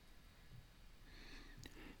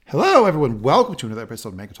Hello, everyone. Welcome to another episode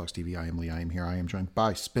of Mega Talks TV. I am Lee. I am here. I am joined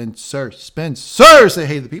by Spencer. Spencer, say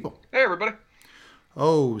hey to the people. Hey, everybody.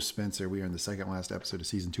 Oh, Spencer, we are in the second last episode of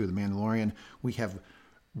season 2 of The Mandalorian. We have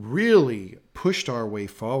really pushed our way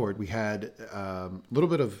forward. We had a little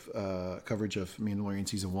bit of coverage of Mandalorian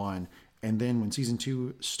season 1. And then when season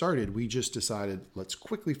 2 started, we just decided, let's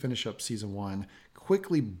quickly finish up season 1,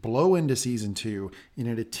 quickly blow into season 2 in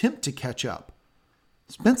an attempt to catch up.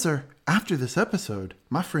 Spencer, after this episode,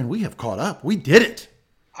 my friend, we have caught up. We did it.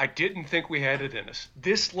 I didn't think we had it in us.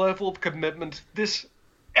 This level of commitment, this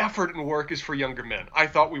effort and work is for younger men. I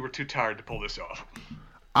thought we were too tired to pull this off.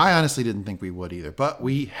 I honestly didn't think we would either, but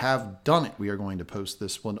we have done it. We are going to post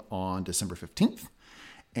this one on December 15th,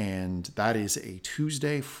 and that is a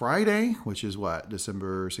Tuesday, Friday, which is what?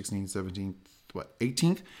 December 16th, 17th,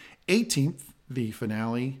 18th? 18th, the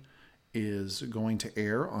finale is going to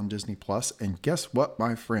air on Disney Plus. And guess what,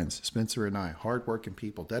 my friends? Spencer and I, hardworking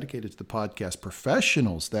people dedicated to the podcast,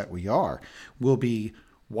 professionals that we are, will be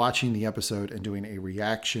watching the episode and doing a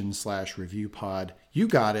reaction/review pod. You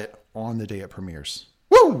got it, on the day it premieres.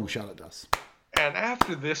 Woo! Shout out to us. And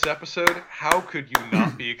after this episode, how could you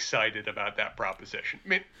not be excited about that proposition? I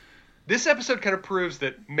mean, this episode kind of proves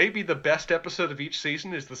that maybe the best episode of each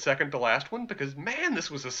season is the second to last one, because man,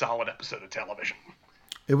 this was a solid episode of television.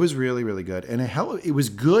 It was really, really good. And it was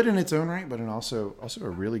good in its own right, but also a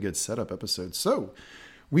really good setup episode. So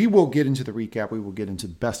we will get into the recap. We will get into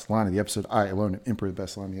best line of the episode. I alone emperor the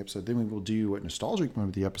best line of the episode. Then we will do a nostalgic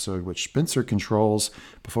moment of the episode, which Spencer controls.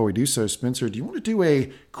 Before we do so, Spencer, do you want to do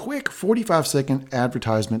a quick 45-second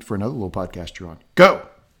advertisement for another little podcast you're on? Go!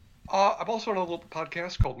 I'm also on a little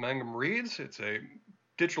podcast called Mangum Reads. It's a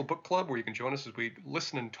digital book club where you can join us as we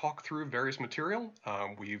listen and talk through various material.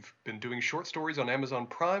 We've been doing short stories on Amazon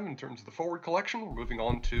Prime in terms of the Forward collection. We're moving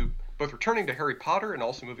on to both returning to Harry Potter and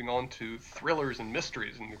also moving on to thrillers and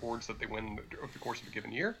mysteries and the awards that they win over the course of a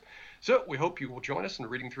given year. So we hope you will join us in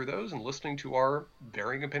reading through those and listening to our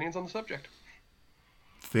varying opinions on the subject.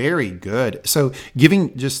 Very good. So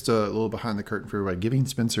giving just a little behind the curtain for everybody, giving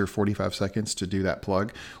Spencer 45 seconds to do that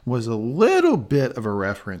plug was a little bit of a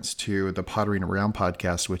reference to the Pottering Around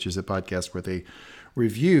podcast, which is a podcast where they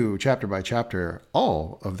review chapter by chapter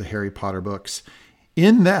all of the Harry Potter books.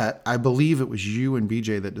 In that, I believe it was you and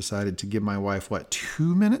BJ that decided to give my wife,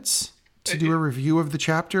 2 minutes to do a review of the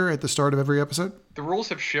chapter at the start of every episode? The rules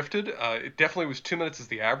have shifted. It definitely was 2 minutes as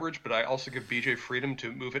the average, but I also give BJ freedom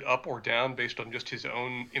to move it up or down based on just his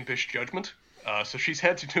own impish judgment. So she's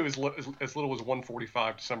had to do as little as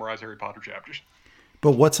 1:45 to summarize Harry Potter chapters.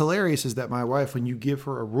 But what's hilarious is that my wife, when you give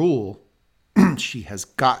her a rule, she has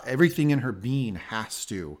got everything in her being has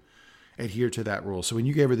to adhere to that rule. So when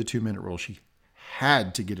you gave her the 2 minute rule, she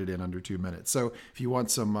had to get it in under 2 minutes. So if you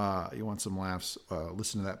want some laughs,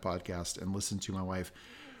 listen to that podcast and listen to my wife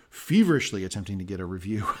feverishly attempting to get a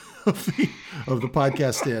review of the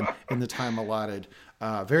podcast in the time allotted.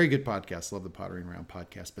 Very good podcast. Love the Pottering Around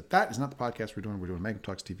podcast. But that is not the podcast we're doing. We're doing Mega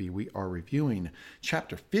Talks TV. We are reviewing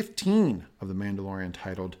chapter 15 of The Mandalorian,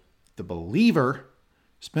 titled The Believer.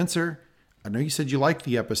 Spencer, I know you said you liked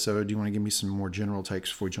the episode. Do you want to give me some more general takes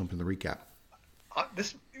before we jump in the recap?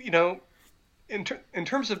 In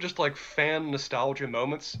terms of just like fan nostalgia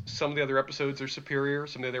moments, some of the other episodes are superior.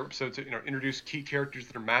 Some of the other episodes introduce key characters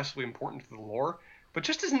that are massively important to the lore. But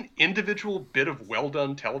just as an individual bit of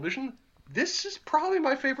well-done television, this is probably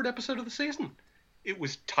my favorite episode of the season. It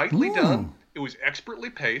was tightly done. It was expertly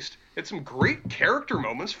paced. It had some great character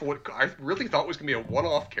moments for what I really thought was going to be a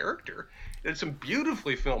one-off character. It had some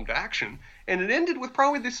beautifully filmed action. And it ended with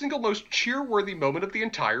probably the single most cheer-worthy moment of the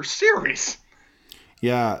entire series.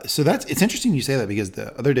 Yeah, so it's interesting you say that, because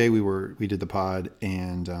the other day we did the pod,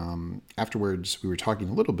 and afterwards we were talking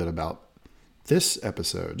a little bit about this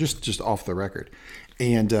episode, just off the record,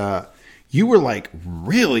 and you were like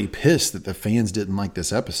really pissed that the fans didn't like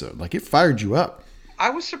this episode. Like, it fired you up. I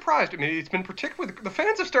was surprised. I mean, it's been particularly the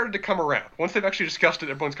fans have started to come around once they've actually discussed it.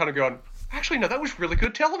 Everyone's kind of going, actually, no, that was really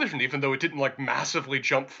good television, even though it didn't like massively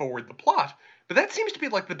jump forward the plot. But that seems to be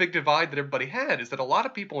like the big divide that everybody had, is that a lot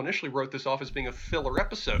of people initially wrote this off as being a filler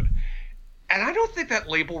episode. And I don't think that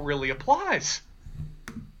label really applies.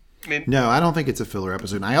 No, I don't think it's a filler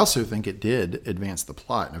episode. And I also think it did advance the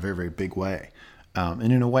plot in a very, very big way. And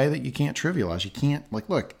in a way that you can't trivialize. You can't,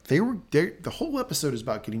 look, the whole episode is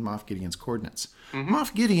about getting Moff Gideon's coordinates. Mm-hmm.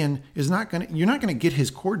 Moff Gideon you're not going to get his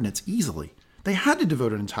coordinates easily. They had to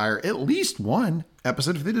devote at least one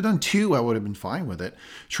episode. If they'd have done 2, I would have been fine with it,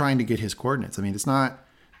 trying to get his coordinates. I mean, it's not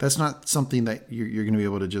That's not something that you're going to be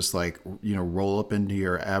able to just like, roll up into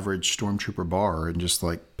your average stormtrooper bar and just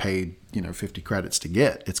like pay, 50 credits to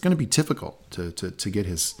get. It's going to be difficult to get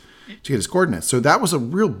his coordinates. So that was a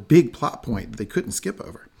real big plot point that they couldn't skip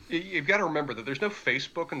over. You've got to remember that there's no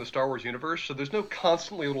Facebook in the Star Wars universe, so there's no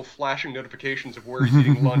constantly little flashing notifications of where he's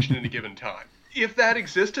eating lunch at any given time. If that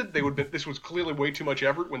existed, this was clearly way too much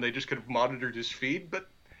effort when they just could have monitored his feed, but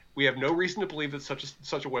we have no reason to believe that such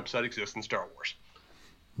a website exists in Star Wars.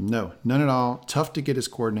 No, none at all. Tough to get his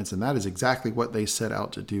coordinates, and that is exactly what they set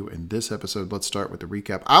out to do in this episode. Let's start with the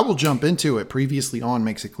recap. I will jump into it. Previously on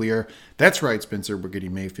makes it clear. That's right, Spencer. We're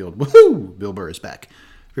getting Mayfield. Woohoo! Bill Burr is back.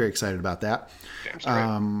 Very excited about that.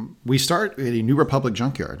 We start at a New Republic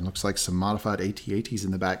junkyard. Looks like some modified AT-ATs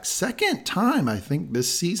in the back. Second time, I think,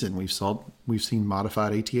 this season we've seen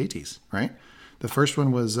modified AT-ATs, right? The first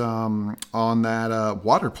one was on that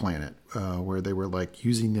water planet where they were like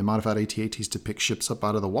using the modified AT-ATs to pick ships up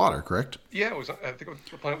out of the water, correct? Yeah, I think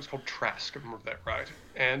the planet was called Trask, if I remember that right.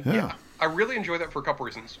 And yeah, I really enjoy that for a couple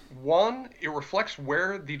reasons. One, it reflects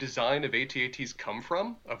where the design of AT-ATs come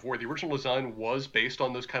from, of where the original design was based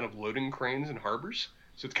on those kind of loading cranes and harbors.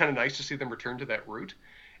 So it's kind of nice to see them return to that route.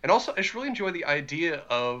 And also, I just really enjoy the idea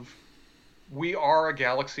of we are a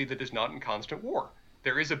galaxy that is not in constant war.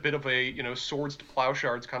 There is a bit of a, swords to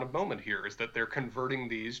plowshares kind of moment here, is that they're converting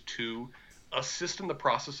these to assist in the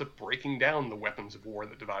process of breaking down the weapons of war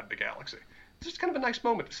that divided the galaxy. It's just kind of a nice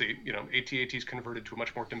moment to see, AT-ATs converted to a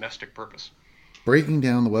much more domestic purpose. Breaking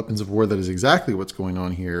down the weapons of war, that is exactly what's going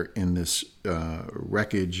on here in this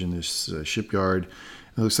wreckage, in this shipyard.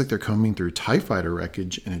 It looks like they're combing through TIE Fighter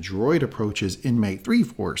wreckage, and a droid approaches inmate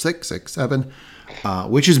 34667,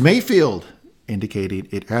 which is Mayfield, indicating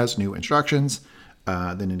it has new instructions.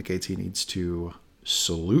 Then indicates he needs to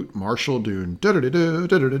salute Marshal Dune.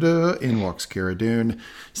 In walks Cara Dune.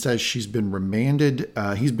 Says she's been remanded.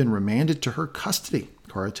 He's been remanded to her custody.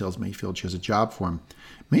 Cara tells Mayfield she has a job for him.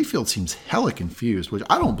 Mayfield seems hella confused, which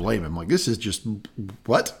I don't blame him. Like, this is just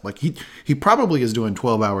what? Like, he probably is doing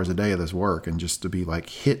 12 hours a day of this work, and just to be like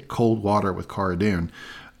hit cold water with Cara Dune.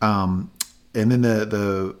 And then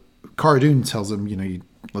the Cara Dune tells him,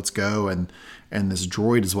 let's go, and this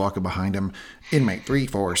droid is walking behind him. Inmate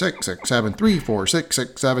 34667,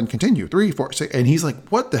 34667, continue 346, and he's like,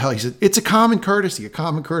 "What the hell?" He said, "It's a common courtesy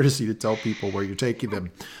to tell people where you're taking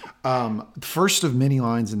them." First of many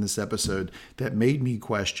lines in this episode that made me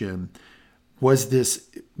question: was this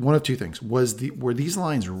one of two things? Were these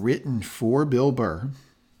lines written for Bill Burr,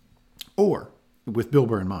 or with Bill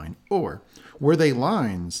Burr in mind, or were they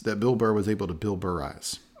lines that Bill Burr was able to Bill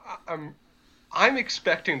Burrize? I'm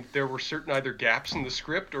expecting there were certain either gaps in the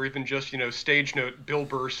script or even just, stage note, Bill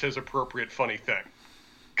Burr says appropriate funny thing.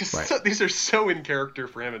 Because these are so in character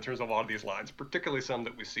for him in terms of a lot of these lines, particularly some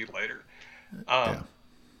that we see later.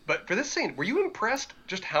 But for this scene, were you impressed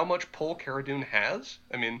just how much pull Cara Dune has?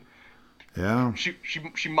 I mean, yeah,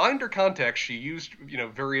 she mined her contacts. She used,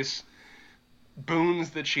 various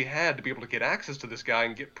boons that she had to be able to get access to this guy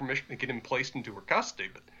and get permission to get him placed into her custody.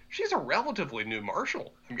 But she's a relatively new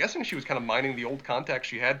marshal. I'm guessing she was kind of mining the old contacts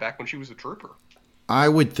she had back when she was a trooper. I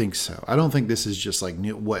would think so. I don't think this is just like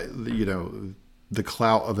the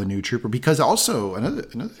clout of a new trooper. Because also another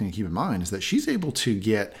thing to keep in mind is that she's able to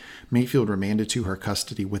get Mayfield remanded to her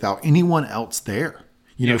custody without anyone else there.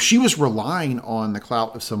 If she was relying on the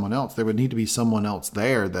clout of someone else, there would need to be someone else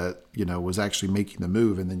there that, was actually making the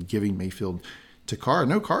move and then giving Mayfield to Cara.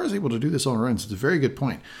 No, Cara is able to do this on her own. So it's a very good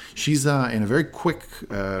point. She's in a very quick,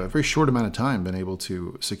 very short amount of time been able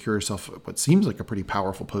to secure herself what seems like a pretty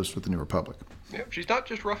powerful post with the New Republic. Yeah, she's not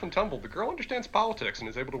just rough and tumble. The girl understands politics and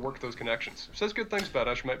is able to work those connections. Says good things about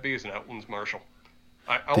how she might be as an Outlands marshal.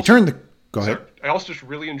 Go ahead. I also just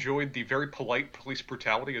really enjoyed the very polite police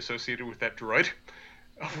brutality associated with that droid,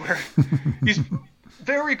 where he's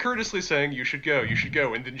very courteously saying, you should go,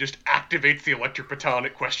 and then just activates the electric baton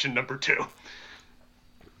at question number 2.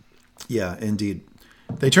 Yeah, indeed.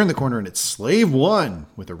 They turn the corner and it's Slave One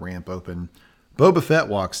with a ramp open. Boba Fett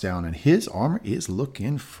walks down and his armor is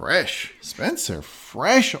looking fresh. Spencer,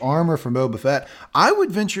 fresh armor from Boba Fett. I would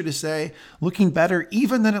venture to say looking better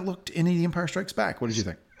even than it looked in The Empire Strikes Back. What did you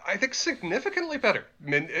think? I think significantly better. I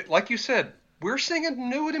mean, like you said, we're seeing a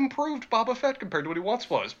new and improved Boba Fett compared to what he once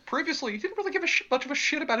was. Previously, he didn't really give much of a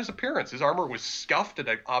shit about his appearance. His armor was scuffed and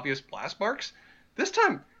had obvious blast marks. This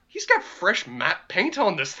time, he's got fresh matte paint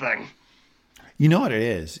on this thing. You know what it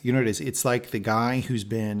is? It's like the guy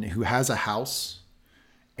who has a house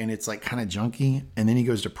and it's like kind of junky, and then he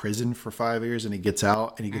goes to prison for 5 years and he gets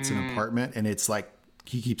out and he gets an apartment and it's like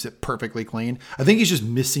he keeps it perfectly clean. I think he's just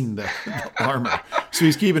missing the armor, so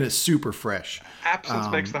he's keeping it super fresh. Absence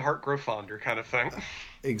makes the heart grow fonder, kind of thing.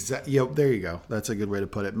 Exactly. Yep, there you go. That's a good way to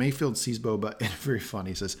put it. Mayfield sees Boba, and very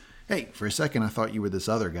funny. He says, "Hey, for a second, I thought you were this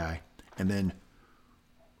other guy." And then,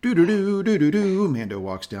 do. Mando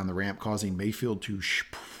walks down the ramp, causing Mayfield to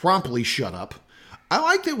promptly shut up. I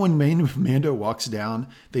like that when Mando walks down,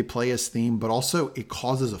 they play his theme, but also it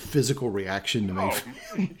causes a physical reaction to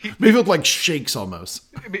Mayfield. Mayfield like shakes almost.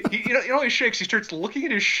 I mean, you know, he shakes. He starts looking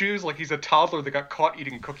at his shoes like he's a toddler that got caught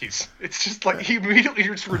eating cookies. It's just like he immediately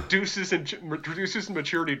just reduces in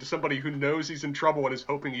maturity to somebody who knows he's in trouble and is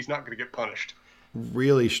hoping he's not going to get punished.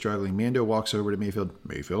 Really struggling. Mando walks over to Mayfield.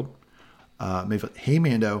 Mayfield, hey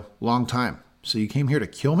Mando, long time. So you came here to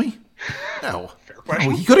kill me? No. Fair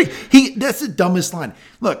question. No, he could have. That's the dumbest line.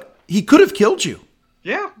 Look, he could have killed you.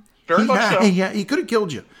 Yeah, very much so. Yeah, he could have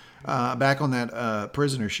killed you back on that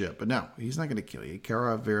prisoner ship. But no, he's not going to kill you.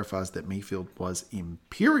 Kara verifies that Mayfield was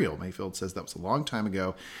Imperial. Mayfield says that was a long time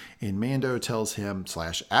ago. And Mando tells him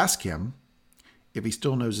 / asks him if he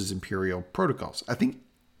still knows his Imperial protocols. I think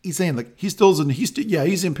he's saying like he's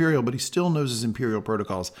Imperial, but he still knows his Imperial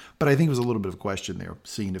protocols. But I think it was a little bit of a question there,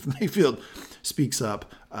 seeing if Mayfield speaks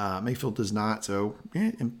up. Mayfield does not, so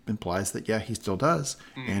it implies that he still does.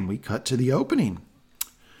 And we cut to the opening.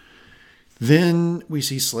 Then we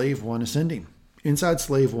see Slave One ascending. Inside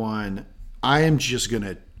Slave One, I am just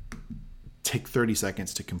gonna take 30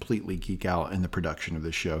 seconds to completely geek out in the production of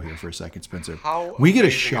this show here for a second, Spencer. We get a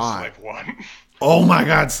shot. Slave One. Oh my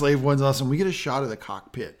God, Slave One's awesome. We get a shot of the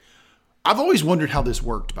cockpit. I've always wondered how this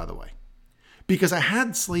worked, by the way, because I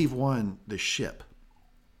had Slave One, the ship,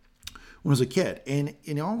 when I was a kid, and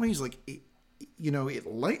always like,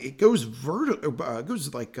 it goes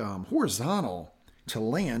horizontal to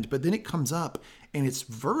land, but then it comes up and it's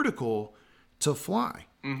vertical to fly.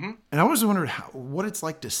 Mm-hmm. And I always wondered what it's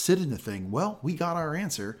like to sit in the thing. Well, we got our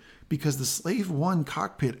answer because the Slave One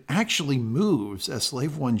cockpit actually moves as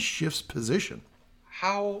Slave One shifts position.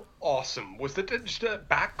 How awesome was that? Just a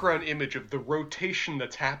background image of the rotation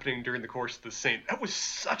that's happening during the course of the scene. That was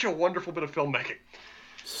such a wonderful bit of filmmaking.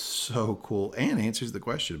 So cool, and answers the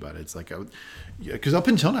question about it. It's like, because up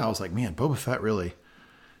until now I was like, man, Boba Fett really.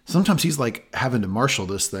 Sometimes he's like having to marshal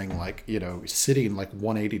this thing, like, sitting like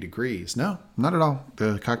 180 degrees. No, not at all.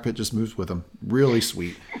 The cockpit just moves with him. Really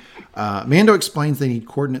sweet. Mando explains they need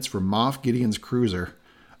coordinates for Moff Gideon's cruiser.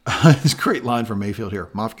 It's a great line from Mayfield here.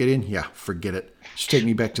 Moff Gideon? Yeah, forget it. Just take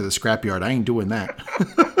me back to the scrapyard. I ain't doing that.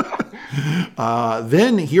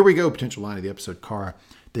 Then here we go. Potential line of the episode. Kara.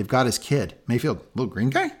 They've got his kid. Mayfield. Little green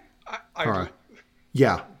guy? Kara.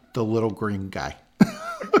 Yeah, the little green guy.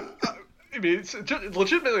 I mean, it's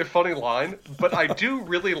legitimately a funny line, but I do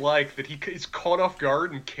really like that he's caught off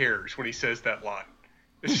guard and cares when he says that line.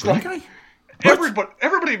 It's just like guy?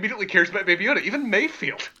 Everybody immediately cares about Baby Yoda, even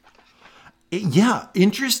Mayfield. Yeah,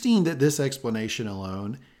 interesting that this explanation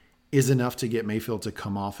alone is enough to get Mayfield to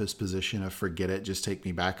come off his position of forget it, just take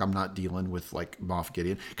me back. I'm not dealing with like Moff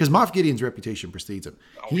Gideon, because Moff Gideon's reputation precedes him.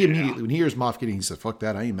 Immediately, when he hears Moff Gideon, he said, "Fuck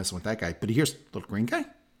that! I ain't messing with that guy." But he hears little green guy,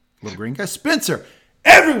 Spencer.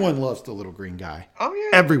 Everyone loves the little green guy. Oh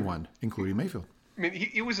yeah, everyone, including Mayfield. I mean,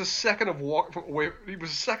 he was a second away. He was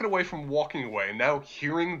a second away from walking away, and now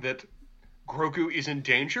hearing that Grogu is in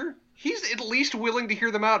danger, he's at least willing to hear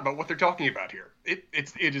them out about what they're talking about here. It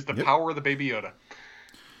is the power of the Baby Yoda.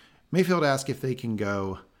 Mayfield asks if they can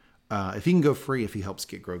go, if he can go free if he helps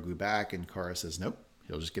get Grogu back, and Kara says nope,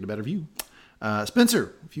 he'll just get a better view.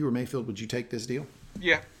 Spencer, if you were Mayfield, would you take this deal?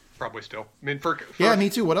 Yeah, probably still. I mean, yeah, me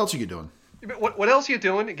too. What else are you doing? What else are you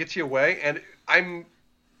doing? It gets you away, and I'm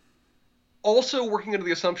also working under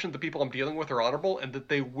the assumption that the people I'm dealing with are honorable and that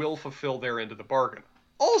they will fulfill their end of the bargain.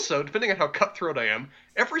 Also, depending on how cutthroat I am,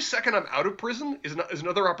 every second I'm out of prison is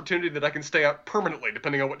another opportunity that I can stay out permanently,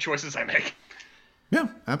 depending on what choices I make. Yeah,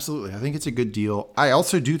 absolutely. I think it's a good deal. I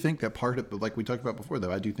also do think that part of, like we talked about before,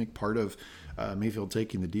 though, I do think part of Mayfield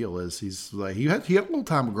taking the deal is he's like he had a little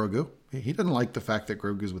time with Grogu. He doesn't like the fact that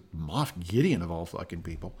Grogu's with Moff Gideon of all fucking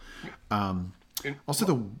people.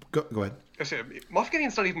 Also, go ahead. I say Moff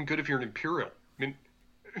Gideon's not even good if you're an Imperial. I mean,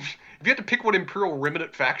 if you had to pick what Imperial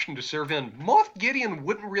remnant faction to serve in, Moff Gideon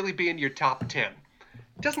wouldn't really be in your top 10.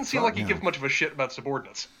 It doesn't seem like he gives much of a shit about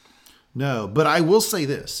subordinates. No, but I will say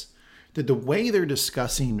this. That the way they're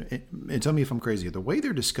discussing, and tell me if I'm crazy, the way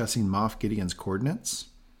they're discussing Moff Gideon's coordinates,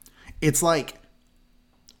 it's like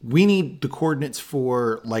we need the coordinates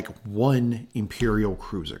for like one Imperial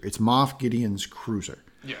cruiser. It's Moff Gideon's cruiser.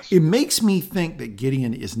 Yes. It makes me think that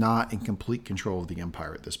Gideon is not in complete control of the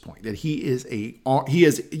Empire at this point. That he is,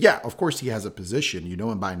 of course he has a position. You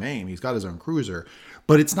know him by name. He's got his own cruiser.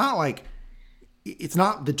 But it's not like it's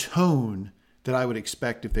not the tone that I would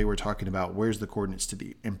expect if they were talking about where's the coordinates to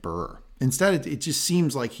the Emperor. Instead, it just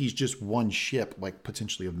seems like he's just one ship, like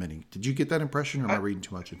potentially of many. Did you get that impression, or am I reading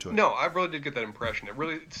too much into it? No, I really did get that impression.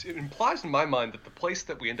 It implies in my mind that the place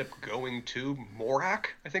that we end up going to, Morak,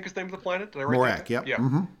 I think is the name of the planet. Did I write that? Morak, yep. Yeah.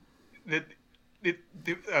 Mm-hmm.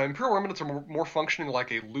 The Imperial Remnants are more functioning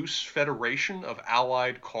like a loose federation of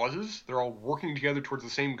allied causes. They're all working together towards the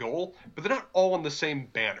same goal, but they're not all on the same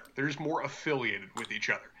banner. They're just more affiliated with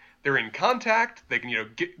each other. They're in contact. They can,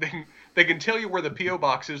 they can tell you where the PO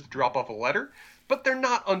box is to drop off a letter, but they're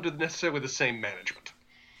not under necessarily the same management.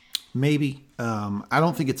 Maybe. I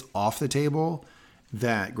don't think it's off the table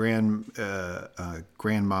that Grand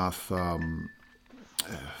Moff.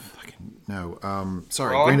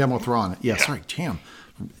 Grand Admiral Thrawn. Yeah, sorry, damn.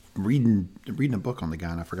 Reading a book on the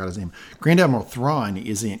guy and I forgot his name. Grand Admiral Thrawn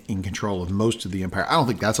is in control of most of the Empire. I don't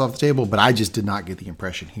think that's off the table, but I just did not get the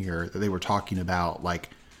impression here that they were talking about like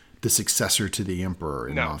the successor to the Emperor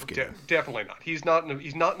in Moff Gideon. Definitely not. He's not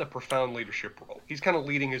in a profound leadership role. He's kind of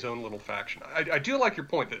leading his own little faction. I do like your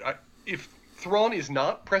point that if Thrawn is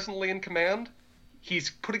not presently in command,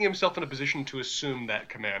 he's putting himself in a position to assume that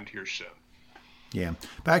command here soon. Yeah.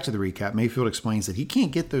 Back to the recap. Mayfield explains that he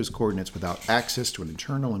can't get those coordinates without access to an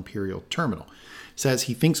internal Imperial terminal. Says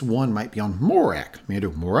he thinks one might be on Morak.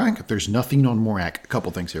 Mando, Morak? If there's nothing on Morak, a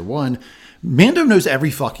couple things here. One, Mando knows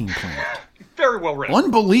every fucking planet. Very well written.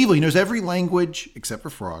 Unbelievable. He knows every language except for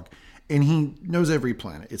Frog. And he knows every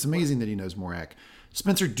planet. It's amazing that he knows Morak.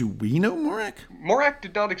 Spencer, do we know Morak? Morak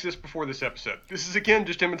did not exist before this episode. This is again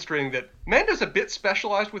just demonstrating that Mando's a bit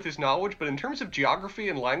specialized with his knowledge, but in terms of geography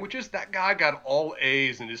and languages, that guy got all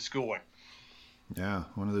A's in his schooling. Yeah,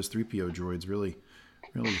 one of those 3PO droids really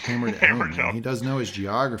hammered it home. He does know his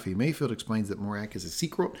geography. Mayfield explains that Morak is a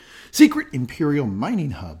secret Imperial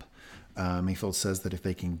mining hub. Mayfield says that if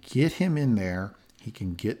they can get him in there, he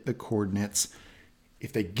can get the coordinates.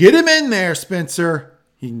 If they get him in there, Spencer,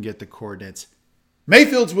 he can get the coordinates.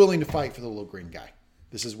 Mayfield's willing to fight for the little green guy.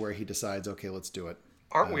 This is where he decides, okay, let's do it.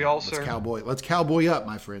 Aren't we all, sir? Let's cowboy up,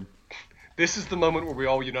 my friend. This is the moment where we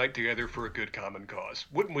all unite together for a good common cause.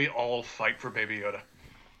 Wouldn't we all fight for Baby Yoda?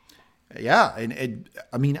 Yeah, and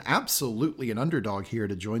I mean, absolutely an underdog here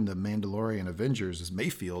to join the Mandalorian Avengers is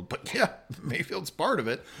Mayfield. But yeah, Mayfield's part of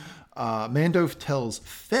it. Mando tells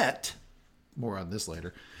Fett, more on this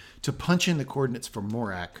later, to punch in the coordinates for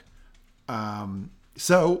Morak.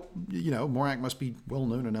 So, Morak must be well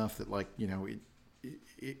known enough that, like,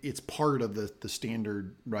 it's part of the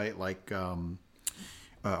standard, right? Like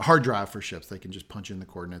hard drive for ships. They can just punch in the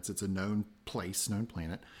coordinates. It's a known place, known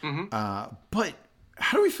planet. Mm-hmm. But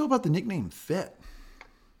how do we feel about the nickname Fett?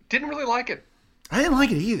 Didn't really like it. I didn't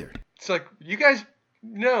like it either. It's like, you guys,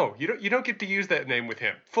 no, you don't get to use that name with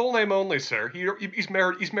him. Full name only, sir. He's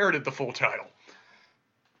merited the full title.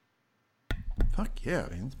 Fuck yeah,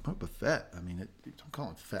 man. It's Boba Fett. I mean, don't call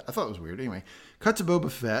him Fett. I thought it was weird. Anyway, cut to Boba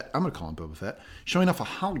Fett. I'm going to call him Boba Fett. Showing off a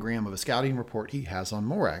hologram of a scouting report he has on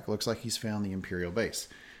Morak. Looks like he's found the Imperial base.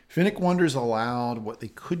 Fennec wonders aloud what they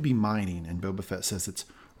could be mining, and Boba Fett says it's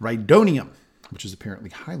Rhydonium, which is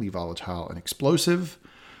apparently highly volatile and explosive,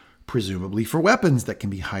 presumably for weapons that can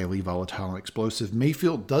be highly volatile and explosive.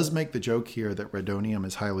 Mayfield does make the joke here that Rhydonium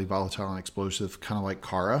is highly volatile and explosive, kind of like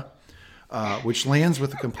Kara, which lands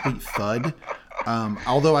with a complete thud.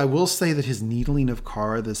 Although I will say that his needling of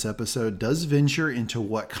Kara this episode does venture into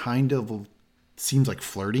what kind of seems like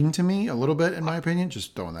flirting to me a little bit, in my opinion.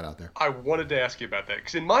 Just throwing that out there. I wanted to ask you about that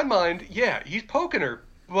because in my mind, yeah, he's poking her,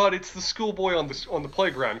 but it's the schoolboy on the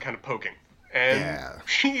playground kind of poking, and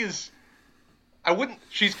she's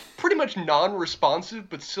pretty much non-responsive,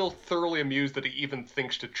 but still thoroughly amused that he even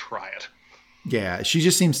thinks to try it. Yeah, she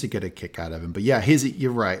just seems to get a kick out of him. But yeah,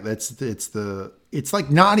 you're right. It's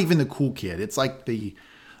like not even the cool kid. It's like the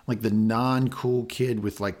non-cool kid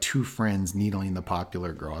with like two friends needling the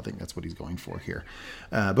popular girl. I think that's what he's going for here.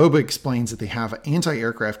 Boba explains that they have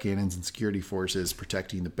anti-aircraft cannons and security forces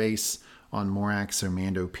protecting the base on Morak. So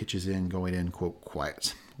Mando pitches in, going in, quote,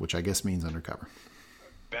 quiet, which I guess means undercover.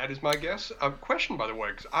 That is my guess. A question, by the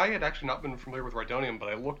way, because I had actually not been familiar with Rhydonium, but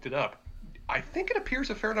I looked it up. I think it appears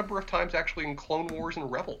a fair number of times actually in Clone Wars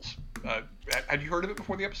and Rebels. Had you heard of it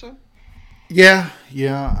before the episode? Yeah.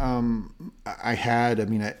 I had. I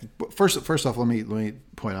mean, first off, let me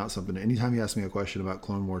point out something. Anytime you ask me a question about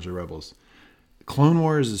Clone Wars or Rebels, Clone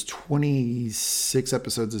Wars is 26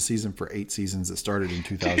 episodes a season for 8 seasons. It started in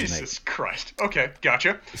 2008. Jesus Christ. Okay,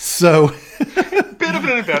 gotcha. So, bit of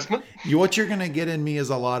an investment. What you're going to get in me is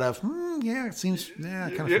a lot of, it seems,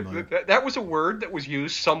 kind of familiar. That was a word that was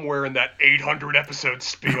used somewhere in that 800 episode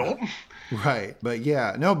spiel. Right. But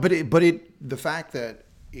yeah, no, but the fact that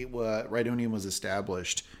Rhydonium was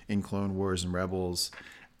established in Clone Wars and Rebels,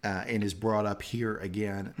 and is brought up here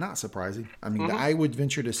again. Not surprising. I mean, I would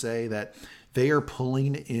venture to say that they are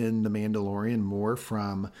pulling in the Mandalorian more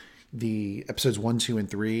from the episodes 1, 2, and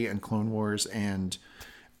 3 and Clone Wars and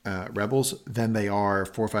Rebels than they are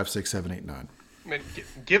 4, 5, 6, 7, 8, 9. I mean,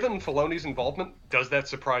 given Filoni's involvement, does that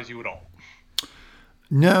surprise you at all?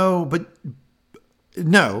 No, but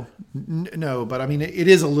I mean, it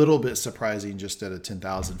is a little bit surprising just at a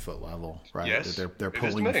 10,000 foot level, right? Yes, that they're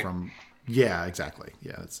pulling from. Yeah, exactly.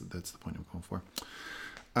 Yeah, that's the point I'm going for.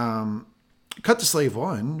 Cut to Slave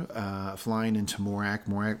One, flying into Morak.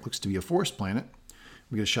 Morak looks to be a forest planet.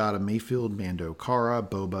 We get a shot of Mayfield, Mando, Cara,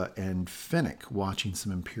 Boba, and Fennec watching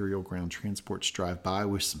some Imperial ground transports drive by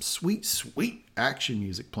with some sweet, sweet action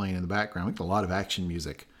music playing in the background. We get a lot of action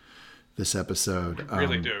music this episode,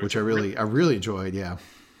 really do. Which I really enjoyed. Yeah,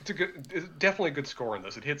 it's definitely a good score in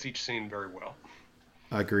this. It hits each scene very well.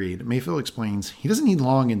 Agreed. Mayfield explains he doesn't need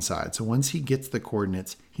long inside, so once he gets the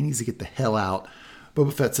coordinates, he needs to get the hell out.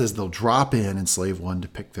 Boba Fett says they'll drop in and Slave One to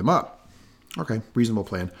pick them up. Okay, reasonable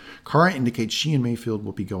plan. Cara indicates she and Mayfield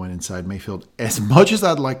will be going inside. Mayfield, as much as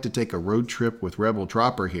I'd like to take a road trip with Rebel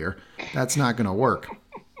Dropper here, that's not going to work.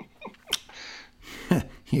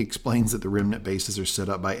 He explains that the remnant bases are set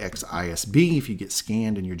up by XISB. If you get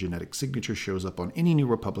scanned and your genetic signature shows up on any New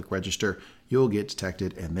Republic register, you'll get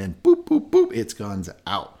detected, and then boop, boop, boop, it's guns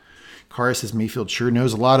out. Cara says Mayfield sure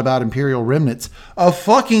knows a lot about Imperial remnants. Of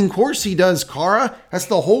fucking course he does, Cara. That's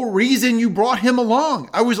the whole reason you brought him along.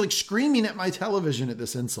 I was like screaming at my television at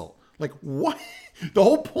this insult. Like, what? The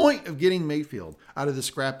whole point of getting Mayfield out of the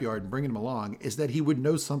scrapyard and bringing him along is that he would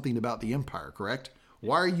know something about the Empire, correct?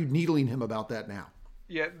 Why are you needling him about that now?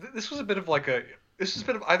 Yeah, this was a bit of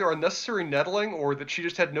either unnecessary nettling or that she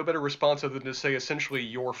just had no better response other than to say essentially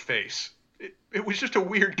your face. It was just a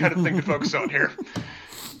weird kind of thing to focus on here.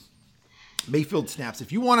 Mayfield snaps,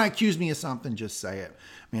 if you want to accuse me of something, just say it.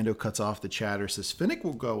 Mando cuts off the chatter, says Fennec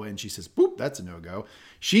will go in. She says, boop, that's a no-go.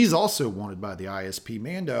 She's also wanted by the ISP.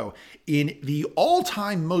 Mando, in the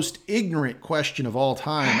all-time most ignorant question of all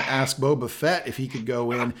time, asked Boba Fett if he could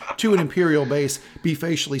go in to an Imperial base, be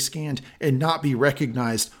facially scanned, and not be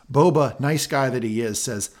recognized. Boba, nice guy that he is,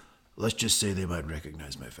 says, let's just say they might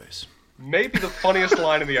recognize my face. Maybe the funniest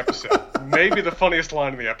line in the episode.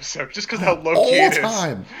 Just because how low-key it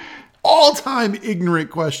is. All-time ignorant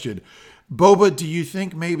question. Boba, do you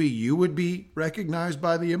think maybe you would be recognized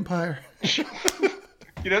by the Empire?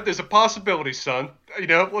 There's a possibility, son.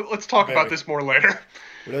 Let's talk about this more later.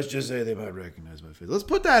 Let's just say they might recognize my face. Let's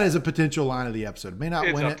put that as a potential line of the episode. It may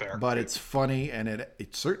not win it, there, but it's funny, and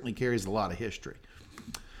it certainly carries a lot of history.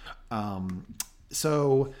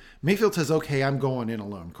 So Mayfield says, okay, I'm going in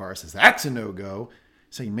alone. Cara says, that's a no-go.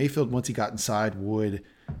 Saying Mayfield, once he got inside, would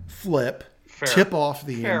flip, tip off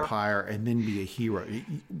the Empire, and then be a hero.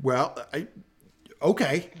 Well,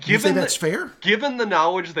 okay. You say that's fair? Given the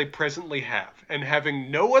knowledge they presently have, and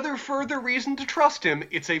having no other further reason to trust him,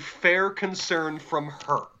 it's a fair concern from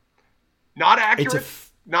her. Not accurate.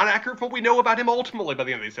 Not accurate for what we know about him ultimately by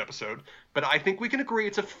the end of this episode, but I think we can agree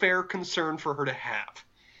it's a fair concern for her to have.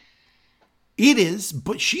 It is,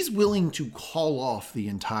 but she's willing to call off the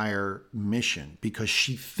entire mission because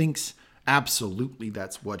she thinks absolutely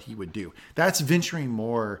that's what he would do. That's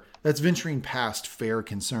venturing past fair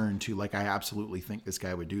concern to like, I absolutely think this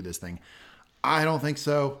guy would do this thing. I don't think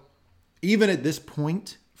so. Even at this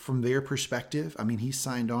point, from their perspective, I mean, he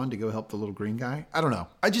signed on to go help the little green guy. I don't know.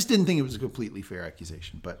 I just didn't think it was a completely fair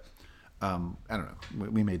accusation, but I don't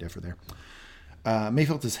know. We may differ there.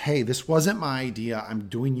 Mayfield says, hey, this wasn't my idea. I'm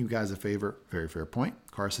doing you guys a favor. Very fair point.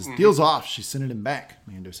 Cara says, deal's off. She's sending him back.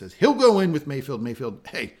 Mando says, he'll go in with Mayfield. Mayfield,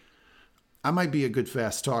 hey, I might be a good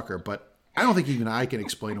fast talker, but I don't think even I can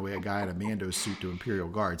explain away a guy in a Mando suit to Imperial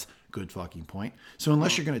guards. Good fucking point. So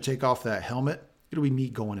unless you're going to take off that helmet, it'll be me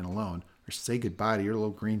going in alone or say goodbye to your little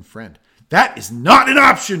green friend. That is not an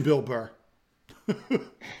option, Bill Burr.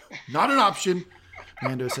 Not an option.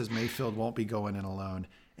 Mando says Mayfield won't be going in alone,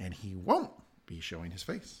 and he won't be showing his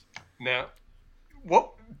face. Now,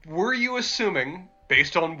 what were you assuming,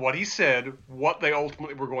 based on what he said, what they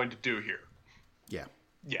ultimately were going to do here? Yeah.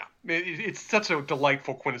 Yeah, it's such a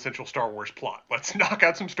delightful quintessential Star Wars plot. Let's knock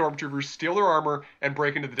out some stormtroopers, steal their armor, and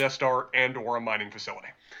break into the Death Star and/or a mining facility.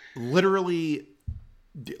 Literally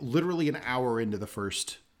an hour into the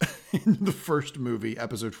first movie,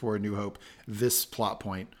 Episode 4, A New Hope, this plot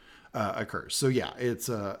point occurs. So yeah, it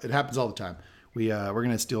happens all the time. We're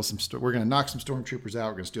gonna steal we're gonna knock some stormtroopers out.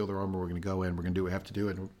 We're gonna steal their armor. We're gonna go in. We're gonna do what we have to do,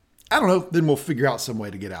 and I don't know. Then we'll figure out some way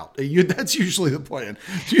to get out. That's usually the plan.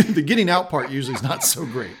 The getting out part usually is not so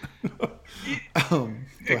great.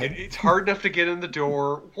 It's hard enough to get in the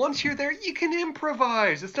door. Once you're there, you can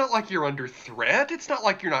improvise. It's not like you're under threat. It's not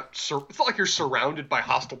like it's not like you're surrounded by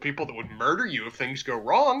hostile people that would murder you if things go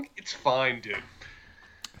wrong. It's fine, dude.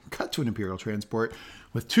 Cut to an Imperial transport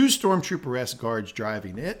with 2 Stormtrooper-esque guards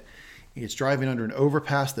driving it. It's driving under an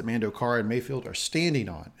overpass that Mando, Cara, and Mayfield are standing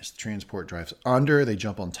on. As the transport drives under, they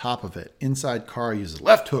jump on top of it. Inside, Cara uses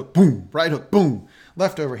left hook, boom, right hook, boom,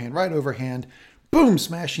 left overhand, right overhand, boom,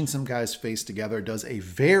 smashing some guy's face together. Does a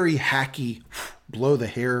very hacky blow the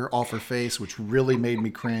hair off her face, which really made me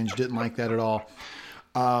cringe. Didn't like that at all.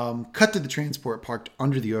 Cut to the transport parked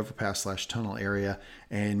under the overpass/tunnel area,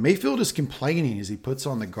 and Mayfield is complaining as he puts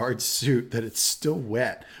on the guard's suit that it's still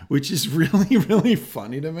wet, which is really, really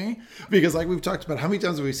funny to me because, like we've talked about, how many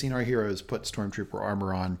times have we seen our heroes put Stormtrooper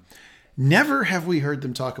armor on? Never have we heard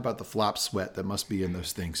them talk about the flop sweat that must be in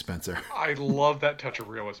those things, Spencer. I love that touch of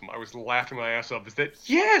realism. I was laughing my ass off. Is that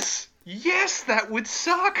yes, that would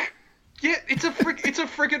suck. Yeah, it's a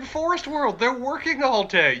friggin' forest world. They're working all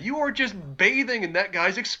day. You are just bathing in that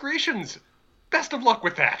guy's excretions. Best of luck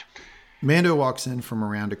with that. Mando walks in from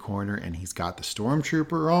around a corner, and he's got the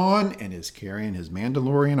Stormtrooper on and is carrying his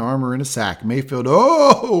Mandalorian armor in a sack. Mayfield,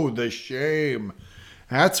 oh, the shame.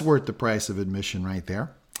 That's worth the price of admission right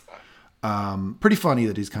there. Pretty funny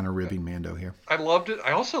that he's kind of ribbing Mando here. I loved it.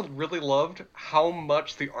 I also really loved how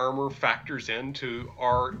much the armor factors into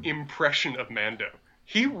our impression of Mando.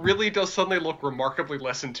 He really does suddenly look remarkably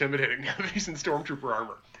less intimidating now that he's in Stormtrooper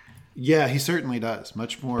armor. Yeah, he certainly does.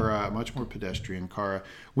 Much more pedestrian. Cara,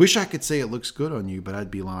 wish I could say it looks good on you, but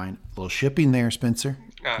I'd be lying. A little shipping there, Spencer.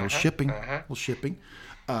 A little shipping.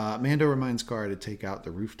 Mando reminds Cara to take out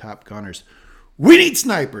the rooftop gunners. We need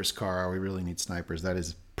snipers, Cara. We really need snipers. That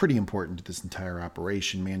is pretty important to this entire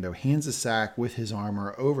operation. Mando hands a sack with his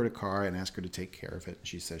armor over to Cara and asks her to take care of it. And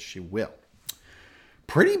she says she will.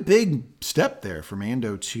 Pretty big step there for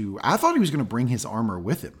Mando to... I thought he was going to bring his armor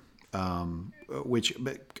with him, which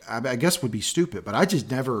I guess would be stupid. But I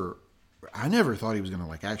never thought he was going to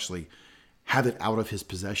like actually have it out of his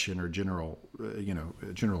possession or general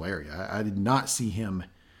area. I did not see him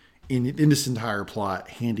in this entire plot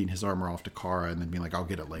handing his armor off to Cara and then being like, I'll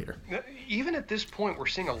get it later. Even at this point, we're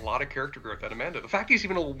seeing a lot of character growth out of Mando. The fact he's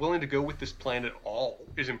even willing to go with this plan at all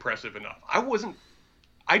is impressive enough.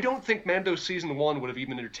 I don't think Mando Season 1 would have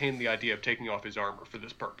even entertained the idea of taking off his armor for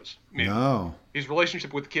this purpose. I mean, no. His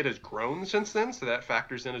relationship with Kit has grown since then, so that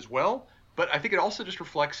factors in as well. But I think it also just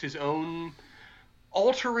reflects his own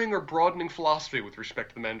altering or broadening philosophy with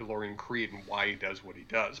respect to the Mandalorian creed and why he does what he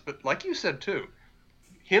does. But like you said, too,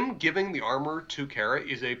 him giving the armor to Cara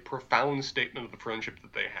is a profound statement of the friendship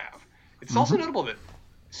that they have. It's also notable that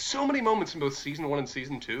so many moments in both Season 1 and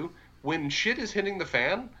Season 2, when shit is hitting the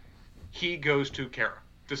fan, he goes to Cara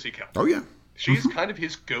to seek help. Oh, yeah. She's kind of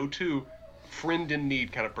his go-to friend in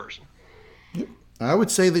need kind of person. Yep. I would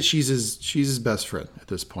say that she's his best friend at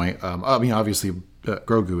this point. I mean, obviously,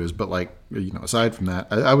 Grogu is, but like, aside from that,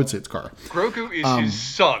 I would say it's Cara. Grogu is his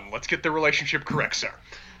son. Let's get the relationship correct, sir.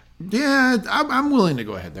 Yeah, I'm willing to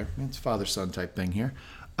go ahead there. It's father-son type thing here.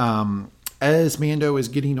 As Mando is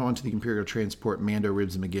getting onto the Imperial transport, Mando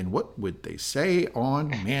ribs him again. What would they say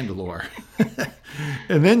on Mandalore?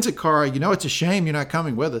 And then to Cara, it's a shame you're not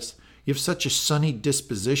coming with us. You have such a sunny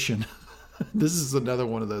disposition. This is another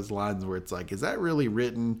one of those lines where it's like, is that really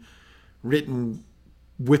written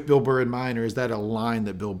with Bill Burr in mind, or is that a line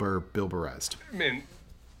that Bill Burrized? I mean,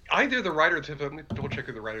 either the writer, let me double check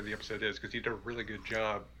who the writer of the episode is, because he did a really good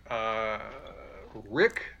job.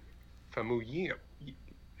 Rick Famuyiwa.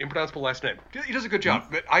 Impronounceable last name. He does a good job,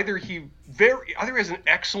 but either he has an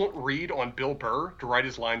excellent read on Bill Burr to write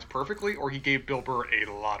his lines perfectly, or he gave Bill Burr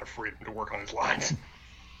a lot of freedom to work on his lines.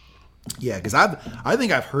 Yeah, because I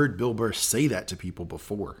think I've heard Bill Burr say that to people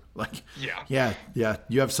before. Like, yeah,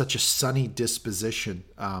 you have such a sunny disposition,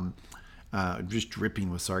 just dripping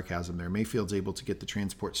with sarcasm there. Mayfield's able to get the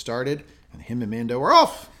transport started, and him and Mando are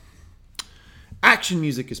off. Action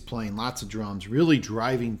music is playing, lots of drums, really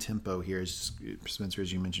driving tempo here. Spencer,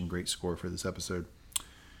 as you mentioned, great score for this episode.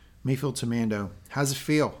 Mayfield to Mando, how's it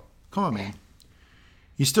feel? Come on, man.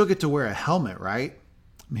 You still get to wear a helmet, right?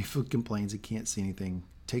 Mayfield complains he can't see anything,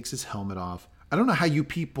 takes his helmet off. I don't know how you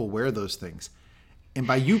people wear those things. And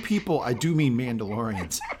by you people, I do mean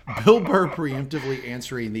Mandalorians. Bill Burr preemptively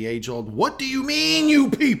answering the age-old, what do you mean, you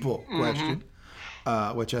people? question,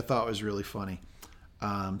 which I thought was really funny.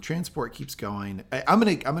 Transport keeps going. I'm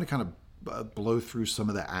gonna kind of blow through some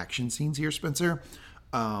of the action scenes here, Spencer.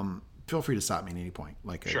 Feel free to stop me at any point.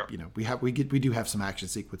 Like, sure. We do have some action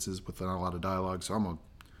sequences with not a lot of dialogue, so I'm gonna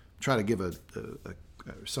try to give a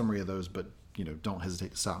summary of those, but don't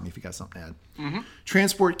hesitate to stop me if you got something to add. Mm-hmm.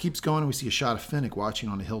 Transport keeps going, and we see a shot of Fennec watching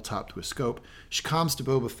on a hilltop to a scope. She comms to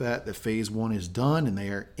Boba Fett that Phase 1 is done, and they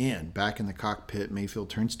are in. Back in the cockpit, Mayfield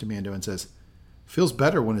turns to Mando and says, "Feels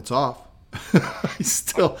better when it's off."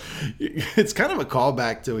 It's kind of a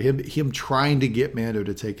callback to him trying to get Mando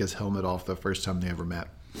to take his helmet off the first time they ever met.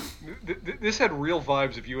 This had real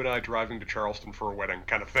vibes of you and I driving to Charleston for a wedding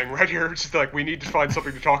kind of thing right here. It's just like, we need to find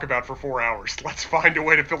something to talk about for 4 hours. Let's find a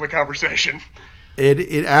way to fill the conversation.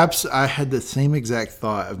 I had the same exact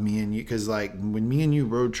thought of me and you, because like when me and you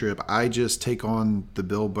road trip, I just take on the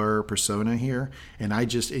Bill Burr persona here, and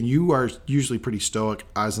you are usually pretty stoic,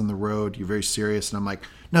 eyes on the road, you're very serious, and I'm like,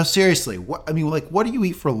 no, seriously, what do you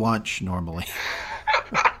eat for lunch normally?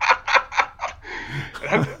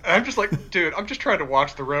 I'm just like, dude, I'm just trying to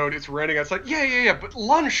watch the road. It's raining. It's like, yeah, but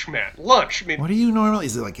lunch, man, lunch. I mean, what do you normally?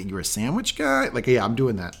 Is it like you're a sandwich guy? Like, yeah, I'm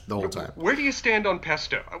doing that the whole time. Where do you stand on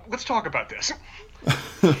pesto? Let's talk about this.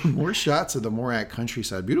 More shots of the Morak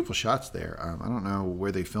countryside. Beautiful shots there. I don't know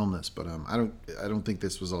where they filmed this, but I don't think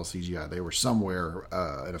this was all CGI. They were somewhere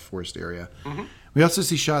in a forest area. Mm-hmm. We also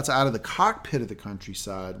see shots out of the cockpit of the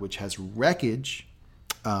countryside, which has wreckage.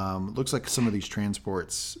 Looks like some of these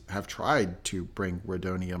transports have tried to bring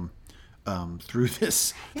Rhodonium through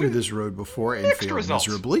this road before and failed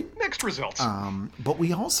miserably. Mixed results. But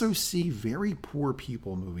we also see very poor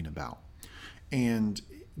people moving about, and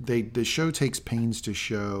the show takes pains to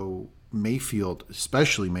show Mayfield,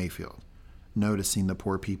 especially Mayfield, noticing the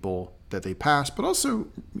poor people that they pass, but also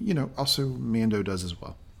Mando does as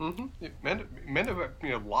well. Mm-hmm.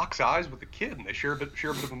 Mando locks eyes with the kid, and they share a bit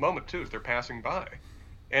of a moment too as they're passing by.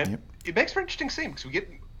 And It makes for an interesting scene because we get,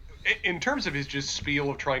 in terms of his just spiel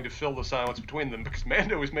of trying to fill the silence between them, because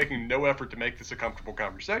Mando is making no effort to make this a comfortable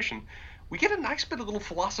conversation, we get a nice bit of little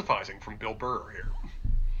philosophizing from Bill Burr here.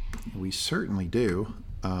 We certainly do.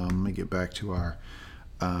 Let me get back to our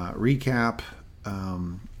recap.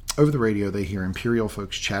 Over the radio, they hear Imperial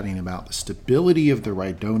folks chatting about the stability of the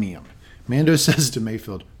Rhydonium. Mando says to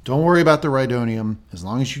Mayfield, "Don't worry about the Rhydonium. As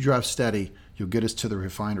long as you drive steady, you'll get us to the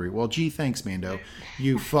refinery." Well, gee, thanks, Mando.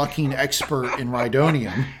 You fucking expert in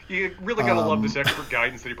Rhydonium. You really gotta love this expert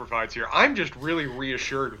guidance that he provides here. I'm just really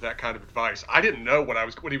reassured with that kind of advice. I didn't know what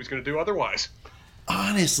he was going to do otherwise.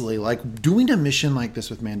 Honestly, like doing a mission like this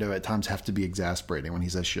with Mando at times have to be exasperating when he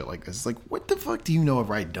says shit like this. It's like, what the fuck do you know of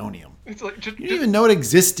Rhydonium? It's like you didn't even know it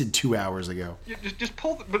existed 2 hours ago. Just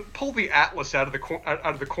pull the atlas out of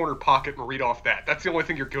the corner pocket and read off that. That's the only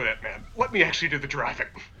thing you're good at, man. Let me actually do the driving.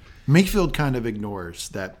 Mayfield kind of ignores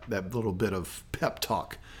that little bit of pep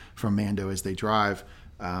talk from Mando as they drive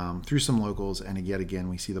through some locals, and yet again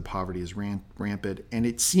we see the poverty is rampant, and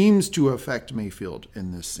it seems to affect Mayfield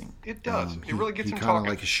in this scene. It does. It really gets him kind talking. of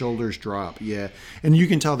like his shoulders drop, yeah, and you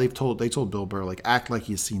can tell they told Bill Burr, like, act like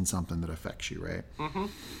you've seen something that affects you, right? Mm-hmm.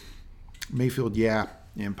 Mayfield, yeah,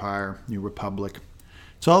 Empire, New Republic,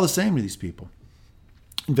 it's all the same to these people.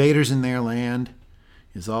 Invaders in their land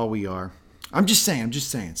is all we are. I'm just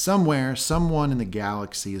saying, somewhere, someone in the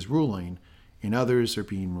galaxy is ruling, and others are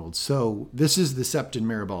being ruled. So this is the Septon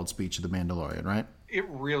Maribald speech of the Mandalorian, right? It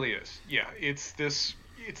really is. Yeah, it's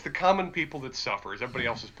the common people that suffer as everybody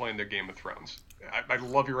else is playing their Game of Thrones. I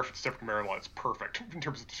love your reference to Septon Maribald. It's perfect in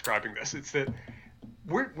terms of describing this. It's that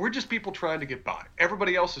we're just people trying to get by.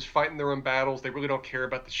 Everybody else is fighting their own battles. They really don't care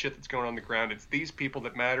about the shit that's going on the ground. It's these people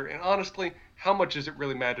that matter. And honestly, how much does it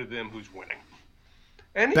really matter to them who's winning?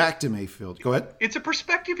 And back to Mayfield. Go ahead. It's a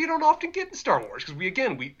perspective you don't often get in Star Wars because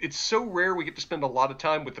it's so rare we get to spend a lot of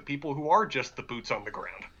time with the people who are just the boots on the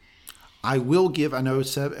ground. I will give. I know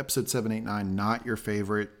episode 7, 8, 9 not your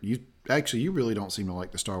favorite. You really don't seem to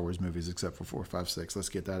like the Star Wars movies except for 4, 5, 6. Let's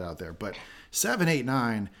get that out there. But 7, 8,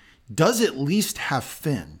 9 does at least have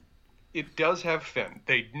Finn. It does have Finn.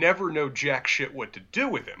 They never know jack shit what to do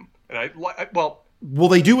with him, and Well,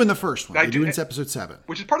 they do in the first one. They do in episode 7.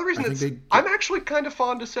 Which is part of the reason I'm actually kind of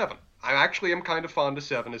fond of 7. I actually am kind of fond of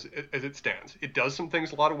 7 as it stands. It does some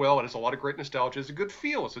things a lot of well. It has a lot of great nostalgia. It's a good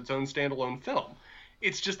feel. It's its own standalone film.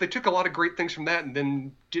 It's just they took a lot of great things from that and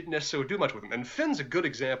then didn't necessarily do much with them. And Finn's a good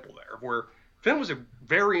example there, where Finn was a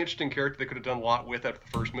very interesting character they could have done a lot with after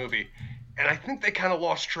the first movie. And I think they kind of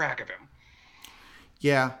lost track of him.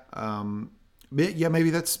 Yeah. Yeah,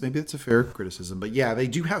 maybe that's a fair criticism, but yeah, they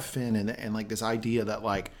do have Finn and like this idea that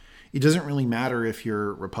like it doesn't really matter if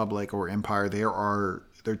you're Republic or Empire. There are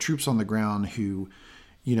troops on the ground who,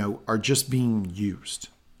 are just being used,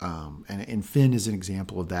 and Finn is an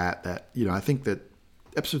example of that. That I think that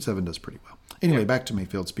episode 7 does pretty well. Anyway, back to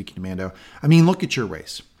Mayfield speaking to Mando. I mean, look at your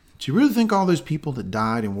race. Do you really think all those people that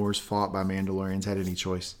died in wars fought by Mandalorians had any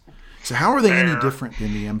choice? So how are they any Fair. different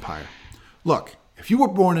than the Empire? Look, if you were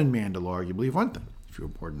born in Mandalore, you believe one thing. If you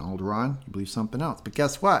were born in Alderaan, you believe something else. But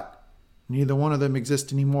guess what? Neither one of them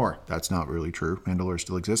exist anymore. That's not really true. Mandalore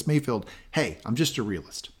still exists. Mayfield, hey, I'm just a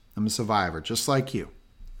realist. I'm a survivor, just like you.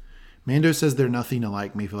 Mando says they're nothing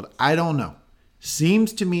alike. Mayfield, I don't know.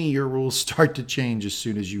 Seems to me your rules start to change as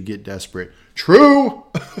soon as you get desperate. True!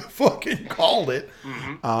 Fucking called it.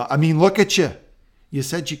 Mm-hmm. I mean, look at you. You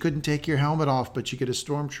said you couldn't take your helmet off, but you get a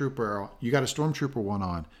stormtrooper. You got a stormtrooper one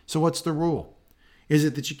on. So what's the rule? Is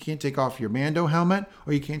it that you can't take off your Mando helmet,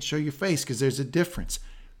 or you can't show your face? Because there's a difference.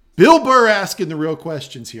 Bill Burr asking the real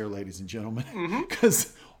questions here, ladies and gentlemen,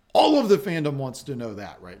 because all of the fandom wants to know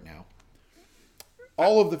that right now.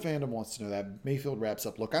 All of the fandom wants to know that. Mayfield wraps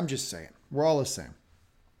up. Look, I'm just saying. We're all the same.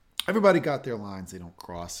 Everybody got their lines. They don't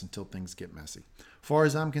cross until things get messy. As far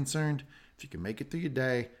as I'm concerned, if you can make it through your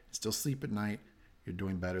day and still sleep at night, you're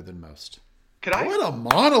doing better than most. What a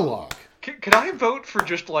monologue. Can I vote for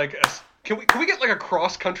just like a... Can we get like a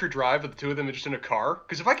cross-country drive with the two of them just in a car?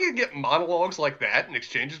 Because if I could get monologues like that and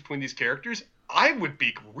exchanges between these characters, I would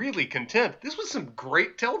be really content. This was some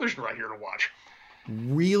great television right here to watch.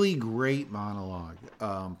 Really great monologue.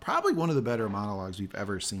 Probably one of the better monologues we've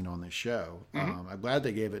ever seen on this show. I'm glad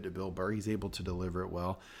they gave it to Bill Burr. He's able to deliver it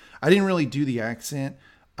well. I didn't really do the accent.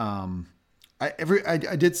 I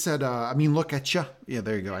did said, I mean, look at you. Yeah,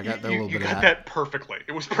 there you go. I got that a little bit of that. You got that perfectly.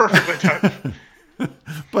 It was perfectly done.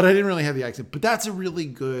 But I didn't really have the accent. But that's a really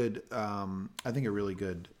good, I think a really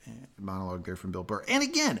good monologue there from Bill Burr. And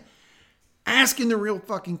again, asking the real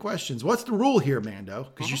fucking questions. What's the rule here, Mando?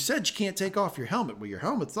 Because you said you can't take off your helmet. Well, your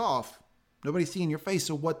helmet's off. Nobody's seeing your face.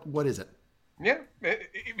 So what is it? Yeah,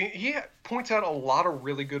 he points out a lot of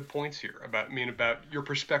really good points here about your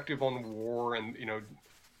perspective on war and,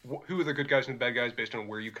 who are the good guys and the bad guys based on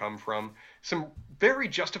where you come from. Some very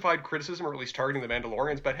justified criticism, or at least targeting the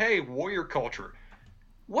Mandalorians. But hey, warrior culture.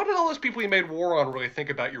 What did all those people you made war on really think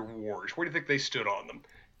about your wars? Where do you think they stood on them?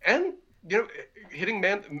 And, hitting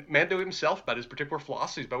Mando himself about his particular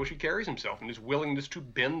philosophies, about which he carries himself, and his willingness to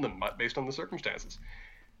bend them based on the circumstances.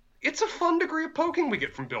 It's a fun degree of poking we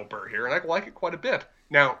get from Bill Burr here, and I like it quite a bit.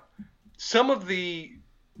 Now, some of the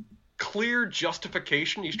clear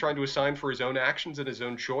justification he's trying to assign for his own actions and his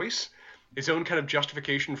own choice, his own kind of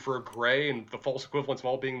justification for a gray and the false equivalence of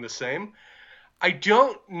all being the same, I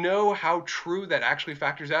don't know how true that actually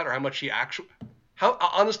factors out, or how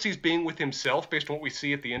honest he's being with himself based on what we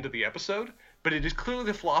see at the end of the episode, but it is clearly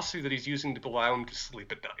the philosophy that he's using to allow him to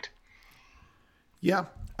sleep at night. Yeah.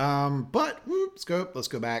 But let's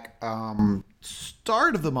go back.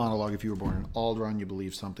 Start of the monologue. If you were born in Alderaan, you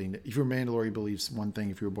believe something. If you're Mandalore, you believe one thing.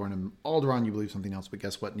 If you were born in Alderaan, you believe something else. But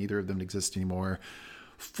guess what? Neither of them exist anymore.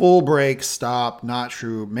 Full break. Stop. Not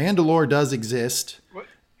true. Mandalore does exist. What?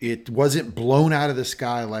 It wasn't blown out of the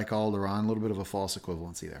sky like Alderaan. A little bit of a false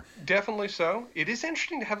equivalency there. Definitely so. It is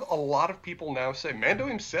interesting to have a lot of people now say, Mando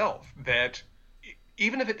himself, that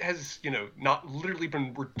even if it has, not literally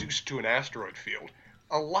been reduced to an asteroid field,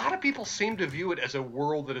 a lot of people seem to view it as a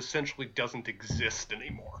world that essentially doesn't exist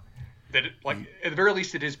anymore. That, at the very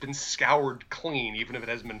least, it has been scoured clean, even if it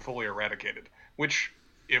hasn't been fully eradicated. Which,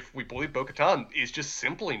 if we believe Bo-Katan, is just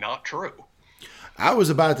simply not true. I was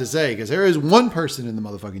about to say, because there is one person in the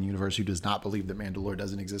motherfucking universe who does not believe that Mandalore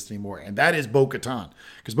doesn't exist anymore, and that is Bo-Katan.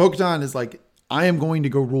 Because Bo-Katan is like, I am going to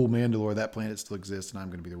go rule Mandalore. That planet still exists, and I'm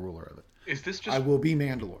going to be the ruler of it. I will be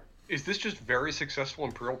Mandalore. Is this just very successful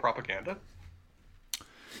Imperial propaganda?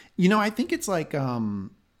 I think it's like,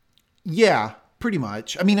 yeah, pretty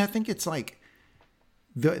much. I mean, I think it's like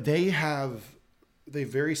they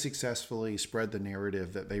very successfully spread the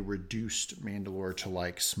narrative that they reduced Mandalore to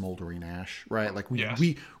like smoldering ash, right? Like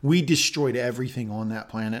we destroyed everything on that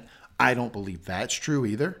planet. I don't believe that's true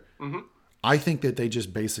either. Mm-hmm. I think that they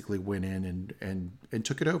just basically went in and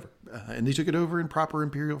took it over. And they took it over in proper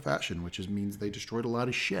Imperial fashion, which means they destroyed a lot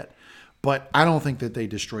of shit. But I don't think that they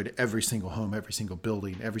destroyed every single home, every single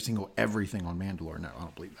building, every single everything on Mandalore. No, I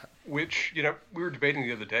don't believe that. Which, we were debating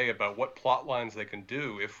the other day about what plot lines they can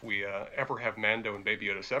do if we ever have Mando and Baby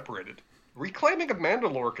Yoda separated. Reclaiming of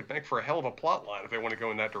Mandalore could make for a hell of a plot line if they want to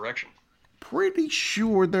go in that direction. Pretty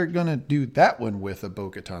sure they're going to do that one with a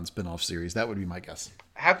Bo-Katan spinoff series. That would be my guess.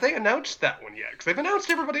 Have they announced that one yet? Because they've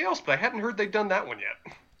announced everybody else, but I hadn't heard they'd done that one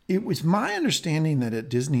yet. It was my understanding that at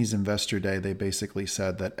Disney's Investor Day, they basically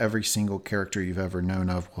said that every single character you've ever known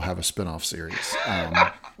of will have a spinoff series.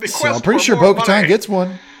 So I'm pretty sure Bo-Katan gets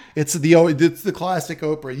one. It's the classic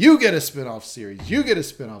Oprah. You get a spinoff series. You get a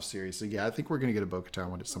spinoff series. So yeah, I think we're going to get a Bo-Katan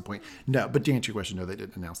one at some point. No, but to answer your question, no, they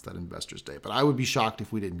didn't announce that at Investors Day. But I would be shocked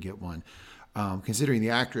if we didn't get one, considering the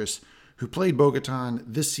actress who played Bo-Katan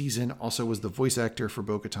this season, also was the voice actor for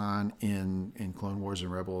Bo-Katan in Clone Wars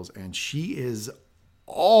and Rebels, and she is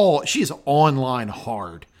online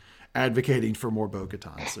hard advocating for more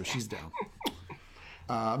Bo-Katan, so she's down.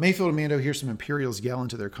 Mayfield and Mando hear some Imperials yell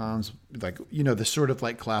into their comms, like, the sort of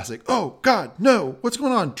like classic, "Oh God, no! What's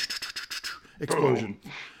going on?" Explosion.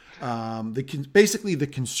 Basically the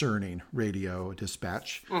concerning radio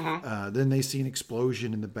dispatch. Then they see an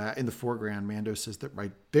explosion in the foreground. Mando says that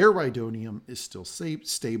their Rhydonium is still safe,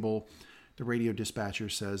 stable. The radio dispatcher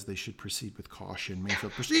says they should proceed with caution.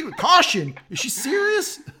 Mayfield, proceed with caution? Is she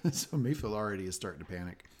serious? So Mayfield already is starting to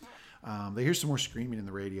panic. They hear some more screaming in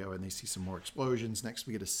the radio, and they see some more explosions. Next,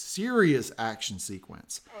 we get a serious action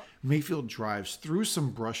sequence. Mayfield drives through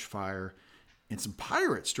some brush fire, and some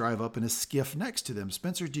pirates drive up in a skiff next to them.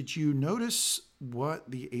 Spencer, did you notice what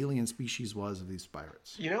the alien species was of these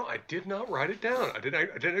pirates? I did not write it down. I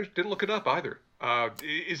didn't look it up either.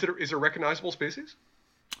 Is it a recognizable species?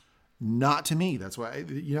 Not to me. That's why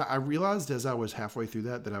I realized as I was halfway through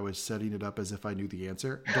that I was setting it up as if I knew the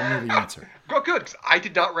answer. Don't know the answer. Oh, good. 'Cause I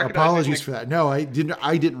did not recognize. Apologies for that. No, I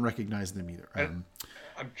didn't recognize them either. And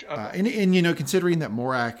considering that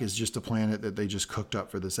Morak is just a planet that they just cooked up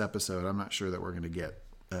for this episode, I'm not sure that we're going to get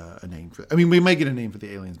a name for it. I mean, we might get a name for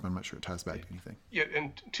the aliens, but I'm not sure it ties back to anything. Yeah,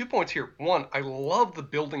 and 2 points here. One, I love the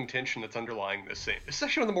building tension that's underlying this scene,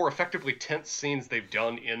 especially one of the more effectively tense scenes they've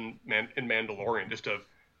done in Mandalorian. Just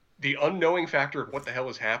the unknowing factor of what the hell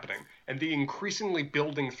is happening, and the increasingly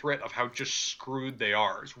building threat of how just screwed they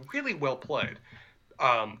are is really well played.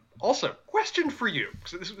 Also, question for you,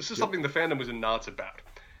 because this is something the fandom was in knots about.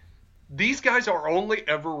 These guys are only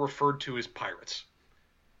ever referred to as pirates.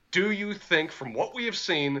 Do you think, from what we have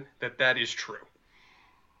seen, that is true?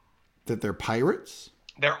 That they're pirates?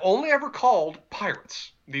 They're only ever called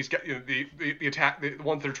pirates. These guys, the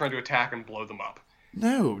ones that are trying to attack and blow them up.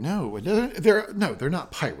 No, they're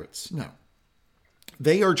not pirates. No,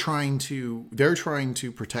 they're trying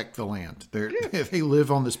to protect the land. They live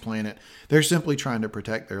on this planet. They're simply trying to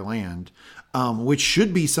protect their land, which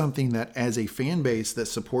should be something that, as a fan base that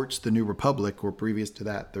supports the New Republic, or previous to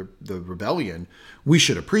that, the rebellion, we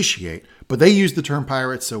should appreciate. But they use the term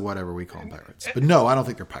pirates, so whatever, we call them pirates. But no, I don't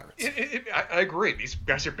think they're pirates. I agree. These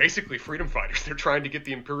guys are basically freedom fighters. They're trying to get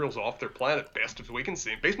the Imperials off their planet, best as we can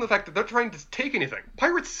see, based on the fact that they're trying to take anything.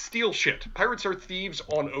 Pirates steal shit. Pirates are thieves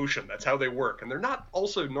on ocean. That's how they work. And they're not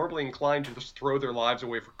also normally inclined to just throw their lives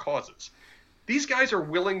away for causes. These guys are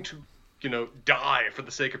willing to, die for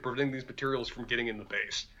the sake of preventing these materials from getting in the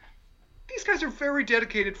base. These guys are very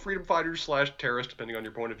dedicated freedom fighters / terrorists, depending on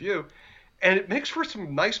your point of view. And it makes for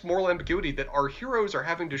some nice moral ambiguity that our heroes are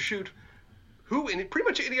having to shoot who, in pretty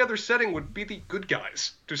much any other setting, would be the good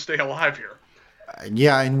guys to stay alive here.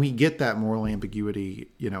 Yeah, and we get that moral ambiguity,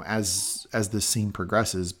 as this scene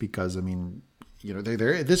progresses, because,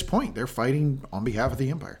 they're at this point, they're fighting on behalf of the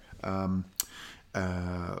Empire.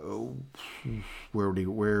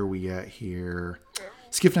 Where are we at here?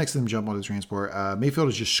 Skiff next to them, jump onto the transport. Mayfield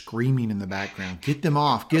is just screaming in the background. Get them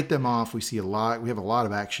off, get them off. We have a lot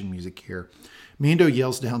of action music here. Mando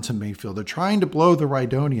yells down to Mayfield, they're trying to blow the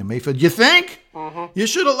Rhydonium. Mayfield, you think? You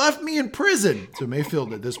should have left me in prison. So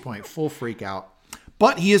Mayfield at this point, full freak out.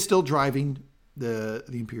 But he is still driving the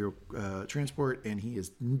Imperial transport, and he is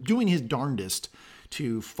doing his darndest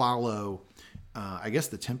to follow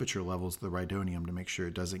the temperature levels of the Rhydonium to make sure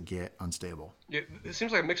it doesn't get unstable. Yeah, it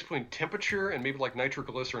seems like a mix between temperature and maybe like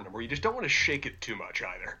nitroglycerin, where you just don't want to shake it too much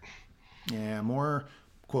either. Yeah, more,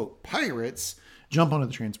 quote, pirates jump onto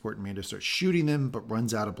the transport, and Mando starts shooting them, but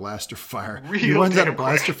runs out of blaster fire. He runs out of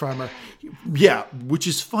blaster fire. Yeah, which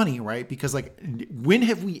is funny, right? Because, when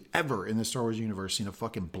have we ever in the Star Wars universe seen a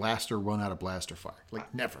fucking blaster run out of blaster fire?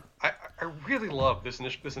 Never. I really love this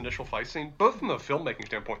initial fight scene, both from a filmmaking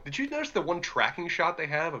standpoint. Did you notice the one tracking shot they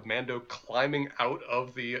have of Mando climbing out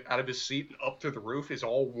of his seat and up through the roof is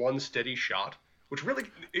all one steady shot? Which really,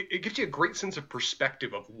 it gives you a great sense of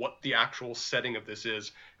perspective of what the actual setting of this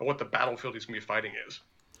is and what the battlefield he's going to be fighting is.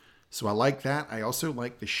 So I like that. I also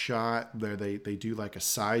like the shot where they do like a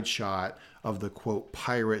side shot of the, quote,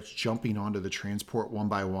 pirates jumping onto the transport one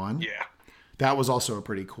by one. Yeah. That was also a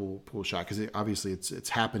pretty cool shot, because obviously it's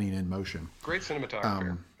happening in motion. Great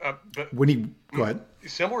cinematography. But go ahead.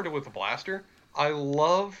 Similar to with the blaster, I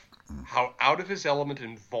love how out of his element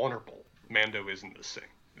and vulnerable Mando is in this scene.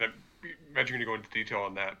 Imagine you're going to go into detail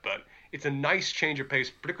on that, but it's a nice change of pace,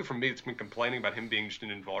 particularly for me that's been complaining about him being just an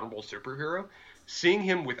invulnerable superhero. Seeing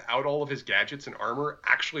him without all of his gadgets and armor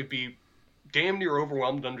actually be damn near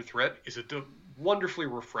overwhelmed under threat is a wonderfully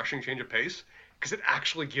refreshing change of pace, because it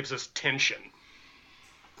actually gives us tension.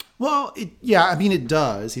 Well, yeah, I mean, it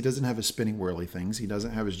does. He doesn't have his spinning whirly things. He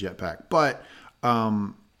doesn't have his jetpack. But,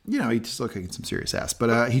 he just looks like some serious ass.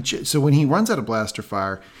 But so when he runs out of blaster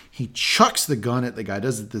fire, he chucks the gun at the guy.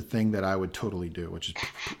 Does the thing that I would totally do, which is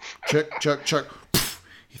chuck.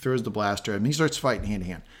 He throws the blaster and he starts fighting hand to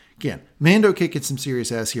hand. Again, Mando kicking some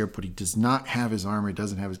serious ass here, but he does not have his armor. He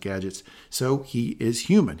doesn't have his gadgets. So he is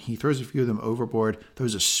human. He throws a few of them overboard.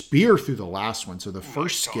 Throws a spear through the last one. So the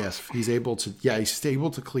first skiff, he's able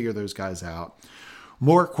to clear those guys out.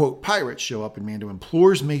 More, quote, pirates show up and Mando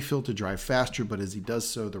implores Mayfield to drive faster, but as he does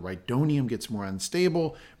so, the Rhydonium gets more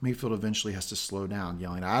unstable. Mayfield eventually has to slow down,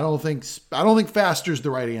 yelling, I don't think faster is the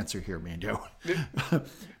right answer here, Mando.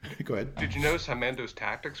 Go ahead. Did you notice how Mando's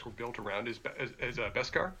tactics were built around his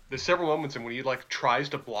Beskar? There's several moments in when he tries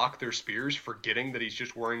to block their spears, forgetting that he's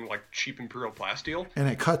just wearing cheap Imperial plasteel. And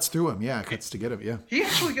it cuts through him. Yeah, it cuts to get him. Yeah. He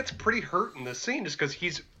actually gets pretty hurt in this scene just because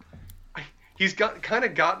he's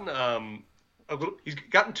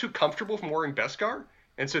gotten too comfortable from wearing Beskar,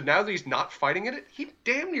 and so now that he's not fighting in it, he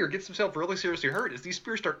damn near gets himself really seriously hurt as these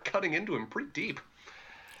spears start cutting into him pretty deep.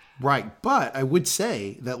 Right, but I would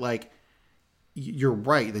say that you're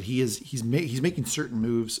right that he's making certain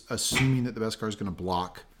moves, assuming that the Beskar is going to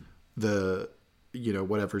block the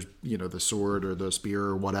whatever's the sword or the spear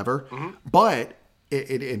or whatever. Mm-hmm.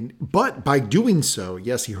 But by doing so,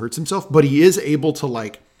 yes, he hurts himself, but he is able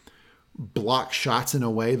to block shots in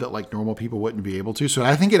a way that normal people wouldn't be able to. So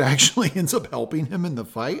I think it actually ends up helping him in the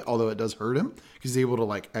fight, although it does hurt him because he's able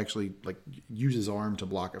to actually use his arm to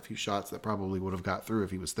block a few shots that probably would have got through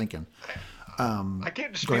if he was thinking. I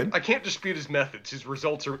can't dispute his methods. His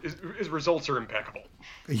results are impeccable.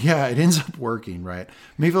 Yeah, it ends up working, right?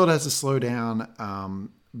 Mayfield has to slow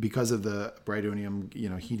down because of the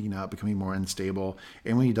Rhydonium, heating up, becoming more unstable.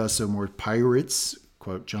 And when he does so, more pirates,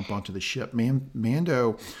 quote, jump onto the ship.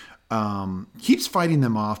 Mando keeps fighting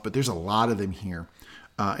them off, but there's a lot of them here.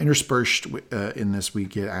 Interspersed in this, we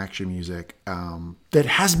get action music that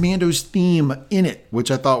has Mando's theme in it, which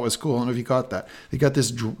I thought was cool. I don't know if you caught that. They got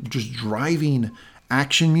this just driving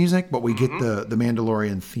action music, but we get the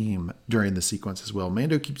Mandalorian theme during the sequence as well.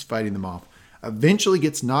 Mando keeps fighting them off. Eventually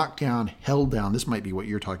gets knocked down, held down. This might be what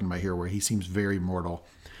you're talking about here, where he seems very mortal.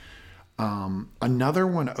 Another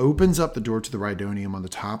one opens up the door to the Rhydonium on the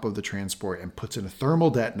top of the transport and puts in a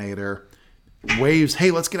thermal detonator, waves,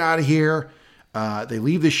 hey, let's get out of here. They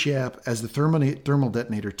leave the ship. As the thermal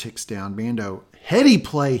detonator ticks down, Mando, heady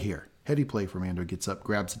play here. Heady play for Mando, gets up,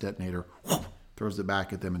 grabs the detonator, throws it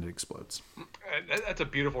back at them, and it explodes. That's a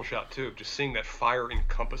beautiful shot, too, just seeing that fire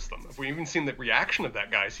encompass them. We've even seen the reaction of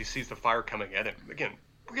that guy as he sees the fire coming at him. Again,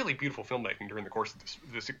 really beautiful filmmaking during the course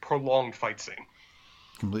of this prolonged fight scene.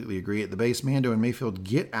 Completely agree. At the base, Mando and Mayfield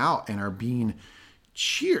get out and are being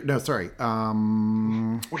cheered. No, sorry.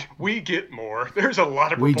 We get more. There's a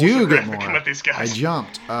lot of we do get more. Come at these guys. I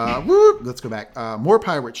jumped. Whoop, let's go back. More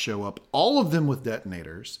pirates show up. All of them with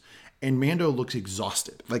detonators. And Mando looks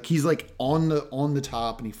exhausted. He's on the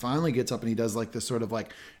top, and he finally gets up and he does this sort of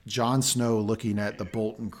Jon Snow looking at the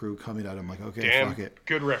Bolton crew coming at him okay, damn, fuck it.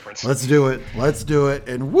 Good reference. Let's do it.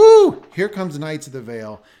 And woo! Here comes Knights of the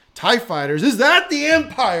Vale. TIE fighters. Is that the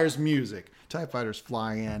Empire's music? TIE fighters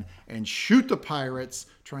fly in and shoot the pirates.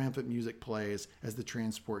 Triumphant music plays as the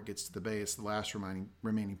transport gets to the base. The last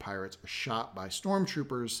remaining pirates are shot by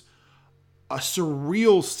stormtroopers. A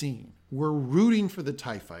surreal scene. We're rooting for the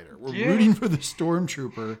TIE fighter. We're rooting for the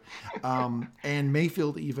stormtrooper. And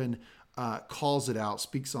Mayfield even calls it out,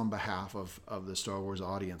 speaks on behalf of the Star Wars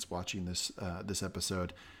audience watching this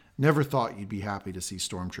episode. Never thought you'd be happy to see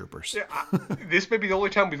stormtroopers. Yeah, this may be the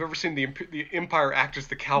only time we've ever seen the Empire act as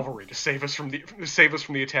the cavalry to save us from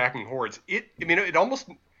the attacking hordes. It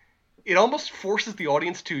almost forces the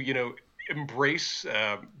audience to embrace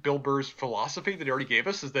Bill Burr's philosophy that he already gave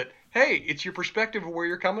us, is that, hey, it's your perspective of where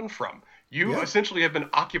you're coming from. You essentially have been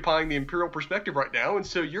occupying the Imperial perspective right now, and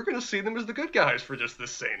so you're going to see them as the good guys for just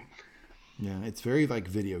this scene. Yeah, it's very like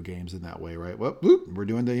video games in that way, right? Well, whoop, we're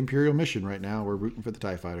doing the Imperial mission right now. We're rooting for the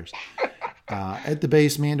TIE fighters. At the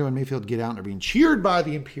base, Mando and Mayfield get out and are being cheered by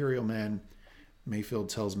the Imperial men. Mayfield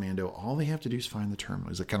tells Mando all they have to do is find the terminal.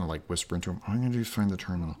 He's kind of whispering to him, all I'm going to do is find the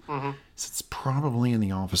terminal. Mm-hmm. So it's probably in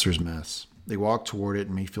the officer's mess. They walk toward it,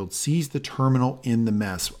 and Mayfield sees the terminal in the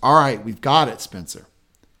mess. All right, we've got it, Spencer.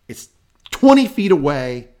 It's 20 feet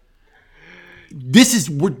away.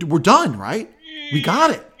 We're done, right? We got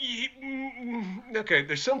it. Okay,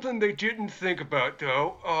 there's something they didn't think about,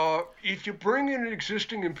 though. If you bring in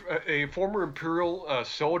a former Imperial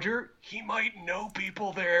soldier, he might know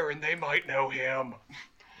people there, and they might know him.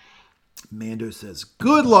 Mando says,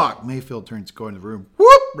 good luck. Mayfield turns to go in the room.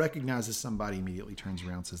 Whoop! Recognizes somebody, immediately turns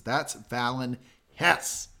around, says, that's Valen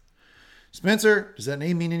Hess. Spencer, does that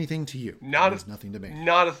name mean anything to you? Not It means nothing to me.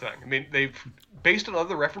 Not a thing. I mean, they've based on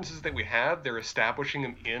other references that we have, they're establishing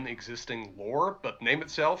him in existing lore. But the name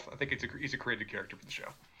itself, I think he's a created character for the show.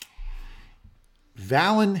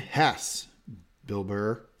 Valen Hess, Bill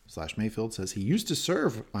Burr / Mayfield says he used to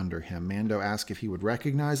serve under him. Mando asks if he would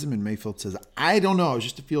recognize him, and Mayfield says, I don't know. I was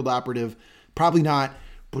just a field operative. Probably not.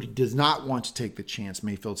 But he does not want to take the chance.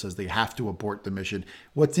 Mayfield says they have to abort the mission.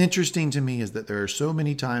 What's interesting to me is that there are so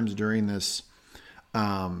many times during this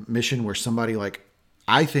mission where somebody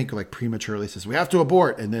I think prematurely says, we have to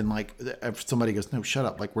abort. And then if somebody goes, no, shut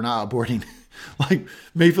up. We're not aborting.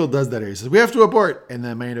 Mayfield does that. He says, we have to abort. And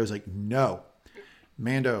then Mando's like, no.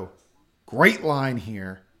 Mando, great line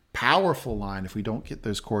here. Powerful line. If we don't get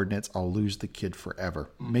those coordinates, I'll lose the kid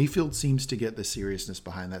forever. Mayfield seems to get the seriousness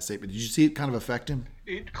behind that statement. Did you see it kind of affect him?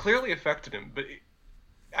 It clearly affected him, but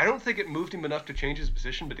I don't think it moved him enough to change his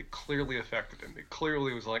position, but it clearly affected him. It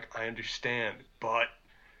clearly was like, I understand, but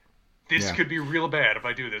this could be real bad if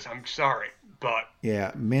I do this. I'm sorry, but...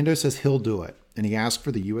 Yeah, Mando says he'll do it, and he asked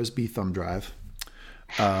for the USB thumb drive.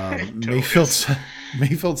 Mayfield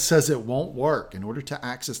says it won't work. In order to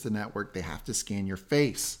access the network, they have to scan your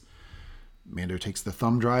face. Mando takes the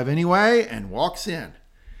thumb drive anyway and walks in.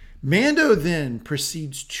 Mando then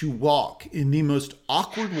proceeds to walk in the most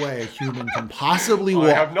awkward way a human can possibly walk.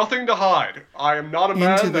 I have nothing to hide. I am not a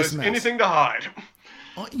man that has anything to hide.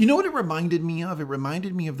 You know what it reminded me of? It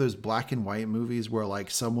reminded me of those black and white movies where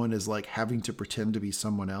someone is having to pretend to be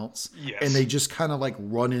someone else. Yes. And they just kind of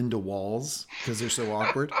run into walls because they're so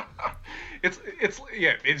awkward.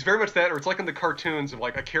 It's very much that, or it's like in the cartoons of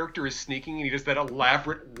a character is sneaking and he does that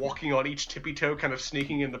elaborate walking on each tippy toe kind of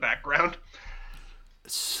sneaking in the background.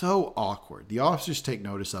 So awkward. The officers take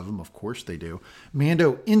notice of him. Of course they do.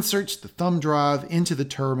 Mando inserts the thumb drive into the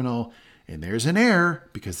terminal and there's an error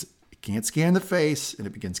because it can't scan the face and it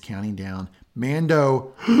begins counting down.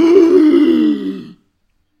 Mando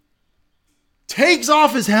takes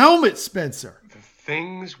off his helmet, Spencer. The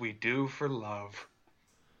things we do for love.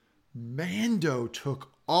 Mando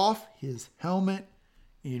took off his helmet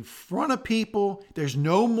in front of people. There's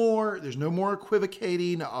no more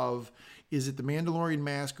equivocating of, is it the Mandalorian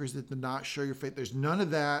mask or is it the not show your face? There's none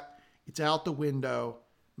of that. It's out the window.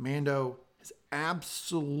 Mando has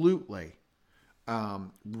absolutely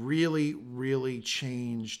really, really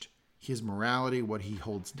changed his morality, what he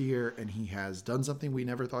holds dear, and he has done something we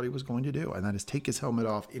never thought he was going to do, and that is take his helmet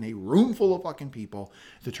off in a room full of fucking people.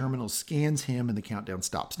 The terminal scans him, and the countdown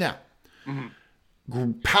stops. Now,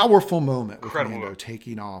 powerful moment with Mando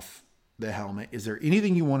taking off the helmet. Is there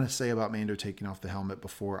anything you want to say about Mando taking off the helmet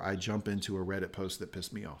before I jump into a Reddit post that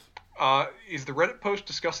pissed me off? Is the Reddit post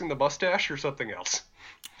discussing the mustache or something else?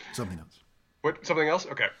 Something else. What? Something else?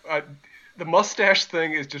 Okay. The mustache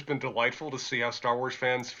thing has just been delightful to see how Star Wars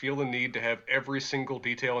fans feel the need to have every single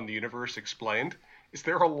detail in the universe explained.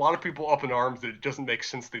 There are a lot of people up in arms that it doesn't make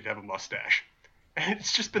sense they'd have a mustache. And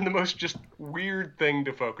it's just been the most just weird thing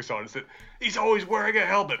to focus on, is that he's always wearing a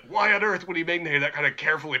helmet. Why on earth would he maintain that kind of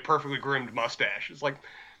carefully, perfectly groomed mustache? It's like,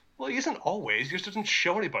 well, he isn't always. He just doesn't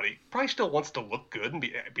show anybody. He probably still wants to look good and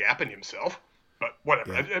be apping himself. But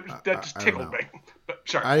whatever. Yeah, that just tickled me. But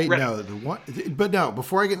sorry. I didn't know the one. But no,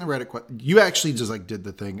 before I get in the Reddit, you actually just did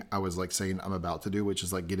the thing I was saying I'm about to do, which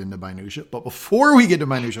is get into minutia. But before we get to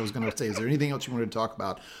minutia, I was going to say, is there anything else you wanted to talk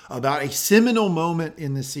about a seminal moment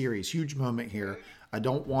in the series? Huge moment here. I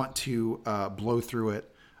don't want to blow through it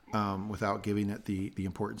without giving it the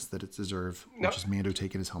importance that it deserves, which is Mando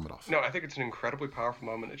taking his helmet off. No, I think it's an incredibly powerful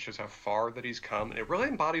moment. It shows how far that he's come, and it really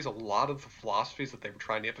embodies a lot of the philosophies that they were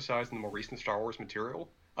trying to emphasize in the more recent Star Wars material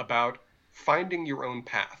about finding your own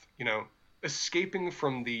path, escaping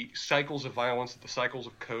from the cycles of violence, the cycles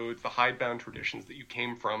of codes, the hidebound traditions that you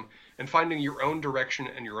came from, and finding your own direction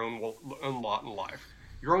and your own lot in life.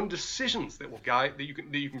 Your own decisions that will guide, that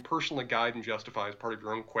you can personally guide and justify as part of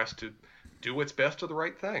your own quest to do what's best to the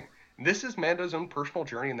right thing. And this is Mando's own personal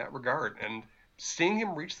journey in that regard, and seeing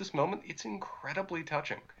him reach this moment, it's incredibly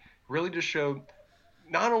touching. Really just showed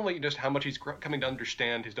not only just how much he's coming to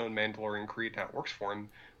understand his own Mandalorian creed and how it works for him,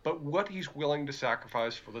 but what he's willing to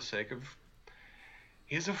sacrifice for the sake of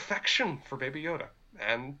his affection for Baby Yoda.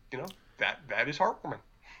 And, that is heartwarming.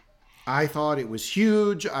 I thought it was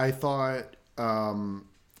huge. I thought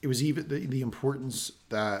it was even the importance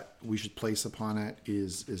that we should place upon it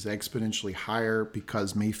is exponentially higher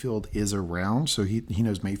because Mayfield is around. So he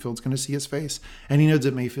knows Mayfield's going to see his face, and he knows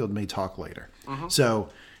that Mayfield may talk later. So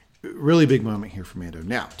really big moment here for Mando.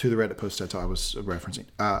 Now to the Reddit post I was referencing.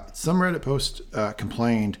 Some Reddit post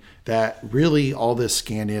complained that really all this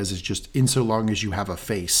scan is just in so long as you have a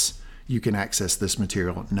face, you can access this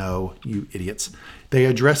material. No, you idiots. They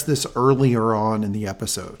address this earlier on in the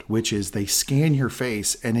episode, which is they scan your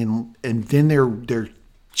face and then they're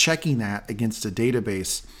checking that against a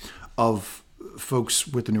database of folks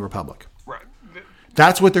with the New Republic. Right.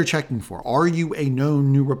 That's what they're checking for. Are you a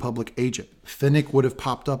known New Republic agent? Finnick would have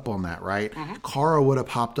popped up on that, right? Cara would have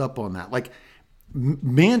popped up on that. Like,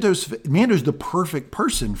 Mando's the perfect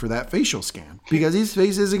person for that facial scan because his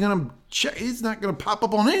face isn't going to check. He's not going to pop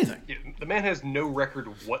up on anything. Yeah, the man has no record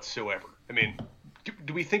whatsoever. I mean,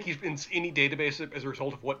 do we think he's in any database as a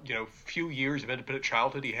result of what, few years of independent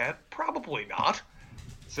childhood he had? Probably not.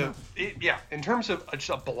 So, in terms of just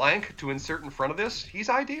a blank to insert in front of this, he's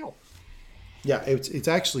ideal. Yeah, it's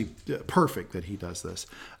actually perfect that he does this.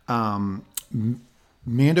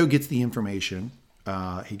 Mando gets the information.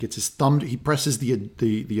 He gets his thumb. He presses the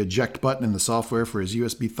eject button in the software for his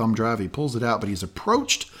USB thumb drive. He pulls it out, but he's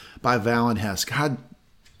approached by Valen Hess. God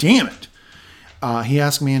damn it! He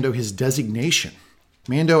asks Mando his designation.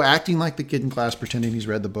 Mando, acting like the kid in class, pretending he's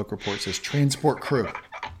read the book report, says transport crew.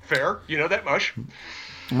 Fair, you know that much.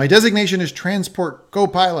 My designation is transport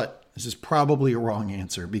co-pilot. This is probably a wrong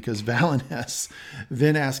answer because Valen Hess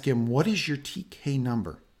then asks him, "What is your TK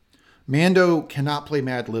number?" Mando cannot play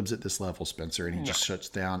Mad Libs at this level, Spencer, and he just shuts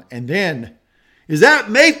down. And then, is that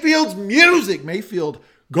Mayfield's music? Mayfield,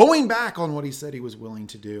 going back on what he said he was willing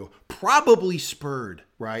to do, probably spurred,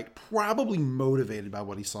 right? Probably motivated by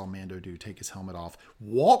what he saw Mando do, take his helmet off,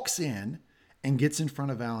 walks in and gets in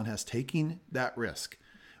front of Valen Hess, taking that risk.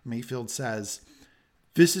 Mayfield says,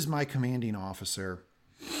 "This is my commanding officer,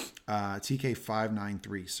 TK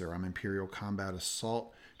 593, sir. I'm Imperial Combat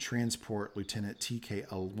Assault Transport Lieutenant TK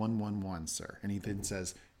 111, sir." And he then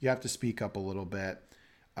says, "You have to speak up a little bit,"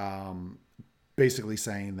 basically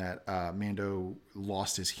saying that Mando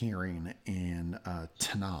lost his hearing in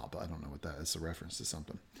Tanab. I don't know what that is, a reference to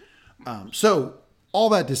something. So all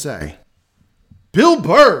that to say, Bill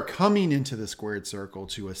Burr coming into the squared circle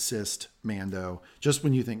to assist Mando just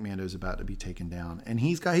when you think Mando's about to be taken down. And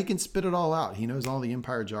he can spit it all out. He knows all the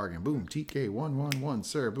Empire jargon. Boom, TK 111,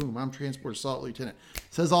 sir. Boom, I'm Transport Assault Lieutenant.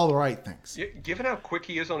 Says all the right things. Yeah, given how quick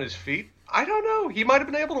he is on his feet, I don't know. He might have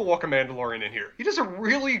been able to walk a Mandalorian in here. He does a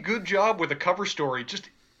really good job with a cover story just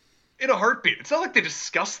in a heartbeat. It's not like they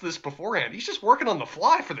discussed this beforehand. He's just working on the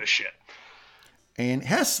fly for this shit. And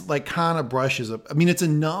Hess kind of brushes up. I mean, it's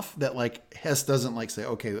enough that Hess doesn't say,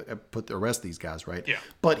 "Okay, put the rest of these guys," right? Yeah.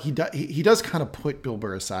 But he does kind of put Bill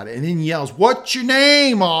Burr aside and then yells, "What's your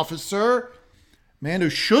name, officer?" Mando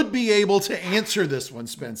should be able to answer this one,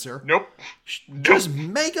 Spencer. Nope. Just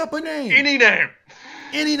make up a name. Any name.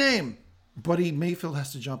 Any name. But Mayfield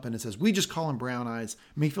has to jump in and says, "We just call him Brown Eyes."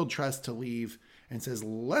 Mayfield tries to leave and says,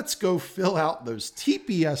 "Let's go fill out those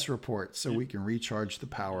TPS reports so we can recharge the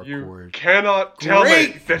power cord." You cannot tell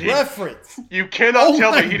me that reference. You cannot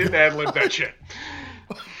tell me he didn't ad-lib that shit.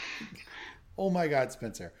 Oh my God,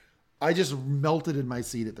 Spencer. I just melted in my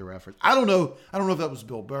seat at the reference. I don't know if that was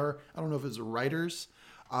Bill Burr. I don't know if it was the writers.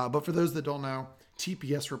 But for those that don't know,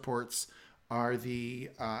 TPS reports are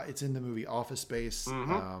it's in the movie Office Space.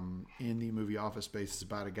 In the movie Office Space, it's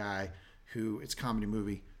about a guy it's a comedy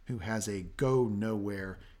movie, who has a go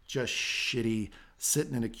nowhere, just shitty,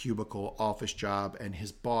 sitting in a cubicle office job. And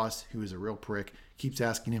his boss, who is a real prick, keeps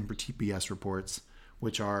asking him for TPS reports,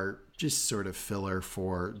 which are just sort of filler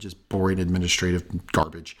for just boring administrative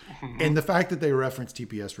garbage. And the fact that they reference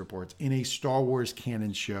TPS reports in a Star Wars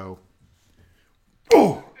canon show,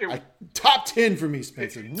 top 10 for me,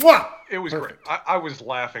 Spencer. It was perfect. Great. I was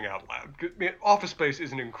laughing out loud. I mean, Office Space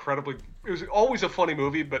is it was always a funny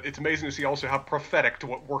movie, but it's amazing to see also how prophetic to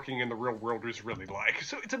what working in the real world is really like.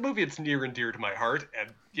 So it's a movie that's near and dear to my heart.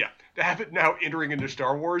 And yeah, to have it now entering into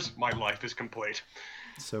Star Wars, my life is complete.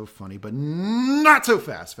 So funny, but not so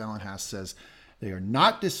fast. Valen Hess says they are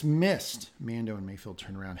not dismissed. Mando and Mayfield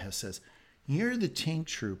turn around. Hess says, "You're the tank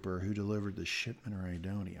trooper who delivered the shipment of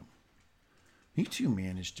Idonium. You two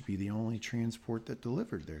managed to be the only transport that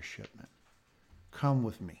delivered their shipment. Come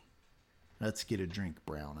with me. Let's get a drink,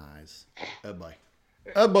 Brown Eyes." Oh boy.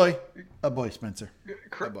 Oh boy. Oh boy, Spencer.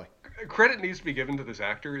 Oh boy. Credit needs to be given to this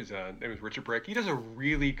actor. His name is Richard Brake. He does a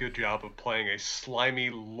really good job of playing a slimy,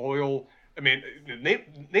 loyal... I mean, the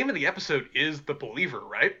name of the episode is The Believer,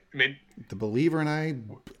 right? I mean, The Believer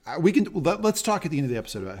and let's talk at the end of the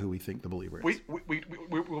episode about who we think The Believer is.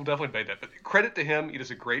 We'll definitely debate that. But credit to him, he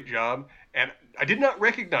does a great job. And I did not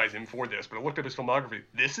recognize him for this, but I looked up his filmography.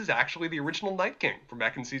 This is actually the original Night King from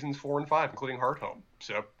back in seasons 4 and 5, including Heart Home.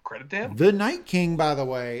 So credit to him. The Night King, by the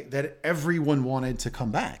way, that everyone wanted to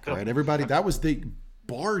come back, right? Everybody, that was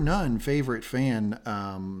bar none favorite favorite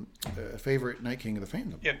Night King of the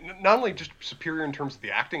fandom. Yeah, not only just superior in terms of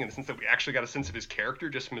the acting in the sense that we actually got a sense of his character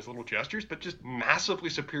just from his little gestures, but just massively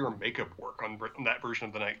superior makeup work on that version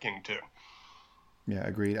of the Night King too. Yeah,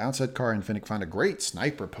 agreed. Outside Car and Finnick find a great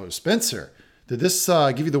sniper post. Spencer, did this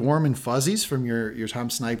give you the warm and fuzzies from your time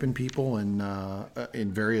sniping people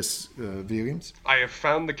in various video games? I have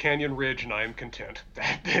found the Canyon Ridge and I am content.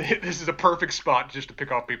 This is a perfect spot just to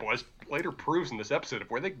pick off people, as later proves in this episode,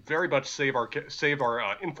 of where they very much save our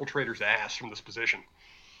infiltrator's ass from this position.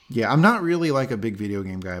 Yeah, I'm not really like a big video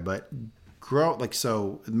game guy, but the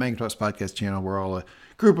Magnetoss podcast channel, we're all a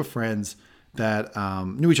group of friends that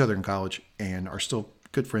knew each other in college and are still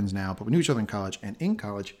good friends now, but we knew each other in college, and in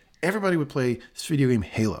college, everybody would play this video game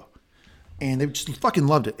Halo. And they just fucking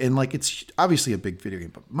loved it. And like, it's obviously a big video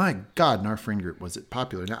game, but my God, in our friend group, was it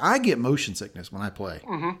popular. Now, I get motion sickness when I play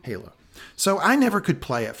Halo. So I never could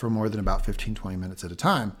play it for more than about 15, 20 minutes at a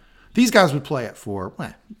time. These guys would play it for,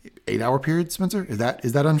 8-hour periods, Spencer? Is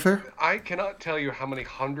that unfair? I cannot tell you how many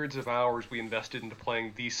hundreds of hours we invested into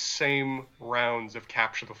playing these same rounds of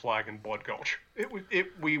Capture the Flag and Blood Gulch.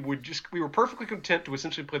 We were perfectly content to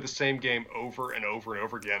essentially play the same game over and over and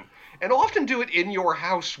over again, and often do it in your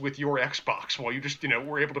house with your Xbox while you just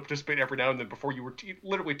were able to participate every now and then before you were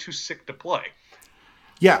literally too sick to play.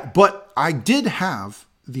 Yeah, but I did have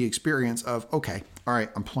the experience of, okay, all right,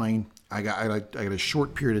 I'm playing. I got a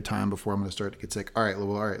short period of time before I'm going to start to get sick. All right,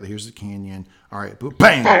 here's the canyon. All right,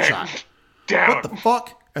 bang, shot. Down. What the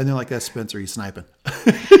fuck? And then like that's Spencer, he's sniping.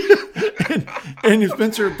 and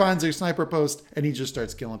Spencer finds a sniper post and he just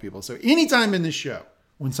starts killing people. So anytime in this show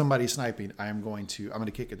when somebody's sniping, I'm going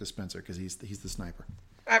to kick it to Spencer because he's the sniper.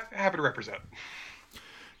 Happy to represent.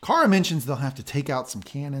 Kara mentions they'll have to take out some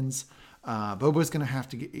cannons. Boba's going to have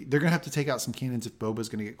to they're going to have to take out some cannons if Boba's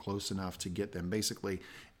going to get close enough to get them. Basically,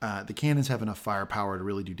 the cannons have enough firepower to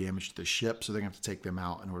really do damage to the ship, so they're going to have to take them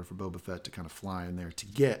out in order for Boba Fett to kind of fly in there to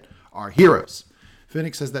get our heroes.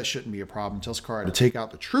 Finnick says that shouldn't be a problem. Tells Kara to take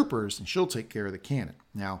out the troopers, and she'll take care of the cannon.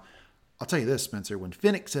 Now, I'll tell you this, Spencer. When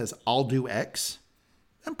Finnick says, I'll do X,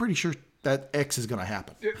 I'm pretty sure that X is going to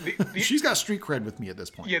happen. She's got street cred with me at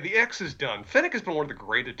this point. Yeah, the X is done. Finnick has been one of the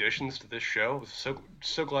great additions to this show. So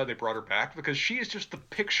glad they brought her back because she is just the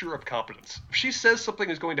picture of competence. If she says something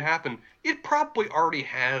is going to happen, it probably already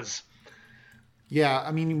has. Yeah,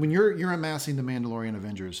 I mean, when you're amassing the Mandalorian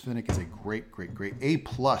Avengers, Finnick is a great A+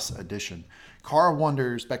 addition. Kara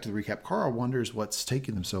wonders, back to the recap, Kara wonders what's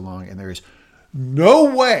taking them so long, and there is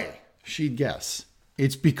no way she'd guess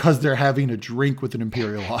it's because they're having a drink with an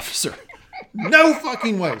Imperial officer. No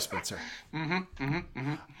fucking way, Spencer.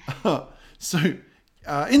 So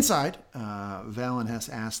inside, Valen Hess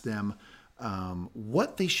asked them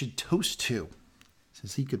what they should toast to.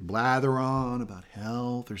 Says he could blather on about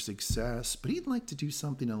health or success, but he'd like to do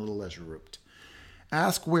something a little less rote.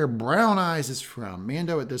 Ask where Brown Eyes is from.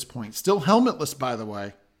 Mando at this point, still helmetless, by the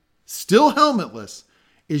way, still helmetless,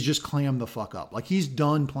 is just clam the fuck up. Like he's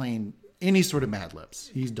done playing any sort of Mad Libs.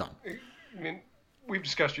 He's done. I mean, we've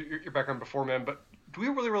discussed your background before, man, but do we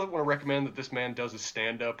really want to recommend that this man does a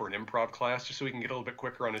stand-up or an improv class just so he can get a little bit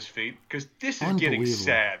quicker on his feet? Because this is getting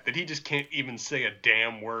sad that he just can't even say a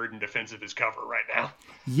damn word in defense of his cover right now.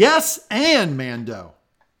 Yes, and Mando.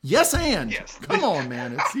 Yes, and. Yes. Come on,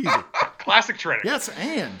 man. It's easy. Classic training. Yes,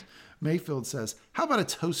 and. Mayfield says, how about a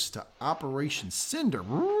toast to Operation Cinder?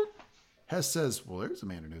 Hess says, well, there's a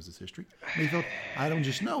man who knows his history. Mayfield, I don't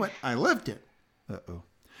just know it. I lived it. Uh-oh.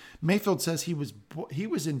 Mayfield says he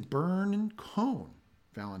was in Burn and Cone.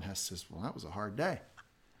 Valen Hess says, well, that was a hard day.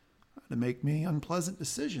 Had to make many unpleasant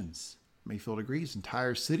decisions. Mayfield agrees.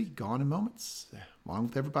 Entire city gone in moments, along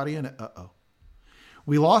with everybody in it. Uh-oh.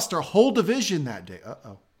 We lost our whole division that day.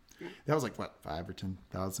 Uh-oh. That was like, 5 or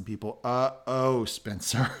 10,000 people? Uh-oh,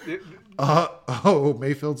 Spencer. Uh-oh.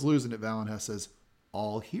 Mayfield's losing it. Valen Hess says,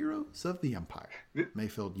 all heroes of the Empire.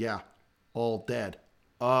 Mayfield, yeah, all dead.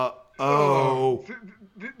 Uh-oh.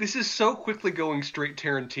 This is so quickly going straight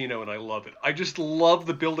Tarantino, and I love it. I just love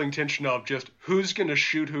the building tension of just who's going to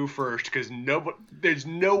shoot who first, because there's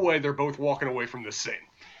no way they're both walking away from this scene.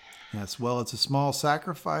 Yes, well, it's a small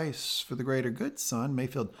sacrifice for the greater good, son.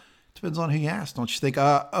 Mayfield, depends on who you ask. Don't you think,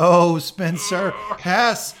 Spencer,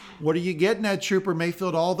 Hess, what are you getting at, Trooper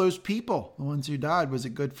Mayfield? All those people, the ones who died, was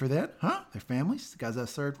it good for them? Huh? Their families, the guys I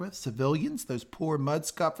served with, civilians, those poor mud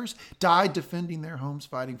scuffers, died defending their homes,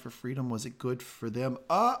 fighting for freedom. Was it good for them?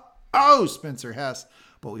 Spencer, Hess,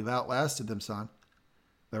 but we've outlasted them, son.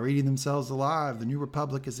 They're eating themselves alive. The new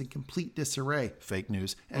republic is in complete disarray. Fake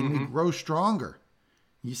news. And we grow stronger.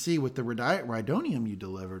 You see, with the Rhydonium you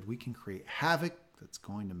delivered, we can create havoc that's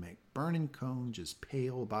going to make Burning Cone just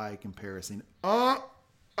pale by comparison.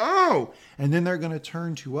 oh, and then they're going to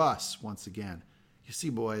turn to us once again. You see,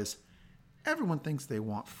 boys, everyone thinks they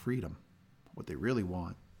want freedom. What they really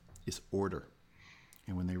want is order.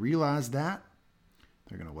 And when they realize that,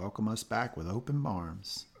 they're going to welcome us back with open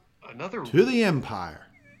arms to the Empire.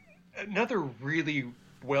 Another really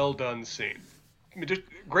well done scene. I mean, just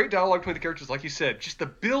great dialogue between the characters, like you said. Just the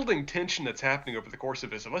building tension that's happening over the course of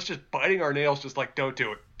this, and us just biting our nails, just like, don't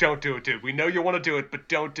do it, dude. We know you want to do it, but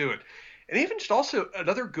don't do it. And even just also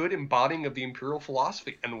another good embodying of the Imperial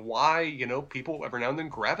philosophy and why, people every now and then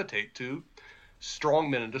gravitate to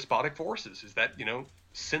strong men and despotic forces, is that,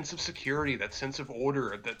 sense of security, that sense of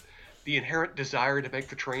order, that the inherent desire to make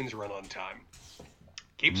the trains run on time.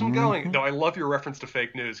 Keeps them going. Though I love your reference to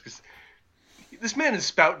fake news, because this man is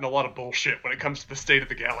spouting a lot of bullshit when it comes to the state of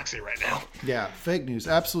the galaxy right now. Yeah, fake news.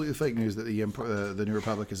 Absolutely fake news that the New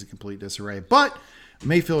Republic is a complete disarray. But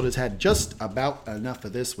Mayfield has had just about enough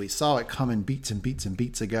of this. We saw it coming beats and beats and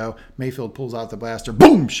beats ago. Mayfield pulls out the blaster.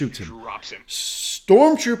 Boom! Shoots him. Drops him.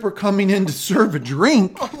 Stormtrooper coming in to serve a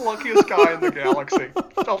drink. Unluckiest guy in the galaxy.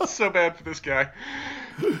 Felt so bad for this guy.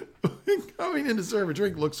 Coming in to serve a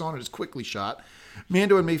drink, looks on and is quickly shot.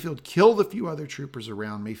 Mando and Mayfield kill the few other troopers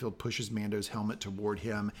around. Mayfield pushes Mando's helmet toward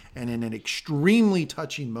him, and in an extremely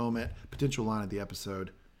touching moment, potential line of the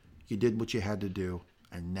episode, you did what you had to do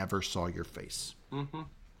and never saw your face. Mm-hmm.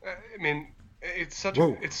 I mean, it's such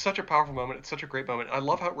a powerful moment. It's such a great moment. I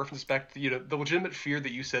love how it references back to the legitimate fear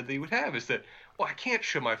that you said that you would have is that, well, I can't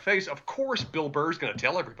show my face. Of course Bill Burr's going to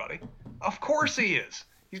tell everybody. Of course he is.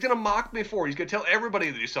 He's going to mock me for it. He's going to tell everybody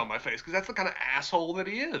that he saw my face because that's the kind of asshole that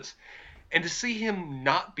he is. And to see him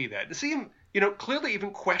not be that, to see him, clearly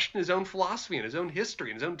even question his own philosophy and his own history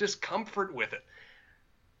and his own discomfort with it.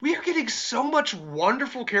 We are getting so much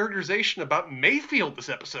wonderful characterization about Mayfield this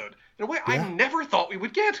episode in a way I never thought we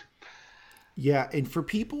would get. Yeah, and for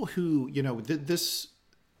people who, this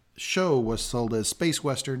show was sold as space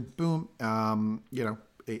western, boom,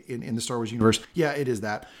 in the Star Wars universe. Yeah, it is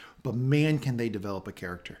that. But man, can they develop a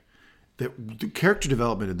character. The character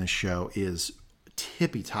development in this show is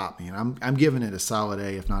tippy top, man. I'm giving it a solid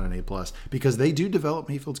A, if not an A+, because they do develop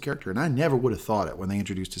Mayfield's character, and I never would have thought it when they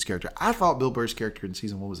introduced his character. I thought Bill Burr's character in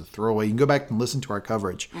season 1 was a throwaway. You can go back and listen to our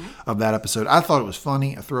coverage of that episode. I thought it was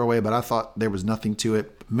funny, a throwaway, but I thought there was nothing to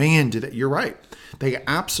it. Man, you're right. They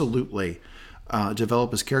absolutely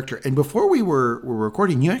develop his character. And before we were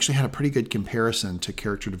recording, you actually had a pretty good comparison to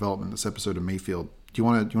character development in this episode of Mayfield. Do you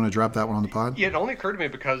want to drop that one on the pod? Yeah, it only occurred to me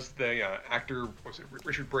because the actor,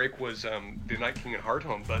 Richard Brake, was the Night King in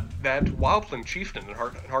Hardhome, but that wildling chieftain in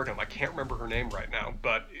Hardhome, I can't remember her name right now,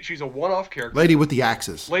 but she's a one-off character. Lady with the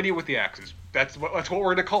axes. Lady with the axes. That's what we're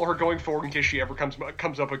going to call her going forward in case she ever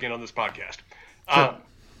comes up again on this podcast. Sure.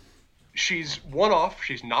 She's one-off.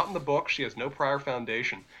 She's not in the book. She has no prior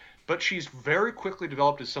foundation. But she's very quickly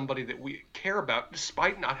developed as somebody that we care about,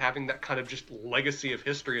 despite not having that kind of just legacy of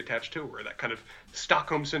history attached to her, that kind of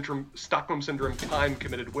Stockholm syndrome time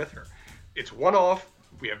committed with her. It's one-off.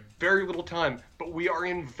 We have very little time, but we are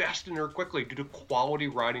invested in her quickly due to quality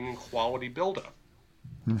writing and quality build-up.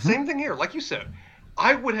 Mm-hmm. Same thing here. Like you said,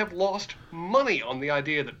 I would have lost money on the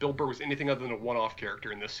idea that Bill Burr was anything other than a one-off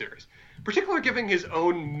character in this series. Particularly given his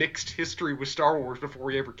own mixed history with Star Wars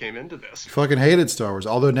before he ever came into this. He fucking hated Star Wars.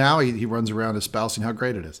 Although now he runs around espousing how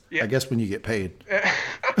great it is. Yeah. I guess when you get paid.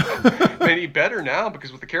 Maybe better now,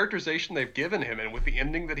 because with the characterization they've given him and with the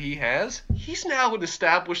ending that he has, he's now an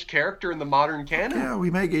established character in the modern canon. Yeah,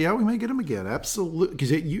 we may get him again. Absolutely.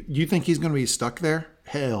 Because you think he's going to be stuck there?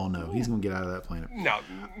 Hell no. He's going to get out of that planet.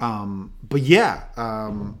 No. But yeah,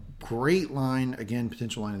 great line. Again,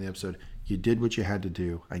 potential line of the episode. You did what you had to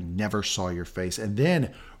do. I never saw your face. And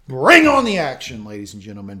then bring on the action, ladies and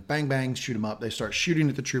gentlemen. Bang, bang, shoot them up. They start shooting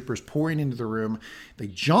at the troopers, pouring into the room. They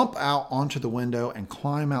jump out onto the window and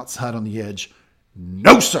climb outside on the edge.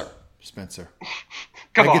 No, sir, Spencer.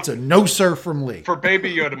 Come on. That gets a no, sir from Lee. For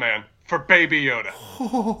Baby Yoda, man. For Baby Yoda.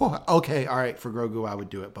 Okay, all right. For Grogu, I would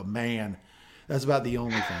do it. But, man, that's about the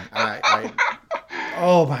only thing.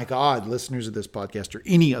 Oh, my God. Listeners of this podcast or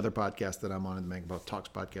any other podcast that I'm on in the Mega Buff Talks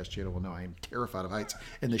podcast channel will know I am terrified of heights.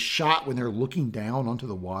 And the shot when they're looking down onto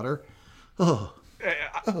the water.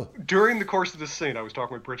 During the course of this scene, I was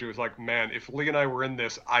talking with Bridget. It was like, man, if Lee and I were in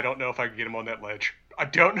this, I don't know if I could get him on that ledge. I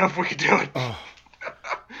don't know if we could do it.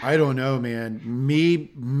 I don't know, man.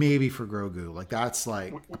 Maybe for Grogu. Like, that's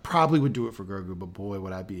like, I probably would do it for Grogu, but boy,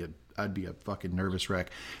 would I'd be a fucking nervous wreck.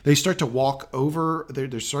 They start to walk over.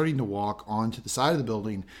 They're starting to walk onto the side of the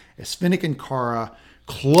building as Fennec and Cara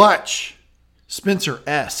clutch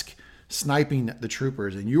Spencer-esque sniping the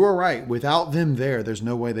troopers. And you are right. Without them there's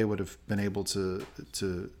no way they would have been able to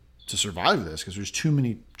to survive this because there's too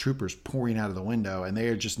many troopers pouring out of the window, and they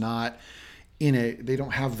are just not in a. They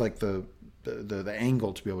don't have like the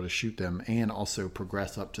angle to be able to shoot them and also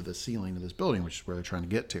progress up to the ceiling of this building, which is where they're trying to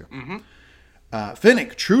get to.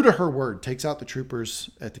 Fennec, true to her word, takes out the troopers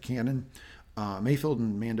at the cannon. Mayfield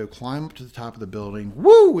and Mando climb up to the top of the building.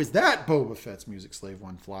 Woo! Is that Boba Fett's music? Slave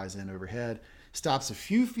One flies in overhead, stops a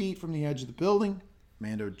few feet from the edge of the building.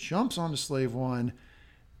 Mando jumps onto Slave One.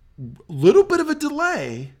 Little bit of a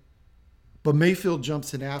delay, but Mayfield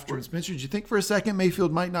jumps in after him. Spencer, did you think for a second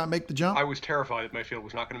Mayfield might not make the jump? I was terrified that Mayfield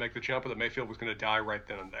was not going to make the jump, or that Mayfield was going to die right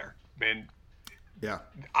then and there. Man, yeah.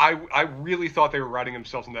 I really thought they were riding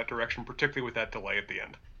themselves in that direction, particularly with that delay at the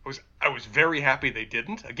end. I was very happy they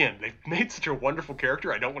didn't. Again, they've made such a wonderful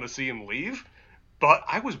character. I don't want to see him leave, but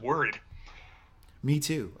I was worried. Me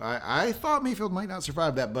too. I thought Mayfield might not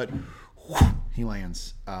survive that, but he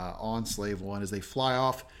lands on Slave One as they fly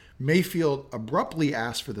off. Mayfield abruptly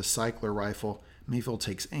asks for the cycler rifle. Mayfield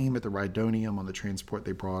takes aim at the Rhydonium on the transport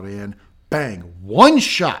they brought in. Bang! One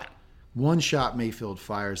shot Mayfield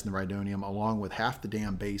fires in the Rhydonium, along with half the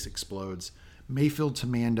damn base explodes. Mayfield to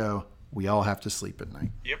Mando, we all have to sleep at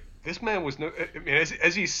night. Yep. This man was no... I mean,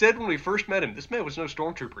 as he said when we first met him, this man was no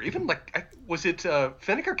stormtrooper. Even, was it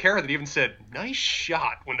Fennec or Cara that even said, nice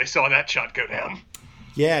shot, when they saw that shot go down?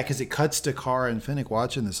 Yeah, because it cuts to Cara and Fennec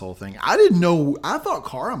watching this whole thing. I didn't know... I thought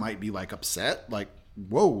Cara might be, upset.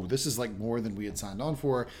 Whoa, this is, more than we had signed on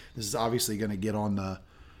for. This is obviously going to get on the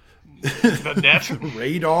net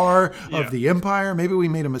radar of the Empire. Maybe we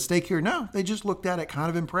made a mistake here. No, they just looked at it kind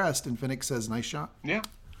of impressed, and Fennec says, nice shot. Yeah.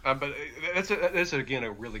 But that's again,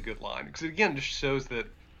 a really good line. Because, again, just shows that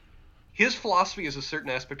his philosophy is a certain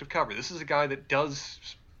aspect of cover. This is a guy that does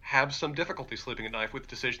have some difficulty sleeping at night with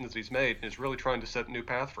decisions that he's made and is really trying to set a new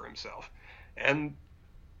path for himself. And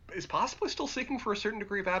is possibly still seeking for a certain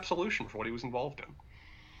degree of absolution for what he was involved in.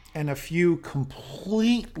 And a few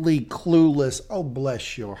completely clueless, oh,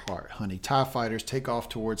 bless your heart, honey, TIE fighters take off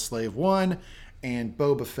towards Slave One, and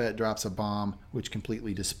Boba Fett drops a bomb, which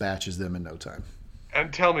completely dispatches them in no time.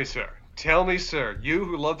 And tell me, sir, you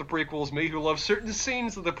who love the prequels, me who love certain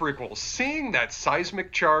scenes of the prequels, seeing that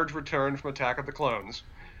seismic charge return from Attack of the Clones,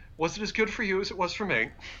 was it as good for you as it was for me?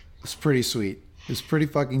 It's pretty sweet. It's pretty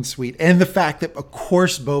fucking sweet. And the fact that, of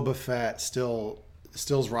course, Boba Fett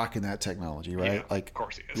still's rocking that technology, right? Yeah, of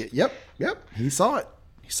course he is. Yep. He saw it.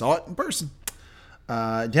 He saw it in person.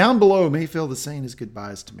 Down below, Mayfield is saying his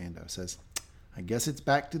goodbyes to Mando. Says, I guess it's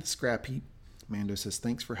back to the scrap heap. Mando says,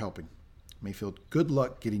 thanks for helping. Mayfield, good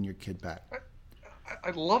luck getting your kid back. I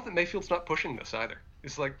love that Mayfield's not pushing this either.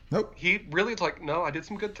 It's like, nope. He really is like, no, I did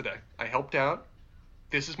some good today. I helped out.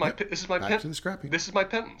 This is my back to the scrap heap. This is my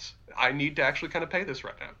penance. I need to actually kind of pay this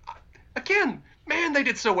right now. Again, man, they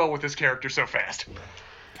did so well with this character so fast.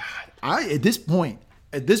 God, at this point,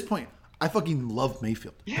 I fucking love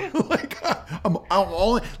Mayfield. Yeah. I'm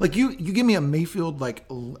all you give me a Mayfield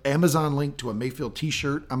Amazon link to a Mayfield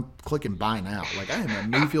T-shirt, I'm clicking buy now. I am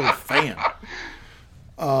a Mayfield fan.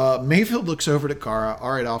 Mayfield looks over to Cara.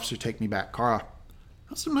 All right, officer, take me back. Cara,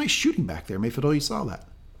 that's some nice shooting back there, Mayfield. Oh, you saw that?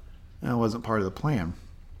 That wasn't part of the plan.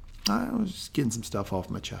 I was just getting some stuff off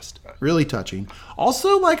my chest. Really touching.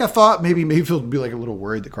 Also, I thought maybe Mayfield would be a little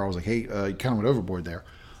worried that Cara was like, hey, you kind of went overboard there.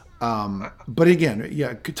 But again,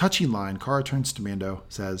 yeah, touching line. Cara turns to Mando,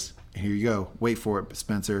 says, here you go. Wait for it,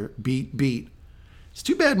 Spencer. Beat. It's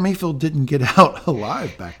too bad Mayfield didn't get out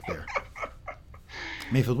alive back there.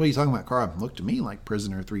 Mayfield, what are you talking about, Cara? Looked to me like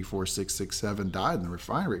prisoner 34667 died in the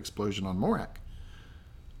refinery explosion on Morak.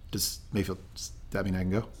 Does that mean I can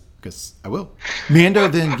go? Because I will. Mando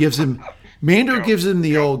then gives him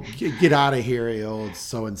the old get out of here, the old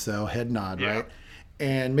so-and-so head nod, yeah. Right?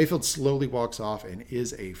 And Mayfield slowly walks off and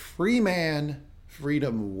is a free man.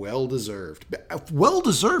 Freedom well-deserved.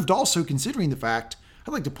 Well-deserved also considering the fact,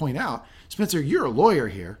 I'd like to point out, Spencer, you're a lawyer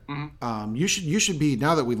here. Mm-hmm. You should be,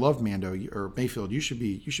 now that we love Mando, or Mayfield, you should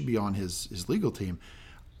be on his legal team.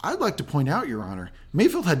 I'd like to point out, Your Honor,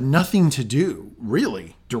 Mayfield had nothing to do,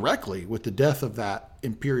 really, directly with the death of that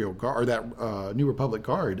Imperial Guard, or that New Republic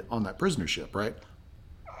Guard on that prisoner ship, right?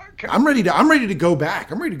 Okay. I'm ready to go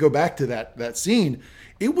back. I'm ready to go back to that scene.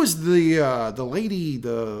 It was the lady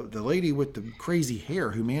with the crazy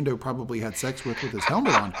hair who Mando probably had sex with his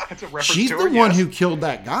helmet on. She's the one who killed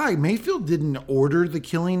that guy. Mayfield didn't order the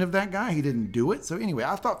killing of that guy. He didn't do it. So anyway,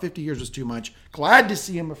 I thought 50 years was too much. Glad to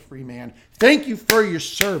see him a free man. Thank you for your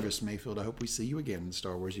service, Mayfield. I hope we see you again in the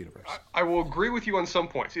Star Wars universe. I will agree with you on some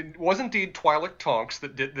points. It was indeed Twi'lek Tonks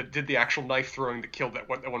that did the actual knife throwing that killed that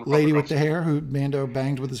one lady with the hair who Mando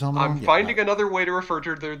banged with his helmet on. I'm finding another way to refer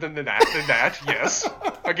to her than that. Yes.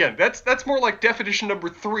 Again, that's more like definition number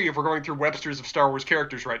 3 if we're going through Webster's of Star Wars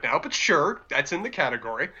characters right now. But sure, that's in the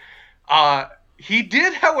category. He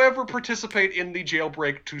did, however, participate in the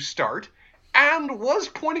jailbreak to start, and was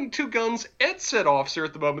pointing 2 guns at said officer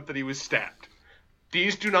at the moment that he was stabbed.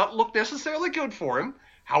 These do not look necessarily good for him.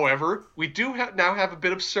 However, we do now have a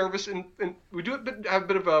bit of service, and we do have a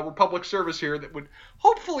bit of a Republic service here that would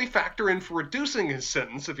hopefully factor in for reducing his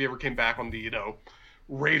sentence if he ever came back on the,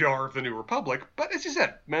 radar of the New Republic. But as you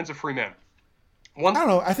said, man's a free man. I don't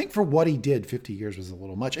know. I think for what he did, 50 years was a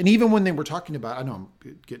little much. And even when they were talking about, I know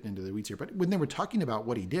I'm getting into the weeds here, but when they were talking about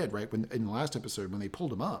what he did, right, when in the last episode, when they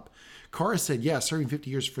pulled him up, Cara said, yeah, serving 50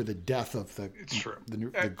 years for the death of the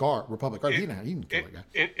Republic Guard. He didn't kill that guy.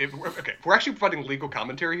 Okay, if we're actually providing legal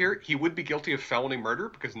commentary here, he would be guilty of felony murder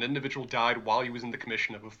because an individual died while he was in the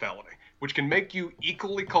commission of a felony, which can make you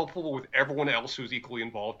equally culpable with everyone else who's equally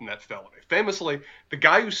involved in that felony. Famously, the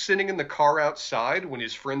guy who's sitting in the car outside when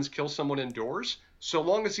his friends kill someone indoors, so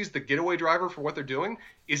long as he's the getaway driver for what they're doing,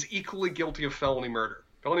 is equally guilty of felony murder.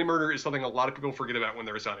 Felony murder is something a lot of people forget about when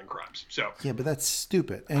they're assigning crimes. So yeah, but that's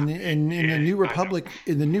stupid. And in the New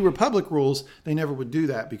Republic, rules, they never would do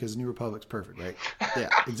that because the New Republic's perfect, right? Yeah,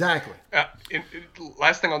 exactly.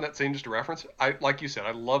 Last thing on that scene, just a reference. Like you said,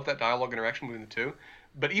 I love that dialogue interaction between the two.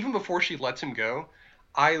 But even before she lets him go,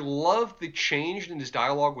 I love the change in his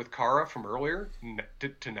dialogue with Cara from earlier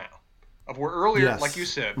to now. Of where earlier, yes, like you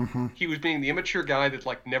said, he was being the immature guy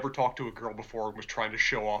that never talked to a girl before and was trying to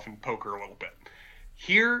show off and poke her a little bit.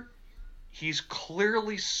 Here, he's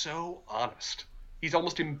clearly so honest. He's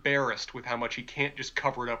almost embarrassed with how much he can't just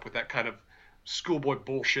cover it up with that kind of schoolboy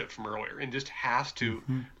bullshit from earlier and just has to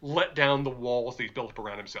let down the walls that he's built up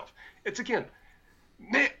around himself. It's, again,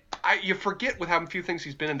 man, you forget with how few things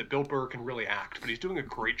he's been in that Bill Burr can really act, but he's doing a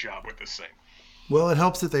great job with this thing. Well, it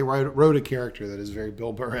helps that they wrote a character that is very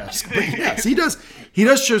Bill Burr-esque. But yes, he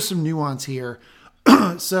does show some nuance here.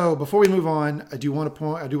 So before we move on, I do want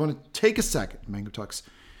to take a second, Mango Talks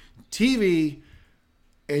TV,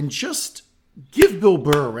 and just give Bill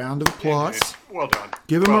Burr a round of applause. Well done.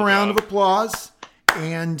 Give him a round of applause.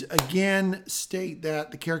 And again, state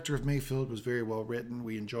that the character of Mayfield was very well written.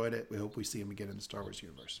 We enjoyed it. We hope we see him again in the Star Wars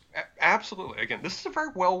universe. Absolutely. Again, this is a very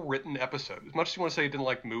well written episode. As much as you want to say it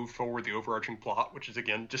didn't move forward the overarching plot, which is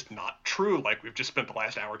again just not true, like we've just spent the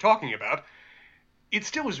last hour talking about, it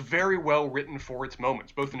still is very well written for its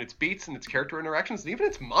moments, both in its beats and its character interactions, and even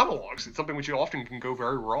its monologues. It's something which often can go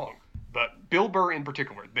very wrong. But Bill Burr in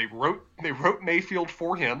particular, they wrote Mayfield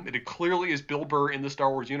for him. It clearly is Bill Burr in the Star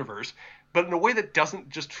Wars universe, but in a way that doesn't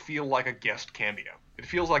just feel like a guest cameo. It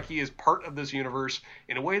feels like he is part of this universe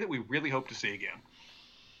in a way that we really hope to see again.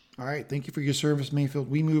 All right. Thank you for your service, Mayfield.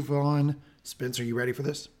 We move on. Spencer, you ready for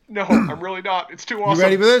this? No, I'm really not. It's too awesome. You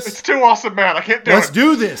ready for this? It's too awesome, man. I can't do it. Let's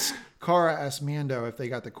do this. Cara asked Mando if they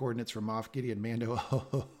got the coordinates from Moff Gideon. Mando,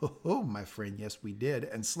 oh, my friend, yes, we did.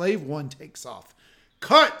 And Slave One takes off.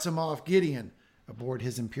 Cut to Moff Gideon aboard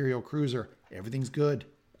his Imperial cruiser. Everything's good.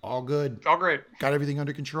 All good. All great. Got everything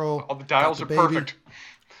under control. All the dials are perfect.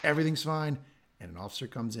 Everything's fine. And an officer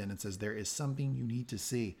comes in and says, there is something you need to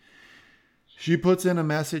see. She puts in a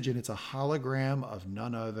message, and it's a hologram of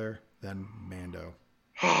none other than Mando.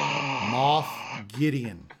 Moff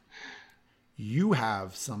Gideon. You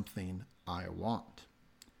have something I want.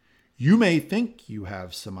 You may think you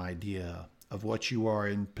have some idea of what you are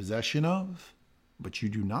in possession of, but you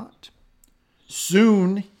do not.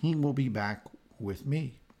 Soon he will be back with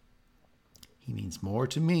me. He means more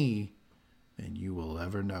to me than you will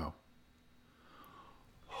ever know.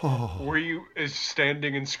 Oh. Were you as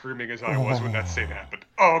standing and screaming as I was when that scene happened?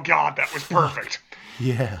 Oh, God, that was perfect.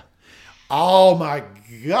 Yeah. Oh, my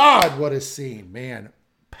God, what a scene, man.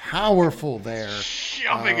 Powerful there.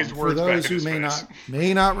 Shoving his words for those back in who his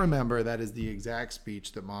may not remember, that is the exact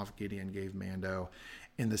speech that Moff Gideon gave Mando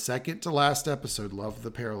in the second to last episode. Love the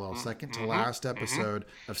parallel. Second to last episode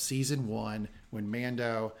of season 1, when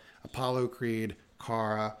Mando, Apollo Creed,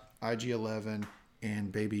 Cara, IG-11,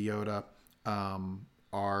 and Baby Yoda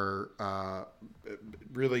are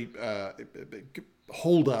really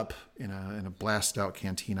holed up in a blasted out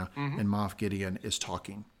cantina, and Moff Gideon is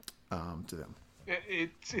talking to them.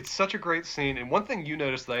 It's such a great scene, and one thing you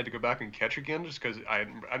noticed that I had to go back and catch again, just because I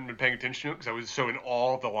hadn't been paying attention to it because I was so in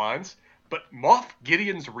awe of the lines. But Moff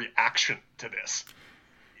Gideon's reaction to this,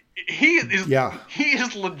 he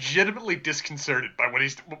is legitimately disconcerted by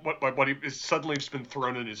what he is suddenly just been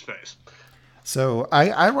thrown in his face. So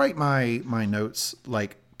I write my notes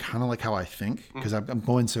kind of like how I think, because I'm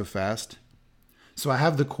going so fast. So I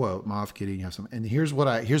have the quote, Moff Gideon, you have some, and here's what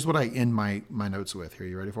I end my notes with. Here,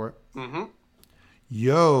 you ready for it? Mm-hmm.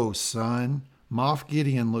 Yo, son, Moff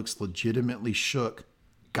Gideon looks legitimately shook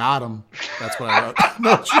Got him. That's what I wrote.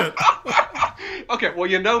 No shit. Okay,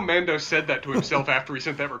 well, Mando said that to himself after he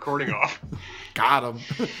sent that recording off. Got him.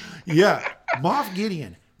 Yeah. Moff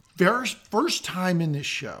Gideon, first time in this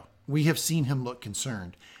show, we have seen him look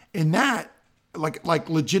concerned. And that, like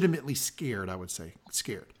legitimately scared, I would say.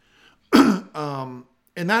 Scared. And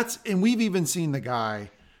we've even seen the guy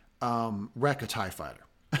wreck a TIE fighter.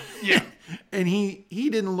 Yeah. And he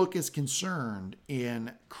didn't look as concerned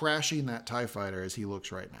in crashing that TIE fighter as he looks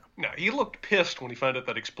right now. No, he looked pissed when he found out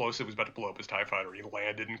that explosive was about to blow up his TIE fighter. He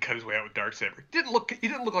landed and cut his way out with Darksaber. He didn't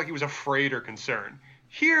look like he was afraid or concerned.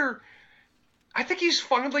 Here, I think he's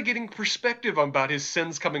finally getting perspective about his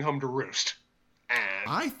sins coming home to roost. And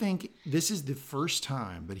I think this is the first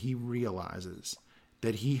time that he realizes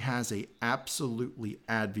that he has a absolutely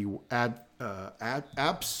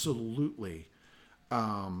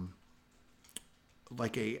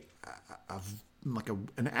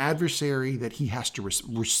an adversary that he has to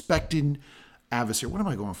respected adversary. What am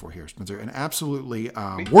I going for here, Spencer? An absolutely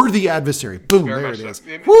worthy adversary. Boom, Very there it much is.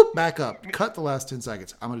 so. Whoop, back up. Cut the last 10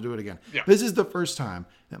 seconds. I'm going to do it again. Yeah. This is the first time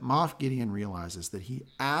that Moff Gideon realizes that he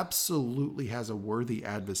absolutely has a worthy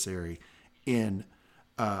adversary in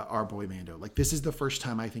our boy Mando. Like, this is the first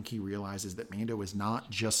time I think he realizes that Mando is not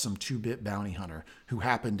just some 2-bit bounty hunter who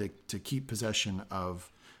happened to keep possession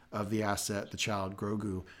of the asset, the child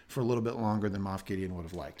Grogu, for a little bit longer than Moff Gideon would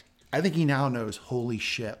have liked. I think he now knows, holy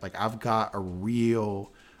shit, like, I've got a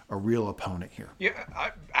real opponent here. yeah,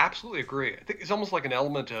 I absolutely agree. I think it's almost like an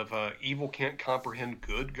element of evil can't comprehend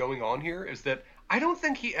good going on here, is that I don't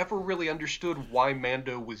think he ever really understood why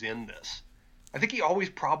Mando was in this. I think he always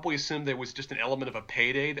probably assumed there was just an element of a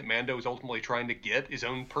payday that Mando was ultimately trying to get, his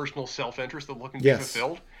own personal self-interest that looking to be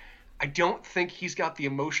fulfilled. I don't think he's got the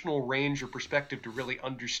emotional range or perspective to really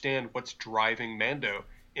understand what's driving Mando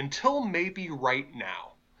until maybe right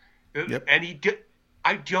now. Yep. And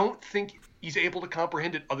I don't think he's able to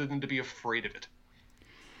comprehend it other than to be afraid of it.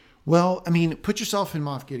 Well, I mean, put yourself in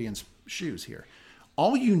Moff Gideon's shoes here.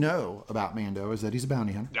 All you know about Mando is that he's a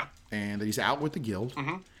bounty hunter. Yeah. And that he's out with the guild.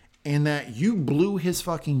 Mm-hmm. And that you blew his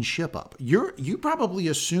fucking ship up. You probably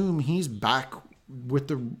assume he's back with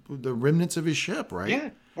the remnants of his ship, right? Yeah.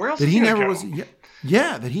 Where else that is he he never go? was.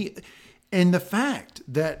 Yeah, that he, and the fact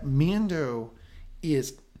that Mando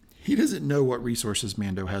he doesn't know what resources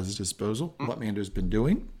Mando has at his disposal, what Mando's been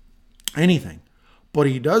doing, anything, but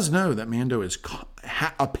he does know that Mando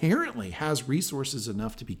apparently has resources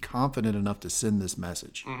enough to be confident enough to send this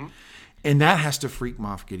message, and that has to freak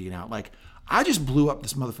Moff Gideon out. Like, I just blew up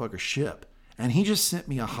this motherfucker's ship, and he just sent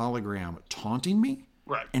me a hologram taunting me,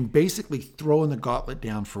 Right. and basically throwing the gauntlet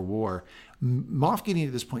down for war. Moff Gideon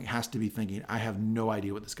at this point has to be thinking, I have no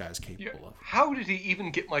idea what this guy is capable of. How did he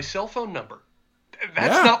even get my cell phone number?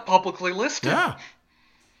 That's not publicly listed. Yeah.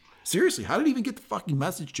 Seriously, how did he even get the fucking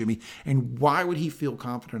message to me? And why would he feel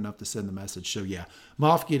confident enough to send the message? So yeah,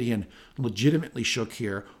 Moff Gideon legitimately shook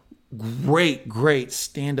here. Great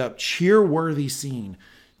stand-up, cheer-worthy scene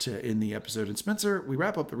in the episode. And Spencer, we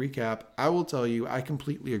wrap up the recap. I will tell you, I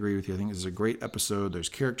completely agree with you. I think this is a great episode. There's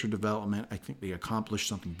character development. I think they accomplished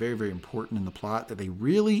something very, very important in the plot that they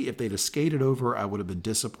really, if they'd have skated over, I would have been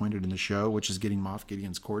disappointed in the show, which is getting Moff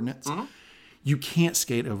Gideon's coordinates. Mm-hmm. You can't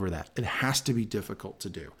skate over that. It has to be difficult to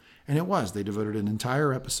do. And it was. They devoted an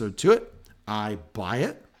entire episode to it. I buy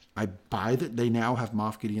it. I buy that they now have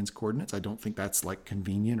Moff Gideon's coordinates. I don't think that's like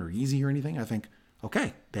convenient or easy or anything. I think,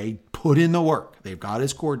 okay, they put in the work. They've got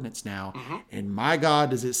his coordinates now. Mm-hmm. And my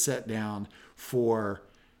God, does it set down for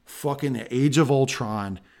fucking the Age of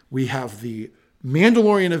Ultron. We have the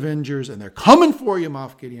Mandalorian Avengers, and they're coming for you,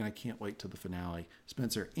 Moff Gideon. I can't wait till the finale.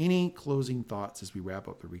 Spencer, any closing thoughts as we wrap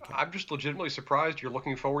up the recap? I'm just legitimately surprised you're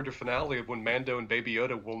looking forward to finale of when Mando and Baby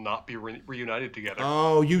Yoda will not be reunited together.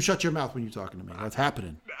 Oh, you shut your mouth when you're talking to me. That's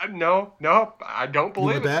happening. No, I don't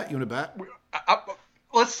believe it. You want to bet?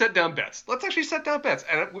 Let's set down bets. Let's actually set down bets.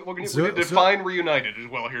 And we're going to define reunited as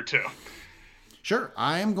well here, too. Sure.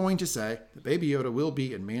 I am going to say that Baby Yoda will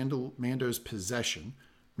be in Mando's possession,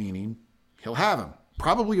 meaning he'll have him.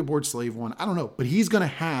 Probably aboard Slave One. I don't know. But he's going to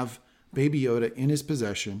have Baby Yoda in his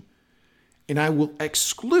possession. And I will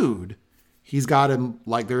exclude he's got him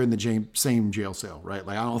like they're in the same jail cell, right?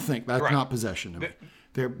 Like, I don't think that's not possession of it.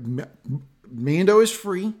 Mando is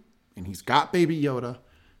free, and he's got Baby Yoda.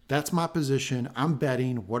 That's my position. I'm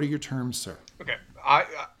betting. What are your terms, sir? Okay.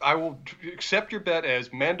 I will accept your bet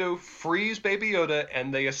as Mando frees Baby Yoda,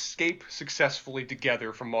 and they escape successfully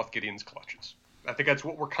together from Moff Gideon's clutches. I think that's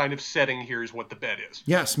what we're kind of setting here is what the bet is.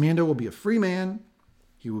 Yes, Mando will be a free man.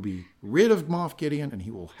 He will be rid of Moff Gideon, and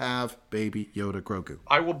he will have Baby Yoda Grogu.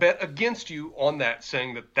 I will bet against you on that,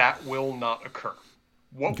 saying that will not occur.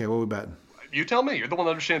 Okay, what are we betting? You tell me. You're the one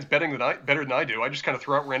that understands betting better than I do. I just kind of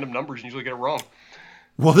throw out random numbers and usually get it wrong.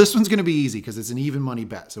 Well, this one's going to be easy because it's an even money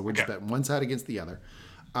bet. So we're just Okay. betting one side against the other.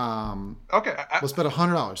 Okay. Let's bet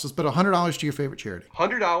 $100. Let's bet $100 to your favorite charity.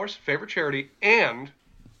 $100, favorite charity, and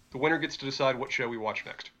the winner gets to decide what show we watch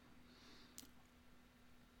next.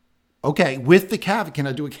 Okay, with the caveat, can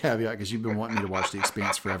I do a caveat? Because you've been wanting me to watch The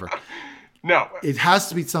Expanse forever. No. It has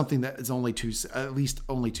to be something that is at least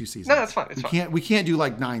only 2 seasons. No, that's fine. It's fine. We can't do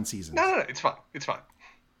like 9 seasons. No. It's fine. It's fine.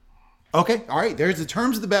 Okay, all right. There's the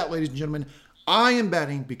terms of the bet, ladies and gentlemen. I am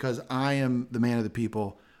betting because I am the man of the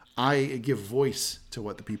people. I give voice to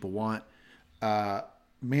what the people want.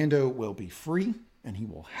 Mando will be free, and he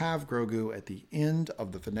will have Grogu at the end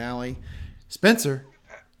of the finale. Spencer,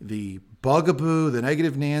 the bugaboo, the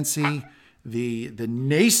negative Nancy, the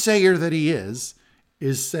naysayer that he is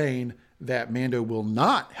saying that Mando will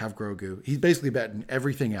not have Grogu. He's basically betting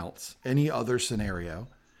everything else, any other scenario.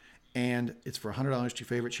 And it's for $100 to your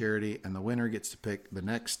favorite charity, and the winner gets to pick the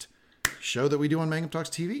next show that we do on Mangum Talks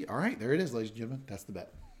TV. All right, there it is, ladies and gentlemen. That's the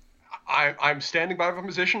bet. I'm standing by my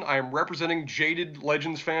position. I am representing jaded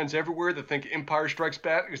Legends fans everywhere that think Empire Strikes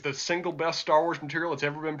Back is the single best Star Wars material that's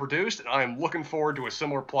ever been produced, and I am looking forward to a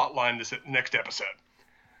similar plot line this next episode.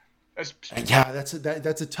 Yeah, that's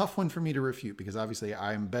a tough one for me to refute because obviously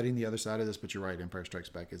I'm betting the other side of this, but you're right. Empire Strikes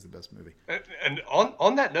Back is the best movie. And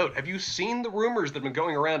on that note, have you seen the rumors that have been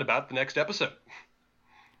going around about the next episode?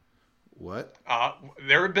 What?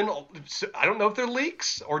 There have been, I don't know if they're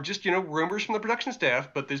leaks or just, rumors from the production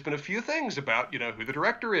staff, but there's been a few things about, who the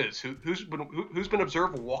director is, who's been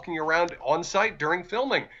observed walking around on site during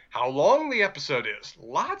filming, how long the episode is.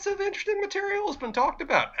 Lots of interesting material has been talked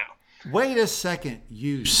about now. Wait a second,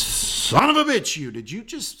 you son of a bitch, you. Did you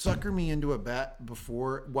just sucker me into a bet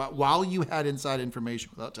before, while you had inside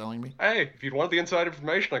information without telling me? Hey, if you'd wanted the inside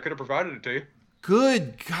information, I could have provided it to you.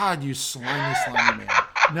 Good God, you slimy man.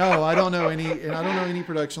 No, I don't know any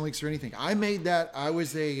production leaks or anything. I made that. I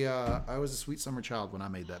was a sweet summer child when I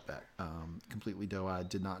made that bet. Completely doe-eyed,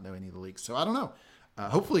 did not know any of the leaks. So I don't know.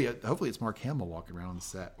 Hopefully it's Mark Hamill walking around on the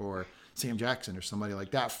set, or Sam Jackson, or somebody like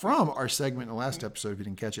that from our segment in the last episode. If you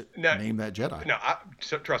didn't catch it, Name That Jedi. No,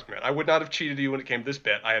 trust me, man. I would not have cheated you when it came to this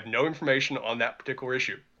bet. I have no information on that particular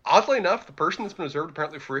issue. Oddly enough, the person that's been observed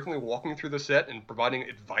apparently frequently walking through the set and providing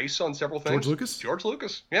advice on several things. George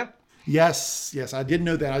Lucas, yeah. Yes, I did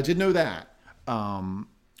know that.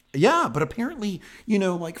 Yeah, but apparently, I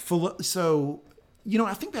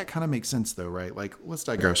think that kind of makes sense though, right? Like, let's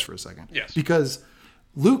digress for a second. Yes. Because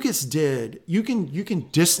Lucas you can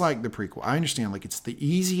dislike the prequel. I understand, like, it's the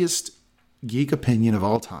easiest geek opinion of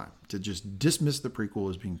all time to just dismiss the prequel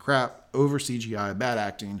as being crap, over CGI, bad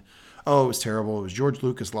acting. Oh, it was terrible. It was George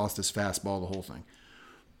Lucas lost his fastball, the whole thing.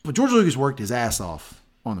 But George Lucas worked his ass off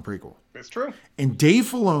on the prequel. It's true. And Dave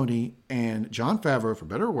Filoni and Jon Favreau, for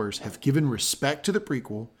better or worse, have given respect to the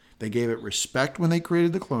prequel. They gave it respect when they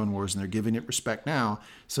created the Clone Wars, and they're giving it respect now.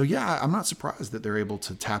 So yeah, I'm not surprised that they're able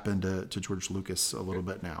to tap into George Lucas a little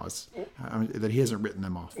bit now. That he hasn't written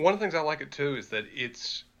them off. One of the things I like it too is that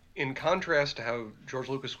it's in contrast to how George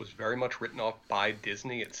Lucas was very much written off by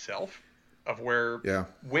Disney itself, of where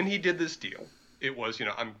when he did this deal, it was,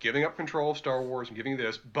 I'm giving up control of Star Wars, I'm giving you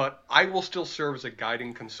this, but I will still serve as a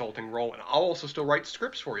guiding consulting role, and I'll also still write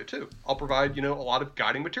scripts for you, too. I'll provide, a lot of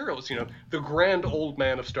guiding materials, the grand old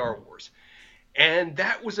man of Star Wars. And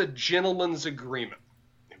that was a gentleman's agreement.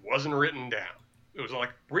 It wasn't written down. It was like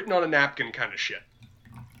written on a napkin kind of shit.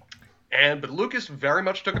 But Lucas very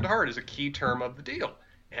much took it to heart as a key term of the deal.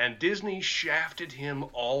 And Disney shafted him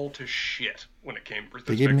all to shit when it came to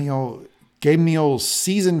this. Gave me old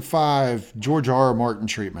season 5 George R.R. Martin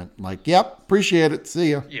treatment. Like, yep, appreciate it. See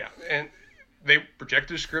ya. Yeah, and they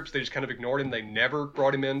projected his scripts. They just kind of ignored him. They never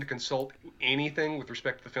brought him in to consult anything with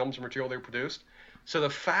respect to the films and material they produced. So the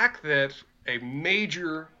fact that a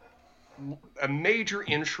major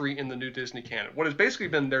entry in the new Disney canon, what has basically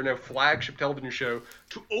been their now flagship television show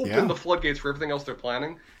to open the floodgates for everything else they're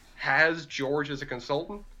planning, has George as a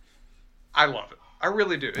consultant, I love it. I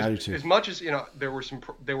really do. I do too. As much as there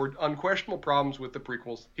were unquestionable problems with the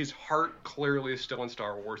prequels, his heart clearly is still in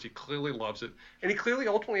Star Wars. He clearly loves it, and he clearly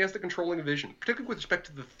ultimately has the controlling vision, particularly with respect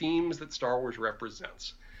to the themes that Star Wars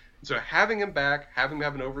represents. And so having him back, having him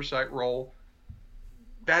have an oversight role,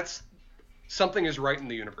 that's something is right in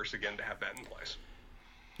the universe again to have that in place.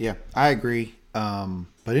 Yeah, I agree. But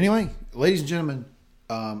anyway, ladies and gentlemen,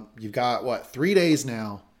 you've got 3 days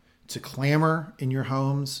now to clamor in your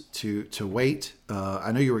homes, to wait.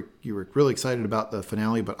 I know you were really excited about the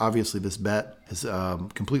finale, but obviously this bet has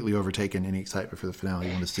completely overtaken any excitement for the finale.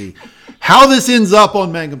 You want to see how this ends up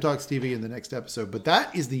on Mangum Talks TV in the next episode. But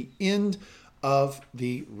that is the end of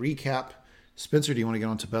the recap Spencer, do you want to get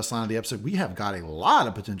on to best line of the episode? We have got a lot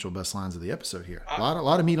of potential best lines of the episode here. A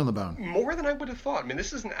lot of meat on the bone. More than I would have thought. I mean,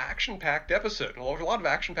 this is an action-packed episode. A lot of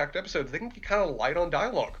action-packed episodes, they can be kind of light on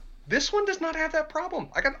dialogue. This one does not have that problem.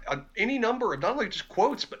 I got any number of not only just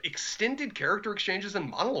quotes, but extended character exchanges and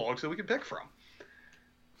monologues that we could pick from.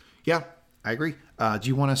 Yeah, I agree. Do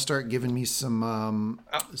you want to start giving me some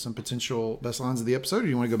potential best lines of the episode, or do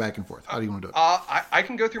you want to go back and forth? How do you want to do it? I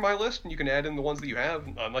can go through my list, and you can add in the ones that you have,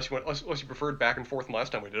 unless you preferred back and forth from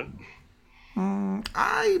last time we did it.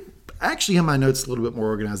 I actually have my notes a little bit more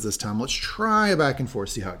organized this time. Let's try a back and forth,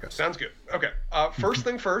 see how it goes. Sounds good. Okay. First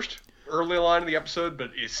thing first, early line of the episode,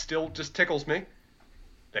 but it still just tickles me.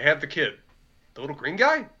 They have the kid. The little green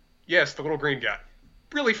guy? Yes, the little green guy.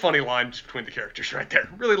 Really funny line just between the characters right there.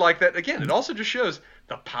 Really like that. Again, it also just shows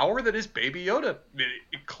the power that is Baby Yoda.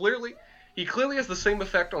 He clearly has the same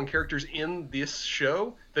effect on characters in this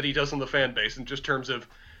show that he does on the fan base in just terms of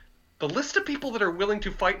the list of people that are willing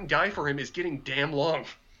to fight and die for him is getting damn long.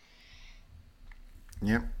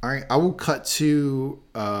 Yeah. All right. I will cut to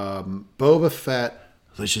Boba Fett.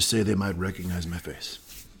 Let's just say they might recognize my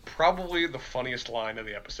face. Probably the funniest line of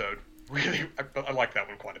the episode. Really, I like that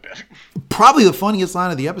one quite a bit. Probably the funniest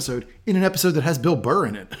line of the episode in an episode that has Bill Burr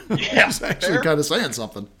in it. Yeah, It's actually kind of saying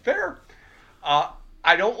something. Fair. I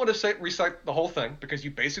don't want to recite the whole thing because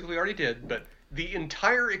you basically already did, but the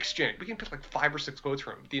entire exchange, we can pick like 5 or 6 quotes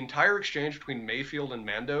from it. The entire exchange between Mayfield and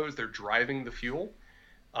Mando as they're driving the fuel,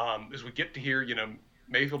 as we get to hear,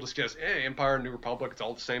 Mayfield discuss, hey, Empire and New Republic, it's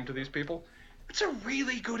all the same to these people. It's a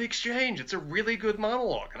really good exchange. It's a really good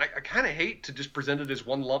monologue. And I kind of hate to just present it as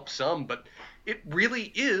one lump sum, but it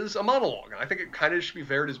really is a monologue. And I think it kind of should be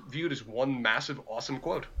viewed as one massive, awesome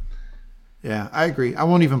quote. Yeah, I agree. I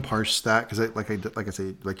won't even parse that because,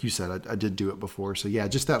 like you said, I did do it before. So yeah,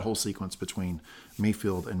 just that whole sequence between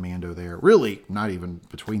Mayfield and Mando there. Really, not even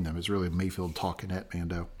between them. It's really Mayfield talking at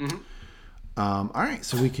Mando. Mm-hmm. All right,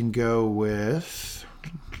 so we can go with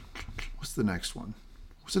what's the next one?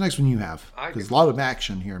 What's the next one you have? Because there's a lot of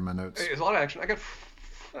action here in my notes. There's a lot of action.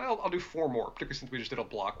 I'll do 4 more, particularly since we just did a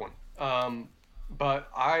block one. But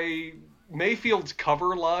Mayfield's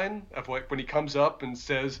cover line of when he comes up and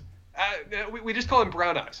says, we just call him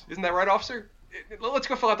Brown Eyes. Isn't that right, officer? Let's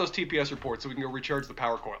go fill out those TPS reports so we can go recharge the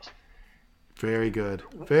power coils. Very good.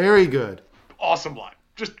 Very good. Awesome line.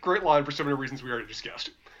 Just great line for so many reasons we already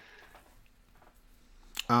discussed.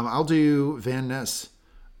 I'll do Van Ness.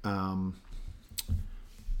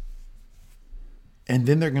 And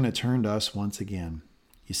then they're going to turn to us once again.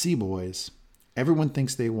 You see, boys, everyone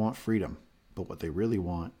thinks they want freedom, but what they really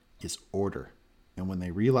want is order. And when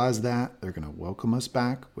they realize that, they're going to welcome us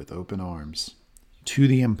back with open arms to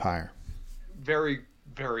the Empire. Very,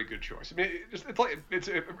 very good choice. I mean, it's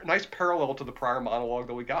a nice parallel to the prior monologue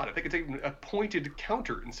that we got. I think it's even a pointed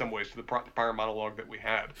counter in some ways to the prior monologue that we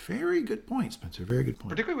had. Very good point, Spencer. Very good point.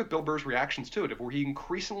 Particularly with Bill Burr's reactions to it, where he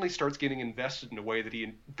increasingly starts getting invested in a way that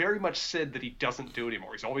he very much said that he doesn't do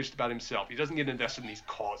anymore. He's always about himself. He doesn't get invested in these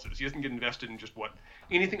causes. He doesn't get invested in just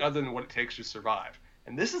anything other than what it takes to survive.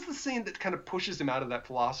 And this is the scene that kind of pushes him out of that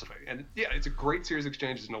philosophy. And yeah, it's a great series of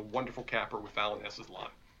exchanges and a wonderful capper with Fallon S's line.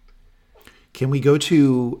 Can we go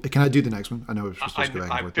to? Can I do the next one? I know we're supposed to go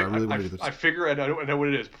back and forth, but I really want to do this. I figure I know what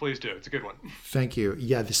it is. Please do. It's a good one. Thank you.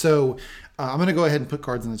 Yeah. So I'm going to go ahead and put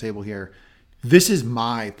cards on the table here. This is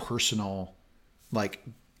my personal,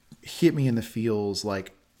 hit me in the feels.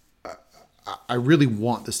 I really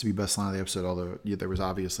want this to be best line of the episode. Although there was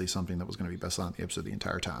obviously something that was going to be best line of the episode the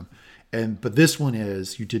entire time. But this one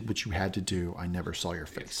is you did what you had to do. I never saw your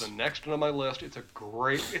face. It's the next one on my list. It's a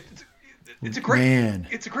great. It's a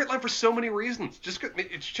great line for so many reasons.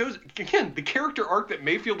 It shows again the character arc that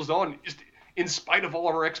Mayfield is on, just in spite of all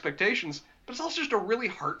of our expectations. But it's also just a really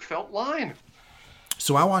heartfelt line.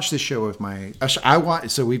 So I watched this show with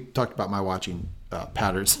So we talked about my watching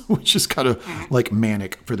patterns, which is kind of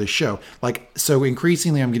manic for this show. So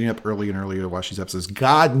increasingly, I'm getting up early and earlier to watch these episodes.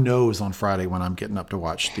 God knows on Friday when I'm getting up to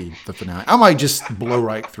watch the finale, I might just blow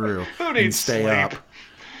right through and stay up.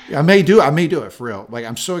 I may do it for real.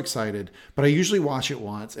 I'm so excited, but I usually watch it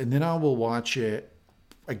once and then I will watch it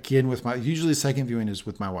again usually the second viewing is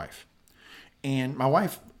with my wife. And my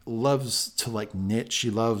wife loves to knit. She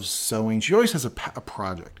loves sewing. She always has a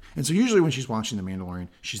project. And so usually when she's watching The Mandalorian,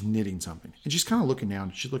 she's knitting something and she's kind of looking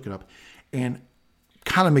down. She's looking up and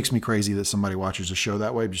kind of makes me crazy that somebody watches a show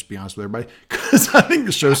that way. Just to be honest with everybody, because I think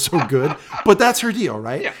the show's so good, but that's her deal.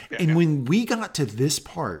 Right. Yeah, and when we got to this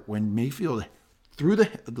part, when Mayfield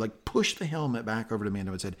pushed the helmet back over to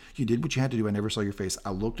Mando and said, "You did what you had to do. I never saw your face."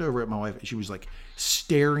 I looked over at my wife and she was like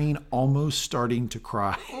staring, almost starting to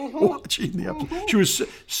cry watching the episode. She was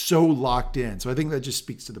so locked in. So I think that just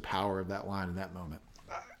speaks to the power of that line in that moment.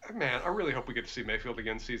 Man, I really hope we get to see Mayfield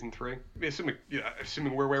again season 3. I mean,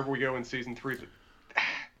 assuming wherever we go in season 3,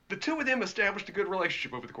 the two of them established a good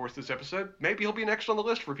relationship over the course of this episode. Maybe he'll be next on the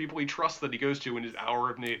list for people he trusts that he goes to in his hour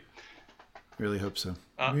of need. Really hope so.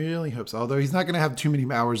 Really hope so. Although he's not going to have too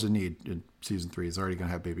many hours of need in season 3. He's already going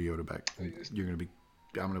to have Baby Yoda back. I'm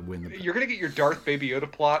going to win the. You're going to get your Darth Baby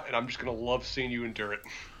Yoda plot, and I'm just going to love seeing you endure it.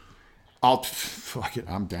 Fuck it.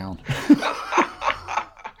 I'm down.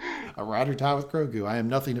 A ride or die with Grogu. I am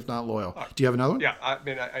nothing if not loyal. Do you have another one? Yeah, I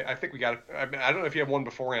mean, I think we got it. I don't know if you have one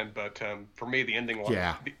beforehand, but for me, the ending line.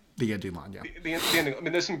 Yeah, the ending line, yeah. The ending. I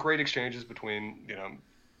mean, there's some great exchanges between,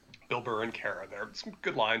 Bill Burr and Cara. There are some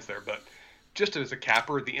good lines there, but just as a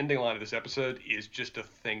capper, the ending line of this episode is just a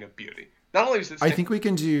thing of beauty. Not only is it... I think we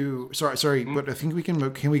can do... Sorry, but I think we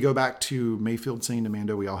can... Can we go back to Mayfield saying to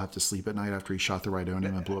Mando, we all have to sleep at night after he shot the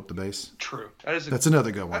Rhydonium and blew up the base? True. That's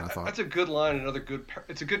another good one, I thought. That's a good line.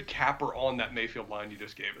 It's a good capper on that Mayfield line you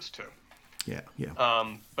just gave us, too. Yeah.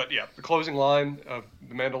 But yeah, the closing line of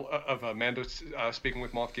Mando speaking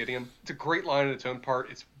with Moff Gideon. It's a great line in its own part.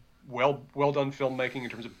 It's well done filmmaking in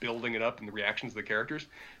terms of building it up and the reactions of the characters.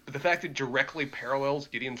 But the fact it directly parallels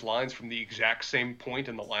Gideon's lines from the exact same point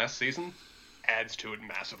in the last season adds to it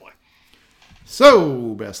massively.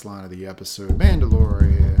 So, best line of the episode,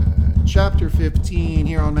 Mandalorian, Chapter 15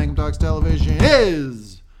 here on Mangum Talks Television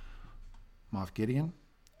is Moff Gideon.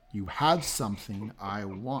 You have something I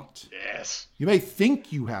want. Yes. You may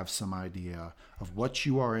think you have some idea of what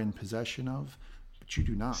you are in possession of, but you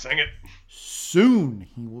do not. Sing it. Soon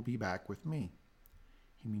he will be back with me.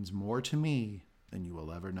 He means more to me than you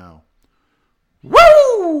will ever know.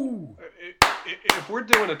 Woo! If we're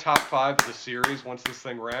doing a top 5 of the series once this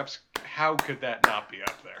thing wraps, how could that not be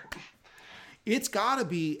up there? It's got to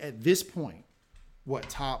be, at this point,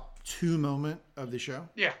 top 2 moment of the show?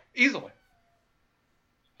 Yeah, easily.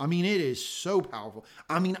 I mean, it is so powerful.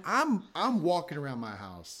 I mean, I'm walking around my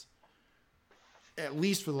house, at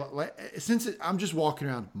least I'm just walking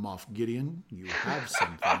around, Moff Gideon, you have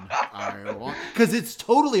something I want. Because it's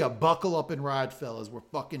totally a buckle up and ride, fellas. We're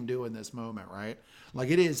fucking doing this moment, right? Like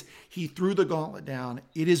it is. He threw the gauntlet down.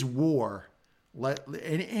 It is war.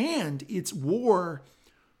 And it's war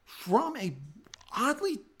from a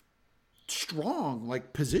oddly strong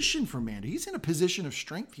position for Mando. He's in a position of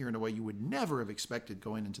strength here in a way you would never have expected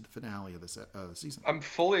going into the finale of the season. I'm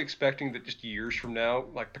fully expecting that just years from now,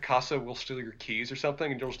 Picasso will steal your keys or something,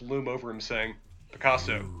 and you'll just loom over him saying,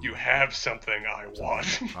 "Picasso, you have something I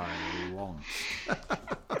want." I want.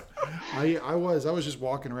 I was just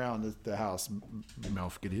walking around the house.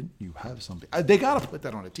 Moff Gideon, you have something. They got to put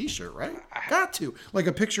that on a T-shirt, right? Got to. Like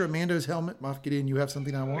a picture of Mando's helmet. Moff Gideon, you have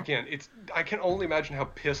something I want. Again, I can only imagine how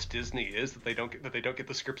pissed Disney is that they don't get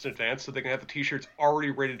the scripts in advance, so they can have the T-shirts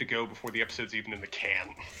already ready to go before the episode's even in the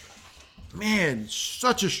can. Man,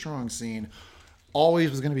 such a strong scene.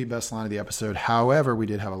 Always was going to be best line of the episode. However, we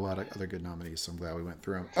did have a lot of other good nominees, so I'm glad we went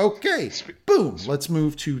through them. Okay, boom. Let's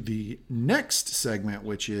move to the next segment,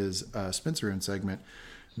 which is Spencer own segment,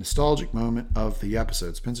 nostalgic moment of the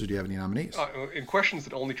episode. Spencer, do you have any nominees? In questions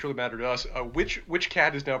that only truly matter to us, which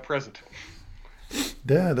cat is now present?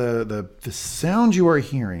 The sound you are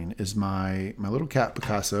hearing is my little cat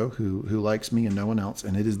Picasso, who likes me and no one else,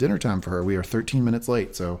 and it is dinner time for her. We are 13 minutes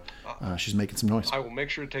late, so she's making some noise. I will make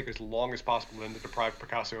sure to take as long as possible then to deprive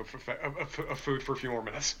Picasso of food for a few more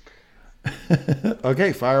minutes.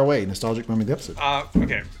 Okay, fire away. Nostalgic moment of the episode.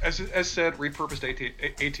 Okay, as said, repurposed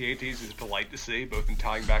AT-ATs is a delight to see, both in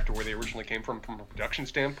tying back to where they originally came from a production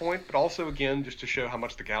standpoint, but also, again, just to show how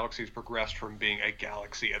much the galaxy has progressed from being a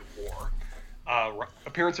galaxy at war.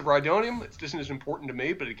 Appearance of Rhydonium, it isn't as important to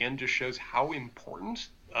me, but again, just shows how important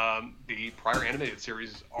the prior animated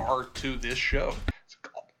series are to this show.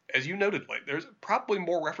 As you noted, there's probably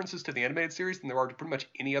more references to the animated series than there are to pretty much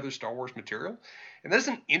any other Star Wars material. And that's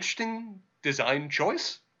an interesting design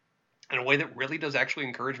choice in a way that really does actually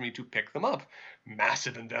encourage me to pick them up.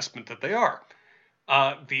 Massive investment that they are.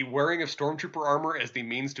 The wearing of Stormtrooper armor as the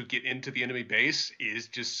means to get into the enemy base is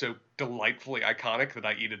just so delightfully iconic that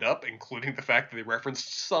I eat it up, including the fact that they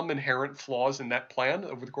referenced some inherent flaws in that plan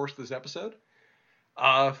over the course of this episode.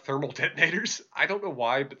 Thermal detonators. I don't know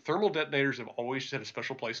why, but thermal detonators have always had a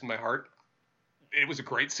special place in my heart. It was a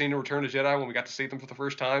great scene in Return of the Jedi when we got to see them for the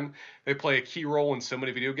first time. They play a key role in so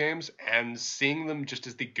many video games, and seeing them just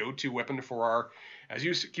as the go-to weapon for our, as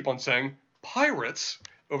you keep on saying, pirates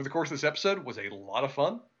over the course of this episode was a lot of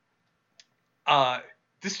fun.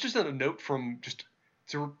 This is just a note from just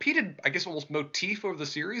It's a repeated, I guess, almost motif of the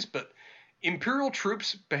series, but Imperial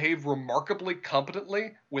troops behave remarkably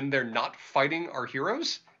competently when they're not fighting our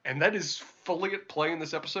heroes, and that is fully at play in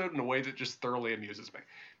this episode in a way that just thoroughly amuses me.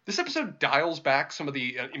 This episode dials back some of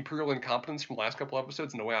the Imperial incompetence from the last couple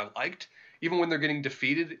episodes in a way I liked. Even when they're getting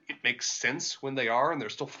defeated, it makes sense when they are, and they're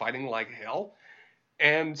still fighting like hell.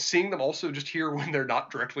 And seeing them also just here when they're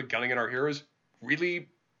not directly gunning at our heroes really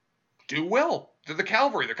do well. They're the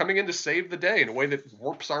cavalry. They're coming in to save the day in a way that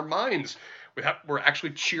warps our minds. We're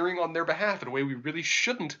actually cheering on their behalf in a way we really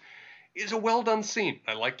shouldn't. Is a well done scene.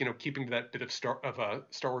 I like, keeping to that bit of Star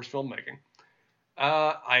Wars filmmaking.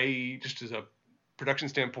 I just as a production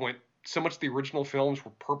standpoint, so much of the original films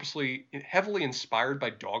were purposely heavily inspired by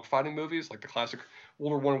dogfighting movies, like the classic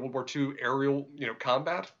World War I and World War II aerial,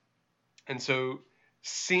 combat. And so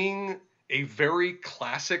seeing a very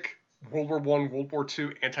classic World War I, World War II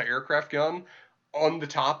anti-aircraft gun on the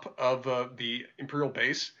top of the Imperial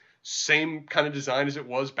base, same kind of design as it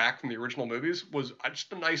was back from the original movies, was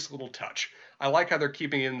just a nice little touch. I like how they're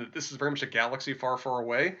keeping in that this is very much a galaxy far, far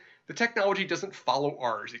away. The technology doesn't follow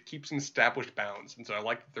ours. It keeps in established bounds, and so I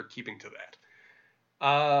like that they're keeping to that.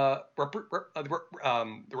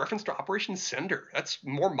 The reference to Operation Cinder. That's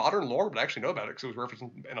more modern lore, but I actually know about it because it was referenced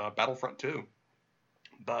in Battlefront 2.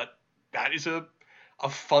 But that is a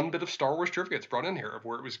fun bit of Star Wars trivia it's brought in here,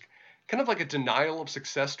 where it was kind of like a denial of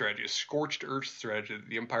success strategy, a scorched earth strategy that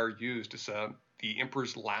the Empire used as the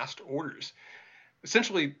Emperor's last orders.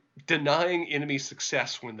 Essentially denying enemy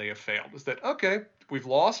success when they have failed. Is that, okay, we've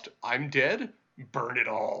lost, I'm dead, burn it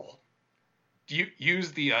all.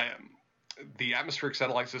 Use the atmospheric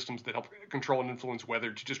satellite systems that help control and influence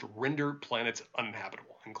weather to just render planets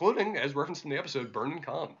uninhabitable, including, as referenced in the episode, Burnin'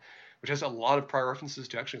 Khan, which has a lot of prior references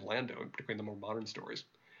to actually Lando, particularly in the more modern stories.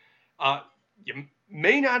 You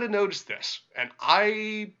may not have noticed this, and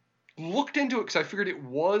I looked into it because I figured it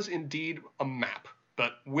was indeed a map.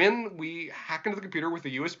 But when we hack into the computer with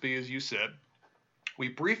the USB, as you said, we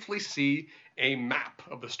briefly see a map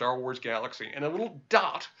of the Star Wars galaxy and a little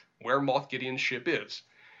dot where Moff Gideon's ship is.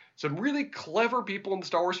 Some really clever people in the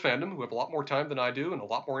Star Wars fandom who have a lot more time than I do and a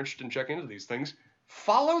lot more interested in checking into these things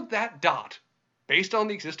followed that dot based on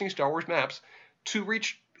the existing Star Wars maps to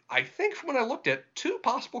reach, I think from what I looked at, two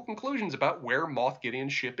possible conclusions about where Moff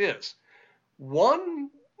Gideon's ship is. One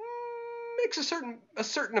makes a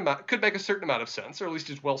certain amount, could make a certain amount of sense, or at least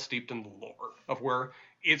is well steeped in the lore of where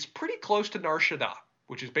it's pretty close to Nar Shaddaa,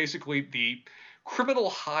 which is basically the criminal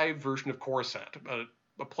hive version of Coruscant,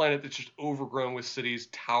 a planet that's just overgrown with cities,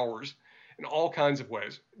 towers, in all kinds of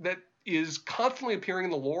ways, that is constantly appearing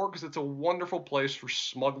in the lore because it's a wonderful place for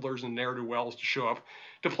smugglers and ne'er-do-wells to show up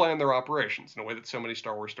to plan their operations in a way that so many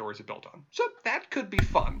Star Wars stories are built on. So that could be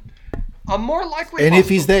fun. A more likely if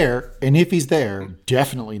he's there,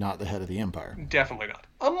 definitely not the head of the Empire. Definitely not.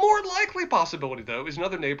 A more likely possibility, though, is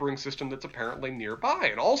another neighboring system that's apparently nearby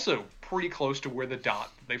and also pretty close to where the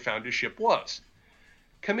dot they found his ship was.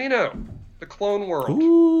 Kamino, the clone world.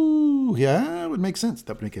 Ooh, yeah, that would make sense.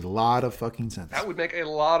 That would make a lot of fucking sense. That would make a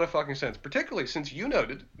lot of fucking sense, particularly since you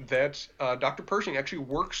noted that Dr. Pershing actually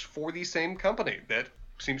works for the same company that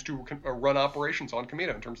seems to run operations on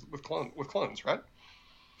Kamino in terms of with clones, right?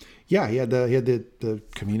 Yeah, he had the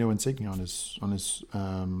Kamino insignia on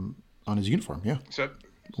his uniform. Yeah. So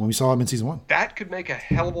when we saw him in season 1, that could make a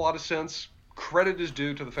hell of a lot of sense. Credit is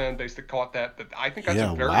due to the fan base that caught that. But I think that's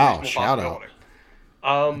a very reasonable possibility.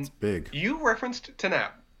 That's big. You referenced Tanab.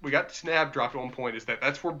 We got Tanab dropped at one point.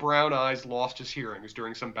 That's where Brown Eyes lost his hearing, is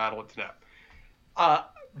during some battle at Tanab.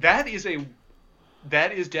 That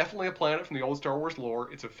is definitely a planet from the old Star Wars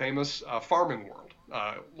lore. It's a famous farming world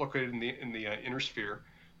located in the inner sphere.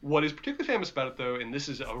 What is particularly famous about it, though, and this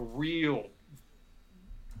is a real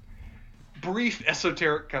brief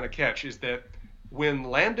esoteric kind of catch, is that when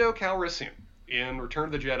Lando Calrissian in Return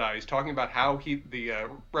of the Jedi is talking about how the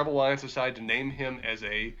Rebel Alliance decided to name him as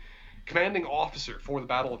a commanding officer for the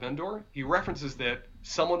Battle of Endor, he references that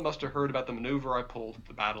someone must have heard about the maneuver I pulled at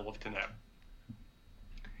the Battle of Tanab.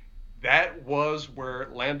 That was where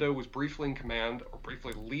Lando was briefly in command, or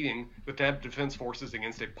briefly leading, the Tanab Defense Forces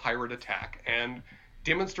against a pirate attack, and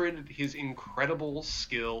demonstrated his incredible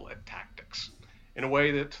skill at tactics in a way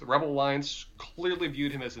that the Rebel Alliance clearly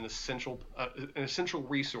viewed him as an essential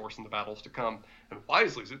resource in the battles to come, and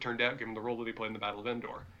wisely, as it turned out, given the role that he played in the Battle of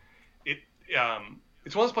Endor.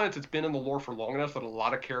 It's one of those planets that's been in the lore for long enough that a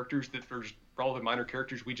lot of characters that are relatively minor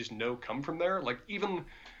characters we just know come from there. Like even,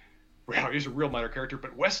 well, he's a real minor character,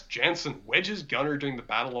 but Wes Jansen, Wedge's gunner during the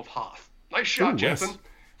Battle of Hoth. Nice shot, Jansen.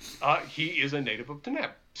 He is a native of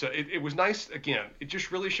Tanab. So it was nice. Again, it just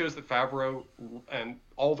really shows that Favreau and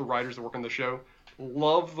all the writers that work on the show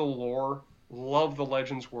love the lore, love the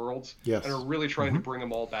Legends worlds, Yes. and are really trying to bring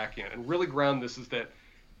them all back in and really ground this is that,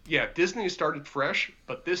 yeah, Disney started fresh,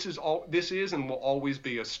 but this is and will always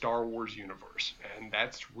be a Star Wars universe, and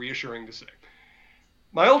that's reassuring to say.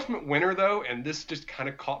 My ultimate winner, though, and this just kind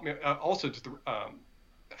of caught me, also just we'll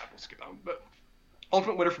skip on, but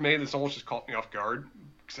ultimate winner for me, this almost just caught me off guard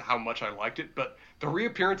because of how much I liked it, but the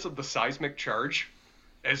reappearance of the seismic charge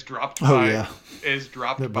as dropped by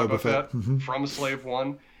Boba Fett from Slave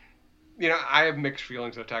One. You know, I have mixed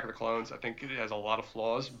feelings of Attack of the Clones. I think it has a lot of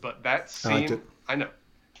flaws, but that scene, I know,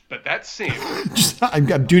 but that scene,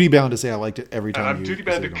 I'm duty bound to say I liked it every time. I'm duty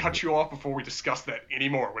bound to cut you off before we discuss that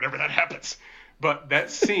anymore, whenever that happens. But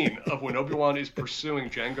that scene of when Obi-Wan is pursuing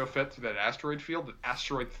Jango Fett through that asteroid field, that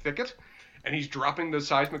asteroid thicket, and he's dropping those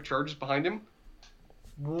seismic charges behind him,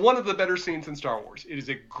 one of the better scenes in Star Wars. It is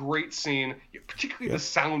a great scene, particularly the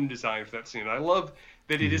sound design for that scene. I love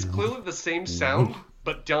that it is clearly the same sound,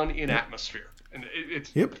 but done in atmosphere. And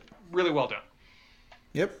it's really well done.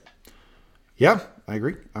 Yep. Yeah, I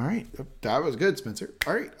agree. All right. That was good, Spencer.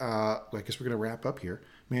 All right. I guess we're going to wrap up here.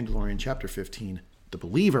 Mandalorian Chapter 15, The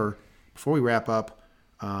Believer. Before we wrap up,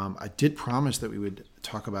 I did promise that we would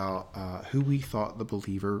talk about who we thought the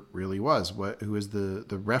believer really was. Who is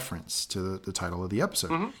the reference to the title of the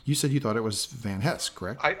episode? Mm-hmm. You said you thought it was Van Hess,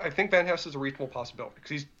 correct? I think Van Hess is a reasonable possibility because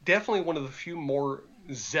he's definitely one of the few more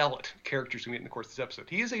zealot characters we meet in the course of this episode.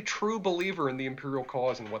 He is a true believer in the Imperial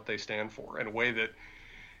cause and what they stand for in a way that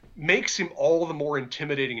makes him all the more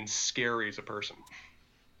intimidating and scary as a person.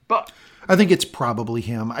 But I think it's probably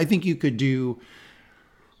him. I think you could do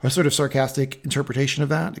a sort of sarcastic interpretation of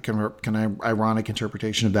that, can I ironic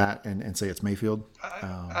interpretation of that, and say it's Mayfield.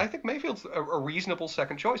 I think Mayfield's a reasonable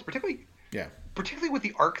second choice, particularly with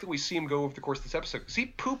the arc that we see him go over the course of this episode. Because he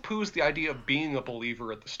poo-poos the idea of being a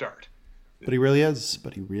believer at the start. But he really is.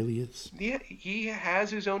 Yeah, he has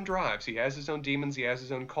his own drives. He has his own demons. He has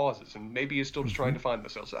his own causes. And maybe he's still just trying to find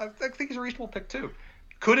themselves. So I think he's a reasonable pick, too.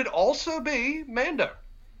 Could it also be Mando?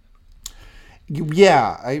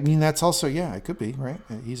 Yeah, I mean that's also it could be right.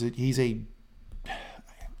 He's a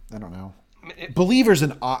I don't know. Believer's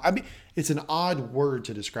an odd. I mean, it's an odd word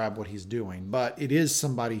to describe what he's doing, but it is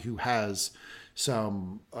somebody who has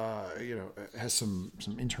some has some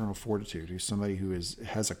internal fortitude. He's somebody who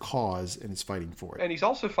has a cause and is fighting for it. And he's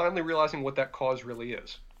also finally realizing what that cause really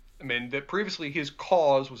is. I mean, that previously his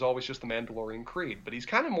cause was always just the Mandalorian Creed, but he's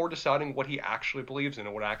kind of more deciding what he actually believes in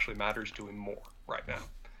and what actually matters to him more right now.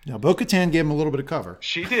 Now, Bo-Katan gave him a little bit of cover.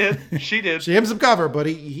 She did. She gave him some cover, but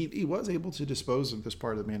he was able to dispose of this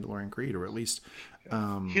part of the Mandalorian Creed, or at least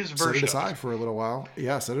his version. Set it aside for a little while.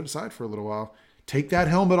 Yeah, set it aside for a little while. Take that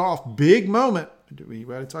helmet off. Big moment. We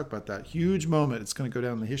got to talk about that. Huge moment. It's going to go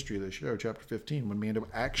down in the history of the show, Chapter 15, when Mando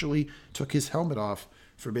actually took his helmet off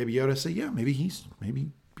for Baby Yoda to say, yeah, maybe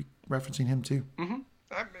referencing him too. Mm-hmm.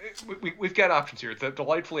 We've got options here. It's a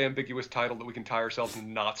delightfully ambiguous title that we can tie ourselves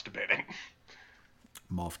in knots debating.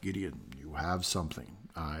 Moff Gideon, you have something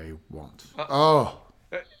I want.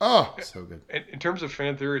 So good. In terms of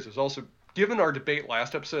fan theories, there's also, given our debate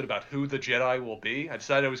last episode about who the Jedi will be, I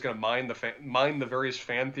decided I was going to mine the various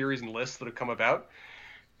fan theories and lists that have come about.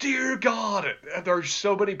 Dear God, there are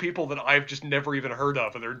so many people that I've just never even heard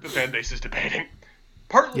of, and the fan base is debating.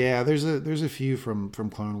 Partly, yeah, there's a few from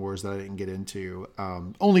Clone Wars that I didn't get into,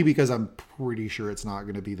 only because I'm pretty sure it's not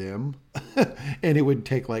going to be them, and it would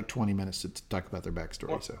take like 20 minutes to talk about their backstory.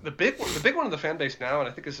 Well, so the big one in the fan base now, and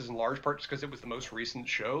I think this is in large part just because it was the most recent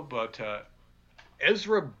show, but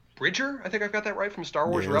Ezra Bridger, I think I've got that right, from Star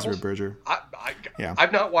Wars Rebels. Ezra Bridger.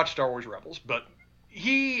 I've not watched Star Wars Rebels, but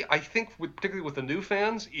he, I think, particularly with the new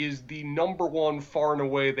fans, is the number one far and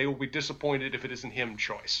away. They will be disappointed if it isn't him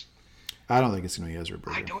choice. I don't think it's going to be Ezra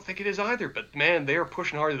Bridger. I don't think it is either, but man, they are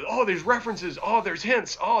pushing hard. Oh, there's references. Oh, there's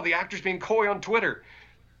hints. Oh, the actor's being coy on Twitter.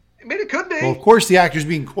 I mean, it could be. Well, of course, the actor's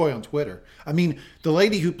being coy on Twitter. I mean, the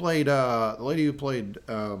lady who played Catelyn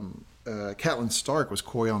Stark was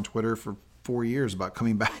coy on Twitter for 4 years about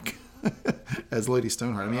coming back as Lady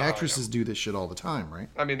Stoneheart. I mean, actresses do this shit all the time, right?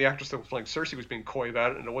 I mean, the actress that was playing Cersei was being coy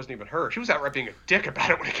about it, and it wasn't even her. She was outright being a dick about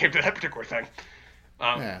it when it came to that particular thing.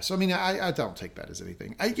 So I mean, I don't take that as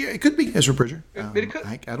anything. It could be Ezra Bridger. It could.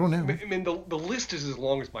 I don't know. I mean, the list is as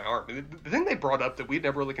long as my arm. The thing they brought up that we'd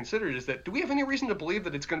never really considered is that, do we have any reason to believe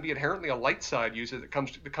that it's going to be inherently a light side user that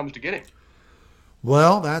comes to get him?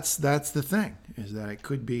 Well, that's the thing, is that it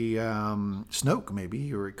could be Snoke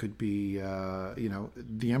maybe, or it could be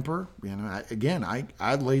the Emperor.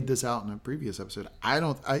 I laid this out in a previous episode.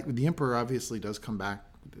 The Emperor obviously does come back.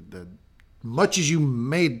 Much as you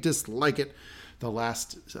may dislike it, the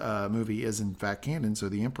last movie is in fact canon, so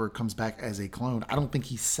the Emperor comes back as a clone. I don't think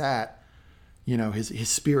he sat his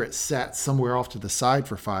spirit sat somewhere off to the side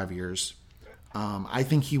for 5 years. I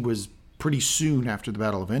think he was pretty soon after the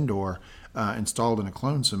Battle of Endor installed in a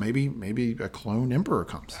clone. So maybe a clone emperor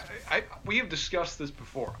comes. We have discussed this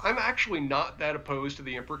before. I'm actually not that opposed to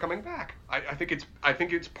the Emperor coming back. I think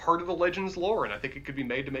it's part of the Legends lore, and I think it could be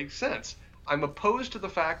made to make sense. I'm opposed to the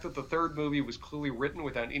fact that the third movie was clearly written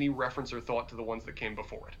without any reference or thought to the ones that came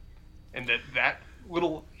before it, and that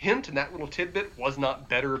little hint and that little tidbit was not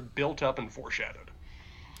better built up and foreshadowed.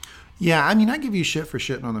 Yeah, I mean, I give you shit for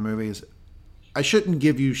shitting on the movies. I shouldn't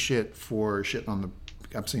give you shit for shitting on the.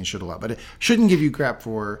 I'm saying shit a lot, but I shouldn't give you crap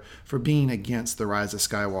for being against the Rise of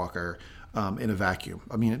Skywalker in a vacuum.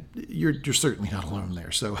 I mean, you're certainly not alone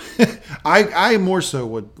there. So, I more so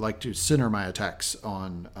would like to center my attacks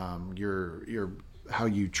on your how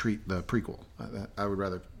you treat the prequel. I would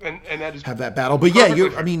rather and that is have that battle. But yeah,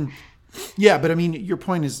 your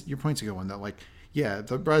point's a good one. That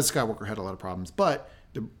the Rise of Skywalker had a lot of problems, but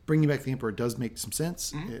the bringing back the Emperor does make some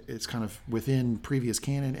sense. Mm-hmm. It's kind of within previous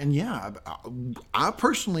canon, and yeah, I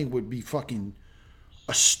personally would be fucking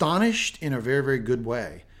astonished in a very, very good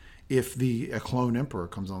way if a clone Emperor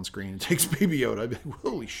comes on screen and takes Baby Yoda. I'd be like,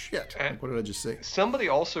 holy shit! What did I just say? Somebody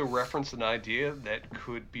also referenced an idea that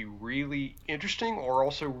could be really interesting, or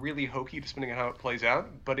also really hokey, depending on how it plays out.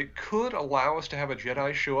 But it could allow us to have a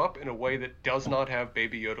Jedi show up in a way that does not have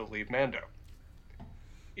Baby Yoda leave Mando.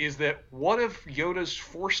 Is that what if Yoda's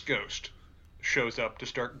Force Ghost shows up to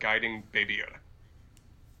start guiding Baby Yoda?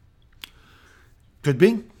 Could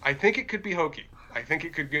be. I think it could be hokey. I think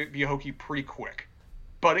it could be hokey pretty quick,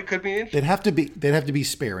 but it could be interesting. They'd have to be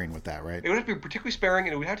sparing with that, right? It would have to be particularly sparing,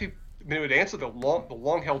 and it would have to. It would answer the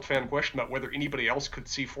long-held fan question about whether anybody else could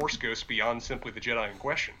see Force Ghosts beyond simply the Jedi in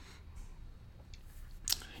question.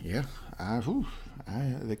 Yeah,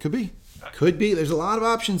 that could be. Could be. There's a lot of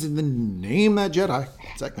options in the Name That Jedi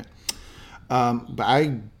segment. But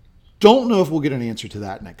I don't know if we'll get an answer to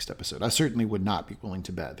that next episode. I certainly would not be willing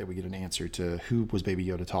to bet that we get an answer to who was Baby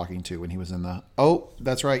Yoda talking to when he was in the,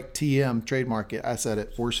 that's right, TM, trademark it, I said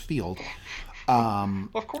it, Force Field.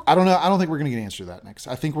 Of course. I don't know. I don't think we're going to get an answer to that next.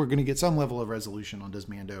 I think we're going to get some level of resolution on does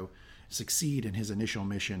Mando succeed in his initial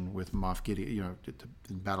mission with Moff Gideon, to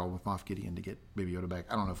battle with Moff Gideon to get Baby Yoda back.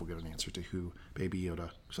 I don't know if we'll get an answer to who Baby Yoda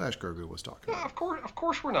 / Grogu was talking about. Of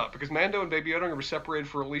course we're not, because Mando and Baby Yoda are going to be separated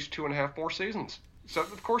for at least 2.5 more seasons. So,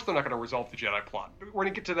 of course, they're not going to resolve the Jedi plot. We're going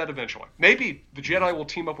to get to that eventually. Maybe the Jedi will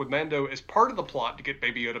team up with Mando as part of the plot to get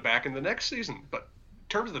Baby Yoda back in the next season. But in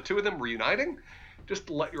terms of the two of them reuniting, just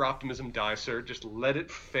let your optimism die, sir. Just let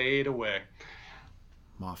it fade away.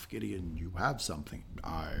 Moff Gideon, you have something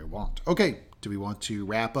I want. Okay, do we want to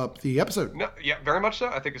wrap up the episode? No, yeah, very much so.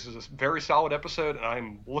 I think this is a very solid episode, and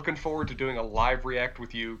I'm looking forward to doing a live react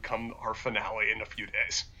with you come our finale in a few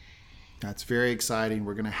days. That's very exciting.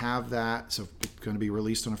 We're going to have that. So it's going to be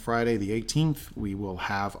released on a Friday, the 18th. We will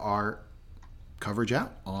have our coverage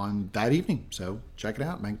out on that evening. So check it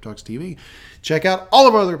out, Mangum Talks TV. Check out all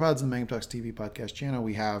of our other pods on the Mangum Talks TV podcast channel.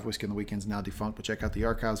 We have Whiskey on the Weekends, now defunct, but check out the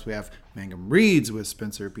archives. We have Mangum Reads with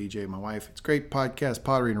Spencer, BJ, my wife. It's a great podcast,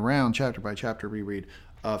 pottering around, chapter by chapter reread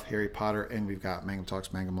of Harry Potter. And we've got Mangum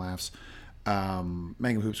Talks, Mangum Laughs,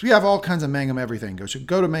 Mangum Hoops. We have all kinds of Mangum everything. Go to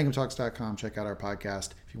mangumtalks.com, check out our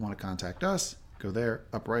podcast. If you want to contact us, go there,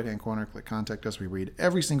 up right-hand corner, click Contact Us. We read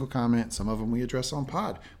every single comment. Some of them we address on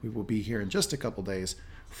pod. We will be here in just a couple days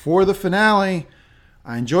for the finale.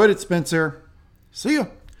 I enjoyed it, Spencer. See you.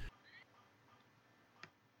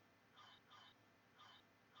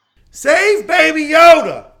 Save Baby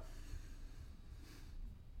Yoda!